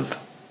is kind of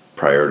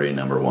priority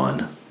number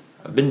one.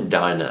 I've been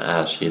dying to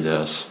ask you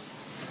this.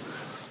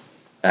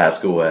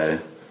 Ask away.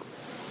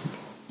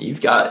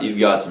 You've got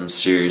some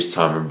serious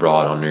time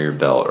abroad under your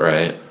belt,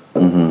 right?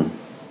 Mm-hmm.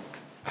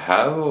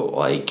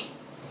 How,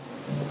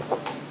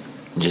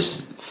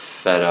 just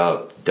fed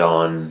up,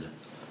 done,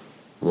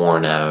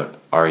 worn out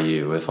are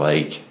you with,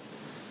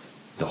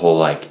 the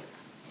whole,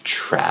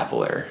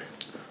 traveler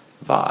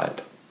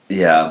vibe?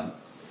 Yeah.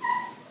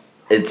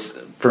 It's,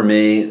 for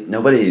me,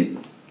 nobody...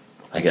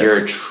 I guess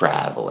you're a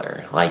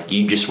traveler.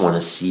 You just want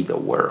to see the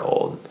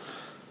world.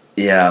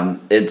 Yeah,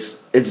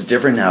 it's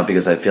different now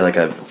because I feel like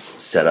I've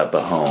set up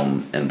a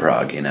home in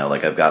Prague,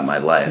 I've got my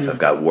life, I've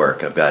got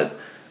work, I've got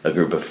a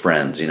group of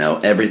friends,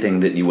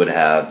 everything that you would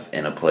have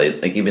in a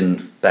place,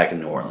 even back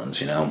in New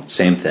Orleans,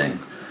 same thing.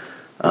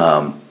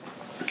 But,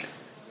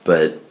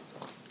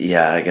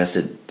 yeah, I guess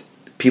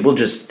people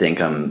just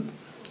think I'm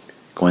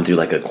going through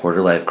a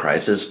quarter life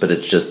crisis, but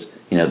it's just,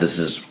 this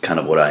is kind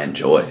of what I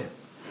enjoy,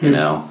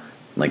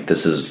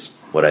 this is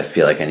what I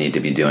feel like I need to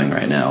be doing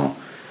right now.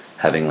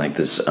 Having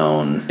this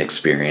own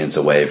experience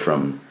away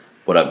from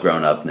what I've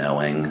grown up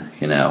knowing,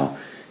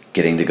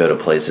 getting to go to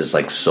places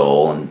like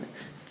Seoul, and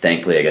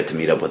thankfully I get to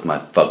meet up with my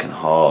fucking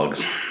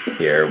hogs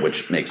here,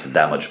 which makes it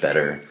that much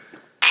better.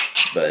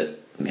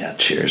 But yeah,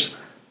 cheers.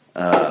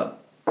 Yeah,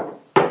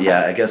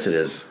 I guess it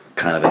is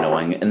kind of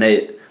annoying. And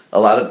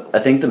I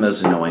think the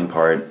most annoying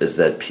part is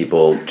that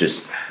people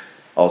just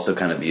also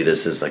kind of view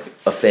this as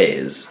a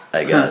phase,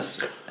 I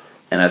guess.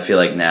 And I feel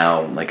like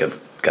now,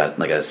 I've got,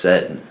 like I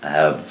said, I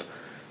have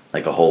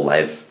a whole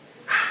life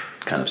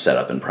kind of set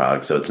up in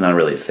Prague, so it's not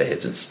really a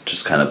phase. It's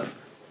just kind of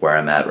where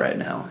I'm at right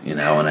now, and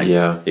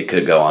it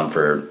could go on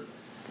for,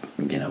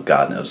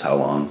 God knows how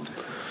long.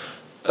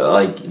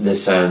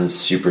 This sounds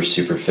super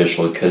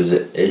superficial because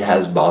it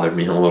has bothered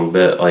me a little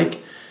bit.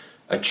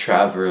 A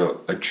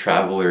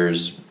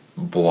traveler's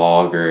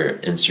blog or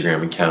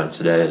Instagram account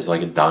today is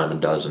a dime a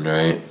dozen,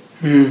 right?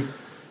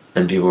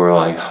 And people were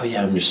like, "Oh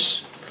yeah, I'm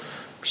just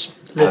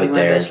living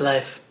my best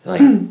life."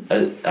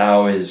 I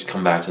always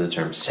come back to the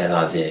term "c'est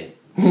la vie,"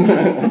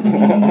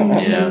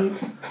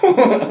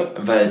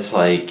 but it's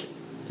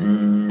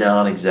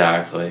not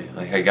exactly.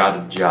 I got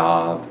a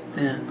job.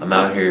 Yeah. I'm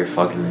out here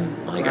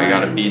fucking I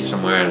gotta be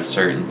somewhere at a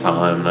certain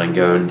time, and I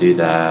go and do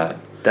that.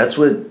 That's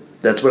what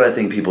I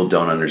think people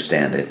don't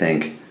understand. They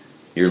think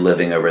you're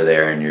living over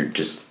there and you're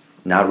just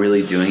not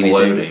really doing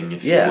floating, anything.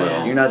 If you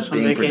will. You're not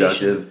being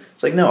productive.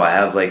 It's no, I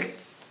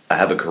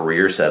have a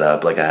career set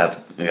up. I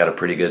got a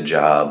pretty good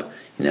job.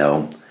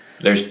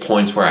 There's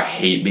points where I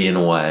hate being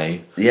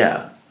away.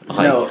 Yeah.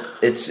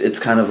 It's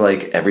kind of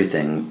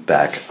everything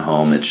back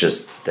home. It's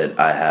just that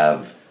I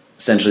have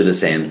essentially the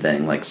same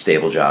thing,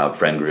 stable job,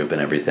 friend group,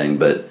 and everything,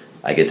 but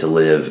I get to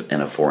live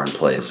in a foreign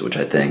place, which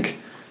I think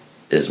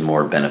is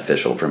more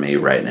beneficial for me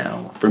right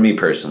now, for me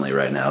personally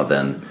right now,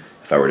 than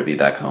if I were to be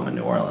back home in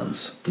New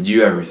Orleans. Did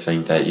you ever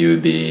think that you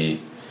would be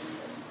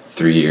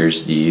 3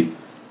 years deep?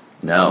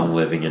 No.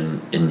 Living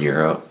in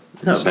Europe?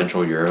 No.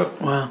 Central Europe?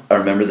 Wow. I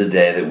remember the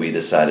day that we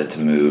decided to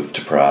move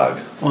to Prague.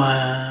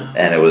 Wow.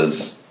 And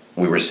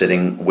we were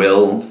sitting,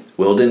 Will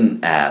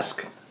didn't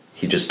ask.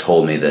 He just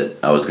told me that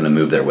I was going to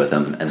move there with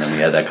him. And then we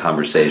had that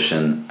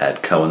conversation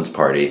at Cohen's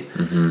party.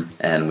 Mm-hmm.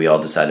 And we all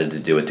decided to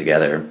do it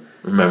together.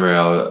 Remember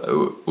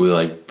how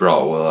we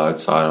brought Will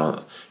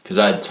outside because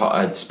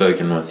I'd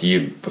spoken with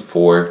you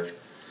before,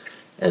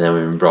 and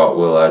then we brought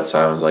Will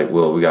outside. I was like,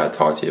 "Will, we gotta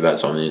talk to you about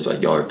something." He's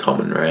like, "Y'all are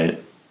coming, right?"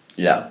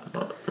 Yeah.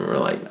 And we're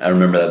like, I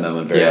remember that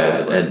moment very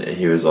vividly. And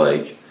he was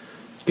like,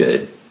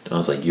 "Good." And I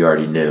was like, "You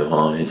already knew,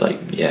 huh?" He's like,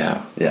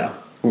 "Yeah." Yeah.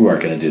 We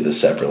weren't gonna do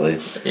this separately.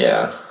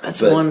 Yeah.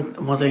 That's one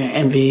thing I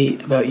envy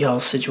about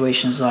y'all's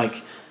situation is I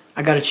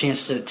got a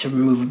chance to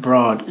move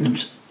abroad, and it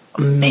was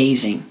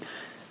amazing.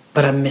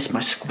 But I missed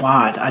my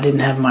squad. I didn't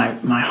have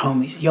my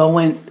homies. Y'all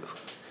went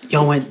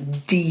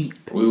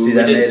deep. We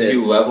did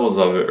 2 levels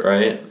of it,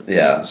 right?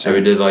 Yeah. So we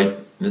did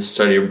the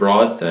study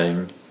abroad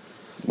thing.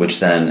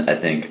 Which then I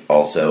think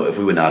also, if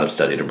we would not have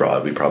studied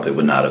abroad, we probably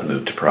would not have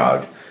moved to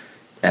Prague.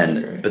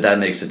 But that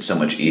makes it so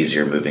much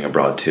easier moving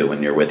abroad too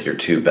when you're with your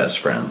 2 best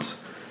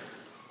friends.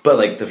 But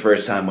like the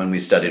first time when we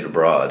studied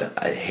abroad,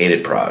 I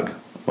hated Prague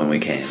when we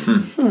came.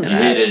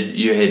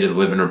 You hated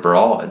living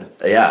abroad.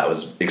 Yeah, I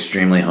was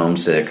extremely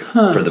homesick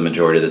for the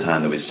majority of the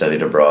time that we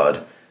studied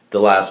abroad. The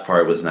last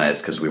part was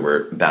nice because we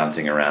were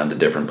bouncing around to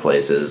different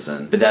places,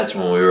 but that's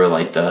when we were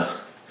like the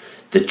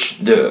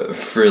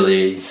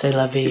frilly C'est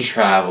la vie.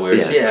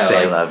 travelers. Yeah,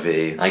 c'est la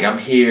vie. Like I'm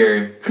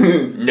here,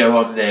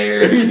 no, I'm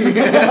there.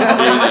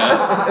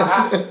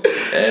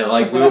 And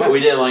like we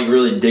didn't like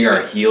really dig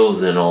our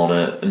heels in on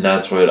it, and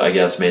that's what I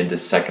guess made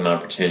this second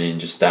opportunity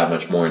just that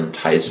much more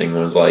enticing.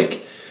 Was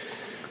like,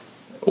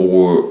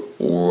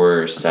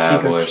 we're established.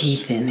 Sink our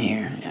teeth in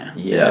here.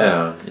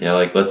 Yeah.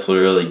 Like let's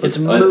really let's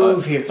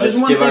move here.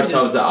 Let's give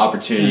ourselves the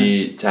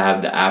opportunity to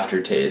have the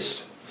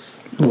aftertaste.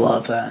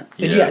 Love that.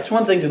 Yeah, it's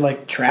one thing to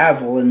like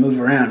travel and move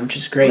around, which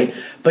is great,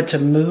 but to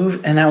move,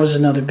 and that was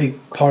another big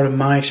part of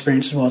my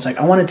experience as well. It's like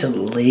I wanted to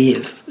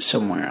live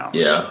somewhere else.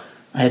 Yeah,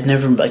 I had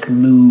never like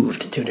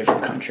moved to a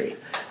different country,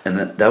 and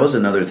that was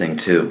another thing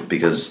too,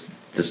 because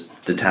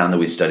the town that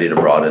we studied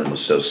abroad in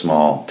was so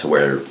small to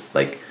where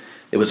like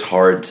it was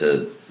hard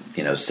to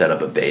set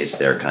up a base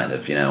there. Kind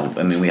of,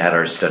 I mean, we had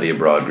our study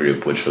abroad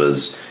group, which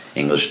was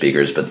English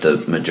speakers, but the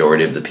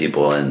majority of the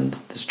people in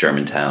this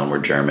German town were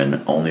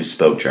German, only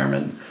spoke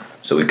German,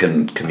 so we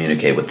couldn't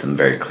communicate with them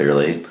very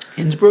clearly.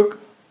 Innsbruck?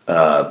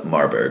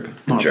 Marburg,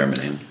 in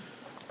Germany.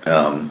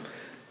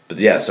 But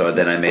yeah, so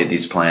then I made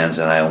these plans,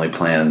 and I only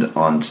planned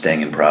on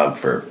staying in Prague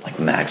for like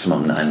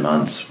maximum 9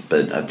 months,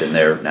 but I've been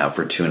there now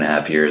for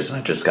 2.5 years, and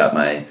I just got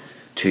my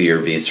 2-year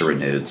visa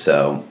renewed,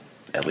 so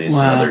at least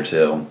another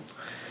 2.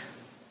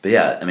 But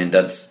yeah, I mean,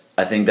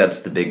 I think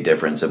that's the big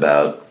difference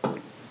about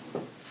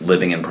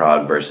living in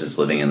Prague versus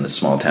living in the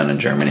small town in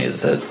Germany,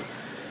 is that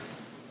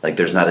like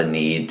there's not a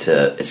need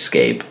to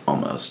escape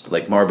almost.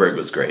 Like Marburg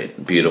was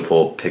great,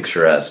 beautiful,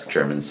 picturesque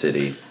German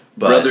city.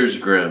 But, Brothers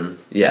Grimm.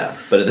 Yeah,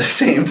 but at the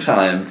same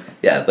time,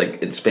 yeah,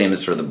 like it's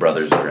famous for the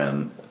Brothers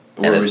Grimm.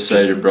 Where we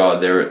studied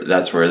abroad,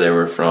 that's where they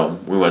were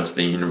from. We went to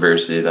the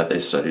university that they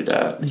studied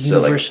at. The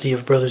University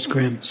of Brothers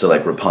Grimm. So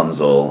like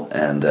Rapunzel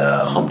and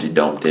Humpty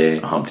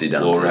Dumpty,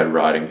 Little Red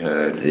Riding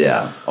Hood.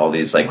 Yeah, all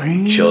these like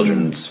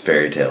children's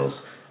fairy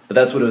tales. But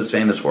that's what it was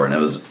famous for, and it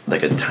was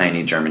like a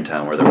tiny German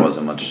town where there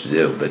wasn't much to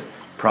do. But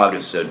Prague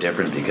is so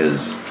different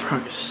because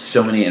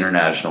so many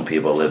international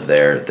people live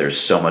there. There's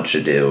so much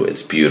to do.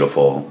 It's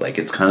beautiful. Like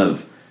it's kind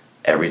of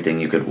everything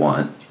you could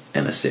want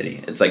in a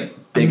city. It's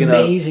like big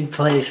enough. Amazing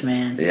place,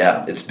 man.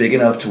 Yeah, it's big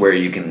enough to where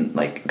you can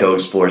like go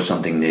explore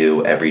something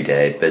new every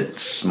day, but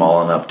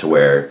small enough to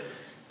where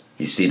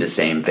you see the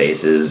same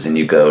faces and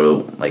you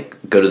go to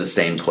the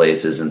same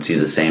places and see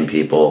the same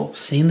people.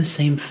 Seeing the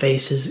same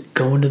faces,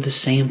 going to the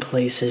same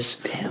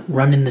places,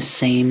 running the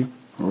same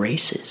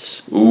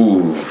races.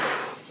 Ooh.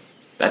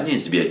 That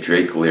needs to be a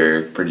Drake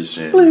lyric pretty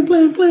soon. Blam,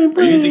 blam, blam,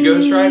 blam. Are you the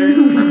Ghost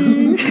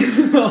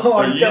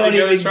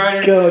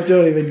Rider?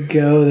 Don't even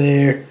go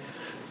there.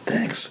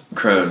 Thanks.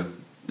 Crone.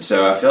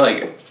 So I feel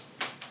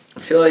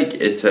like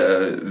it's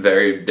a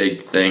very big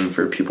thing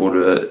for people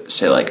to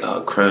say like,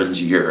 oh,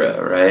 Crone's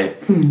Euro, right?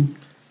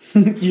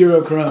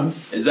 Euro Crone.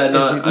 Is that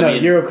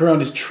not? Euro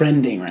Crone is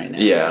trending right now.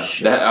 Yeah,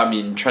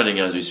 trending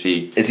as we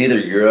speak. It's either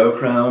Euro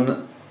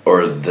Crone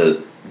or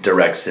the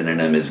direct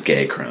synonym is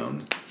gay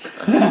Crone.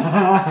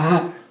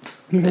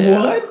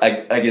 What?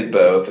 I get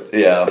both.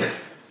 Yeah.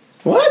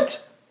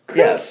 What?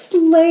 Yes.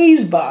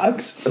 Slays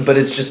box. But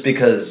it's just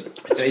because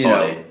it's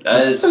funny.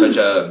 That is such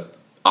a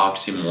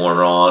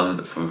oxymoron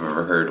if I've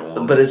ever heard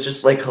one. But it's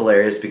just like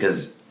hilarious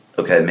because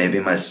maybe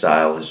my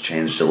style has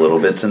changed a little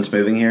bit since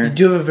moving here. You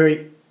do have a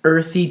very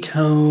earthy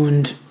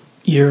toned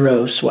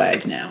Euro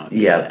swag now.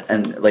 Yeah,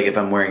 and like if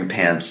I'm wearing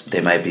pants,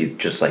 they might be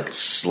just like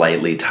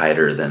slightly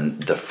tighter than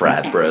the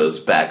frat bros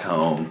back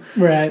home.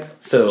 Right.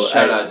 So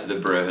shout out to the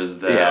bros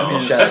though. Yeah,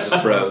 shout out to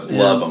the bros.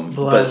 Love them.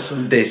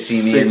 But they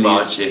see me in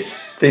these.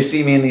 They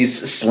see me in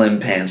these slim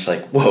pants.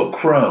 Like, whoa,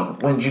 Crone,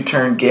 when did you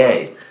turn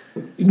gay?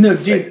 No,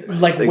 dude,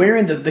 like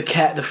wearing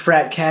the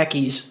frat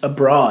khakis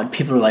abroad,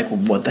 people are like, well,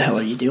 what the hell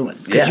are you doing?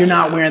 Because you're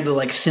not wearing the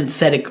like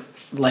synthetic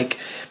like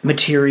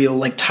material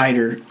like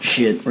tighter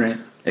shit, right?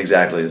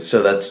 Exactly.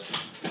 So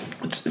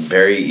it's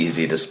very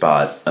easy to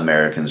spot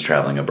Americans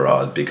traveling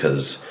abroad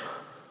because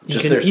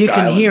their style. You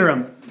can hear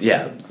them.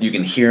 Yeah, you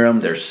can hear them.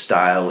 Their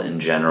style in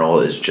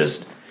general is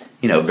just,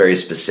 very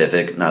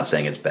specific. Not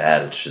saying it's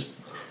bad. It's just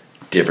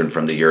different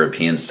from the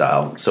European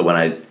style. So when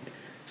I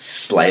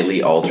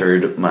slightly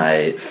altered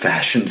my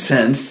fashion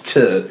sense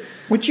to...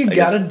 Which you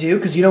gotta do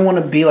because you don't want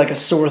to be like a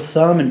sore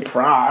thumb in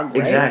Prague, right?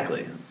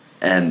 Exactly.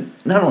 And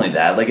not only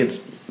that, like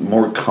it's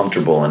more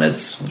comfortable and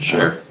it's...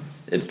 Sure.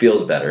 It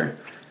feels better,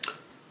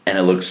 and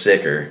it looks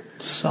sicker.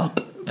 Sup.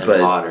 And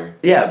hotter.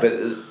 Yeah, but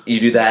you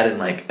do that and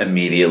like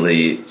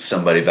immediately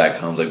somebody back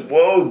home's like,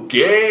 whoa,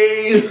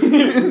 gay!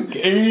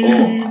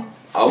 Gay!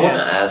 Oh, I want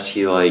to ask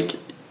you, like,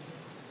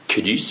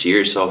 could you see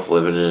yourself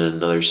living in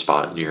another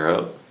spot in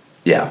Europe?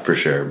 Yeah, for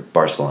sure.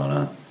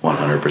 Barcelona,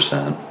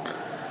 100%.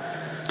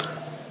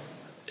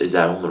 Is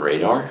that on the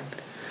radar?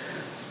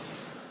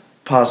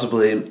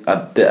 Possibly.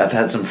 I've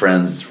had some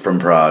friends from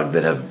Prague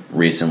that have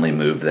recently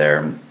moved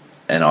there.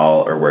 and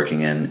all are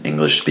working in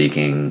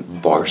English-speaking...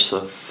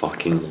 Barcelona.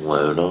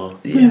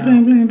 Yeah.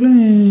 Bling, bling,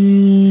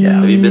 bling. Yeah.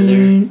 Have you been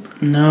there?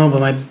 No,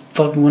 but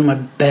one of my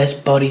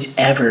best buddies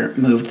ever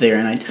moved there,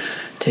 and I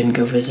didn't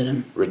go visit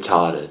him.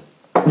 Retarded.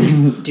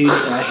 Dude,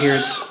 I hear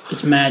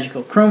it's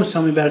magical. Crone was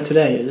telling me about it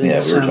today. We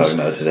were talking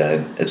about it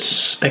today. It's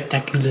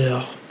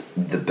spectacular.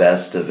 The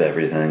best of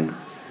everything.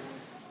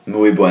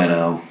 Muy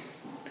bueno.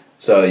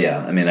 So,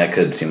 yeah, I mean, I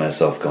could see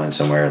myself going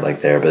somewhere like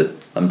there, but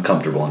I'm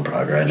comfortable in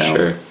Prague right now.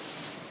 Sure.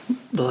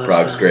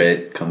 Prague's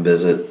great. Come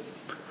visit.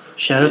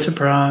 Shout out to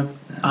Prague.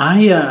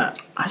 I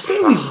say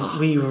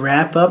we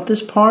wrap up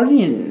this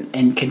party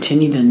and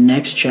continue the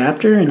next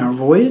chapter in our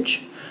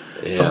voyage.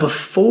 Yeah. But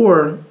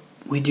before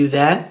we do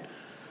that,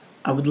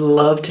 I would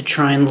love to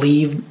try and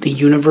leave the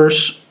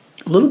universe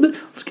a little bit.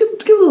 Let's give a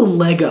little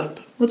leg up.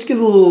 Let's give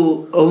a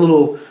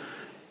little.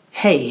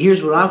 Hey,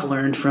 here's what I've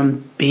learned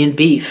from being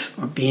Beef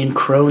or being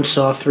Crone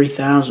Saw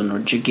 3000 or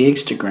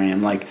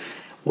Jigigstagram. Like,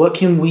 what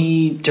can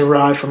we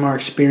derive from our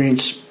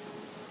experience?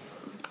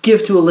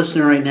 Give to a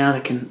listener right now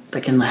that can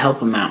help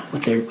them out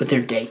with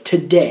their day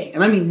today,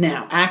 and I mean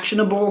now.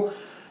 Actionable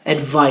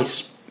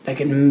advice that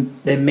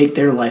make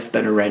their life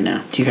better right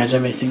now. Do you guys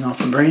have anything off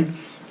the brain?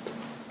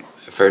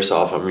 First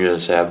off, I'm gonna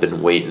say I've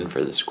been waiting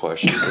for this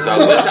question because I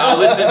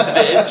listen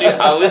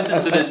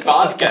to this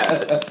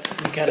podcast.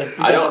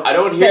 I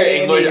don't hear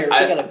English.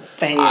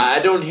 I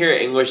don't hear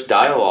English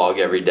dialogue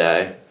every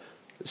day,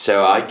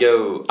 so I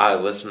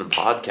listen to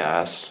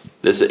podcasts.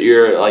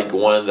 You're like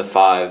one of the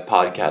 5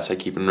 podcasts I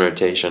keep in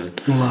rotation.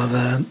 Love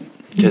that.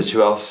 Because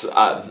who else?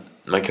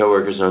 My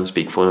coworkers don't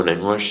speak fluent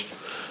English.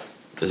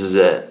 This is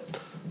it.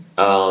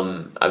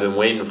 I've been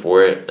waiting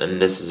for it,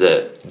 and this is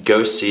it.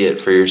 Go see it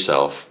for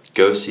yourself.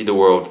 Go see the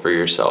world for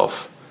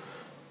yourself.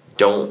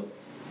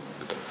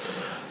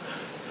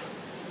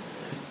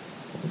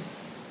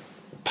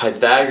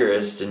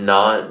 Pythagoras did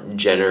not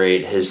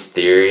generate his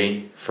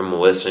theory from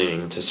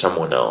listening to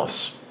someone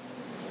else.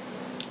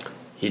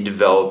 He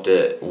developed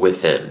it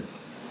within.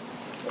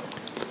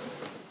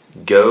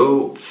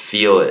 Go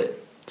feel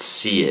it,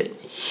 see it,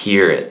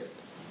 hear it,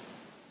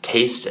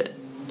 taste it.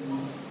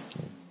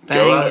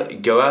 Bang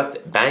it.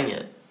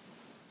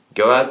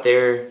 Go out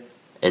there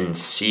and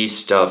see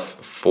stuff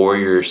for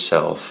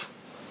yourself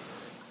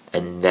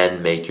and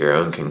then make your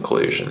own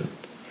conclusion.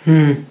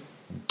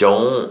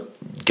 Don't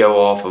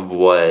go off of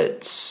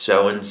what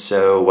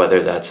so-and-so,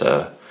 whether that's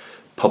a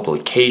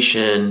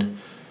publication,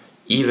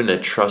 even a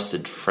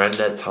trusted friend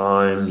at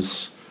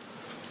times.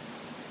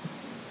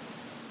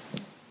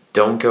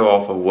 Don't go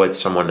off of what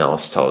someone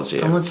else tells you.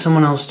 Don't let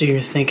someone else do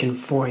your thinking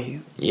for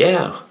you.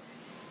 Yeah.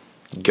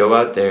 Go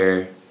out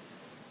there,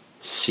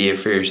 see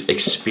it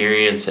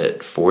experience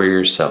it for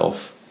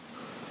yourself,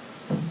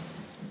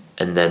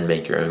 and then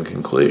make your own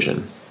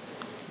conclusion.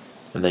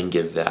 And then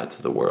give that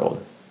to the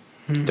world.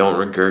 Don't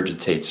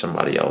regurgitate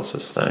somebody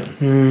else's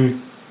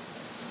thing.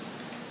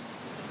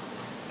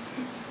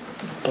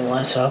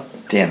 Bless up.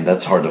 Damn,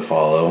 that's hard to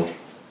follow.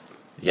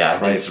 Yeah,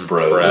 Christ,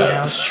 bros.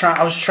 Yeah, I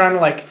was trying to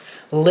like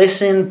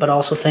listen, but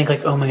also think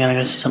like, oh my god, I'm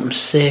gonna say something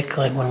sick.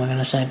 Like, what am I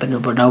gonna say? But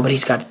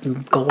nobody's got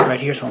gold right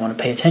here, so I want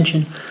to pay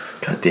attention.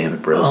 God damn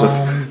it, bros.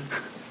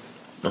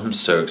 I'm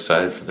so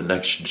excited for the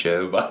next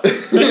Joe.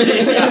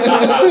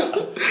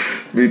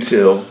 Me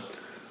too.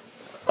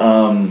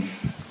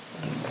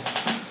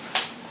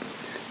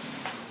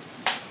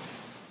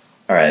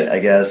 All right, I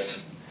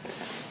guess,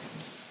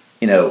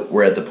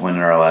 we're at the point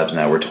in our lives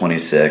now, we're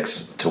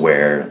 26, to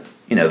where,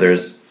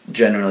 there's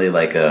generally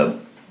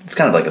it's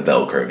kind of like a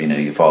bell curve,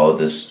 you follow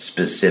this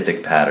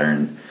specific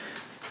pattern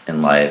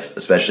in life,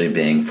 especially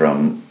being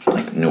from,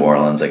 like, New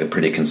Orleans, like a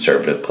pretty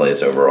conservative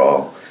place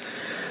overall.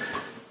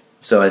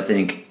 So I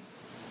think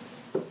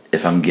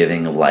if I'm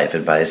giving life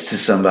advice to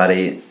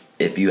somebody,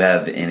 if you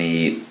have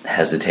any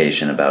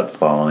hesitation about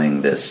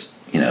following this,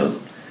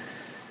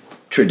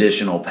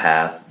 traditional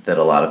path that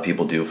a lot of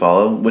people do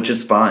follow, which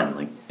is fine.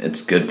 Like,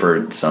 it's good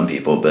for some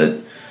people, but,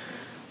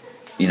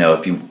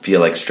 if you feel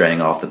like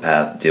straying off the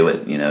path, do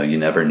it. You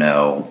never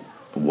know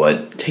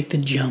what... Take the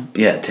jump.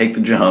 Yeah, take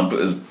the jump,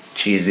 as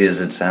cheesy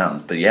as it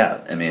sounds. But yeah,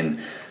 I mean,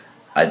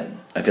 I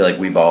feel like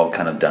we've all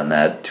kind of done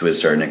that to a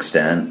certain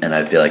extent, and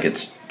I feel like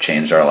it's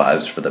changed our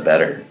lives for the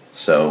better.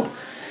 So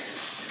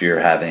if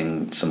you're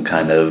having some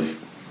kind of,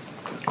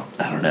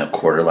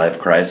 quarter-life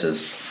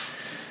crisis,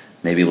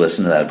 maybe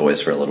listen to that voice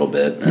for a little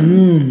bit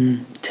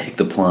and take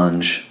the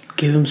plunge.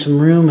 Give him some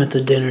room at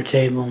the dinner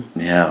table.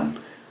 Yeah.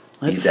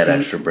 Eat that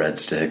extra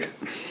breadstick.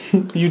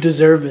 You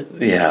deserve it.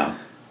 Yeah.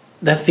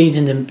 That feeds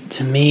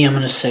into me. I'm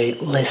going to say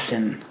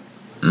listen.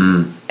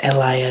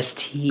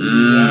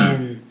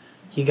 Listen.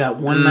 You got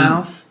one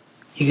mouth.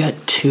 You got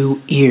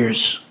 2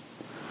 ears.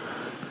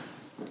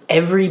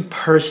 Every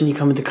person you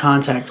come into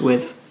contact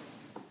with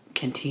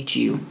can teach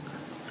you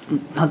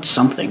not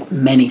something,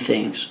 many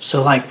things.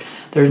 So, like,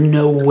 there's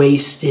no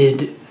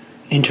wasted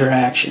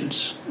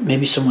interactions.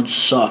 Maybe someone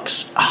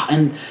sucks.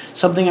 And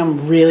something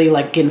I'm really,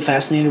 like, getting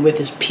fascinated with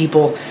is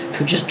people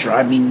who just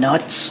drive me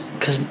nuts,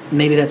 because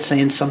maybe that's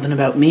saying something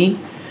about me,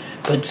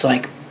 but it's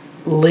like,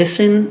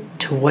 listen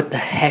to what the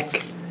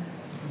heck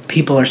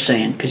people are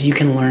saying, because you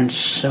can learn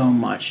so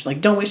much. Like,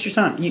 don't waste your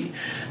time.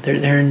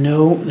 There are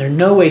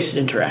no wasted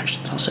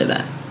interactions. I'll say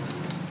that.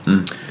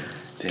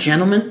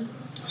 Gentlemen,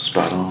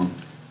 spot on.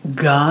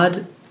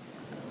 God,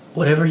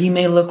 whatever he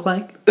may look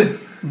like,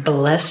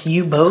 bless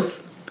you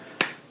both.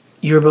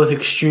 You're both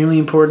extremely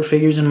important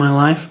figures in my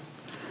life,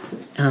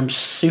 and I'm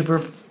super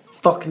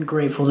fucking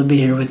grateful to be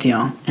here with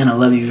y'all, and I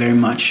love you very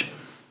much.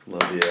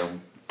 Love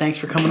you. Thanks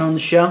for coming on the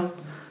show.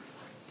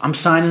 I'm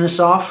signing us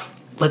off.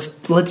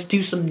 Let's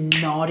do some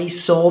naughty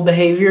soul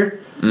behavior.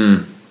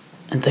 And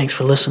thanks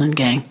for listening,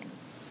 gang.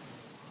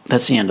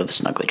 That's the end of the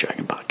Snuggly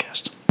Dragon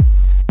podcast.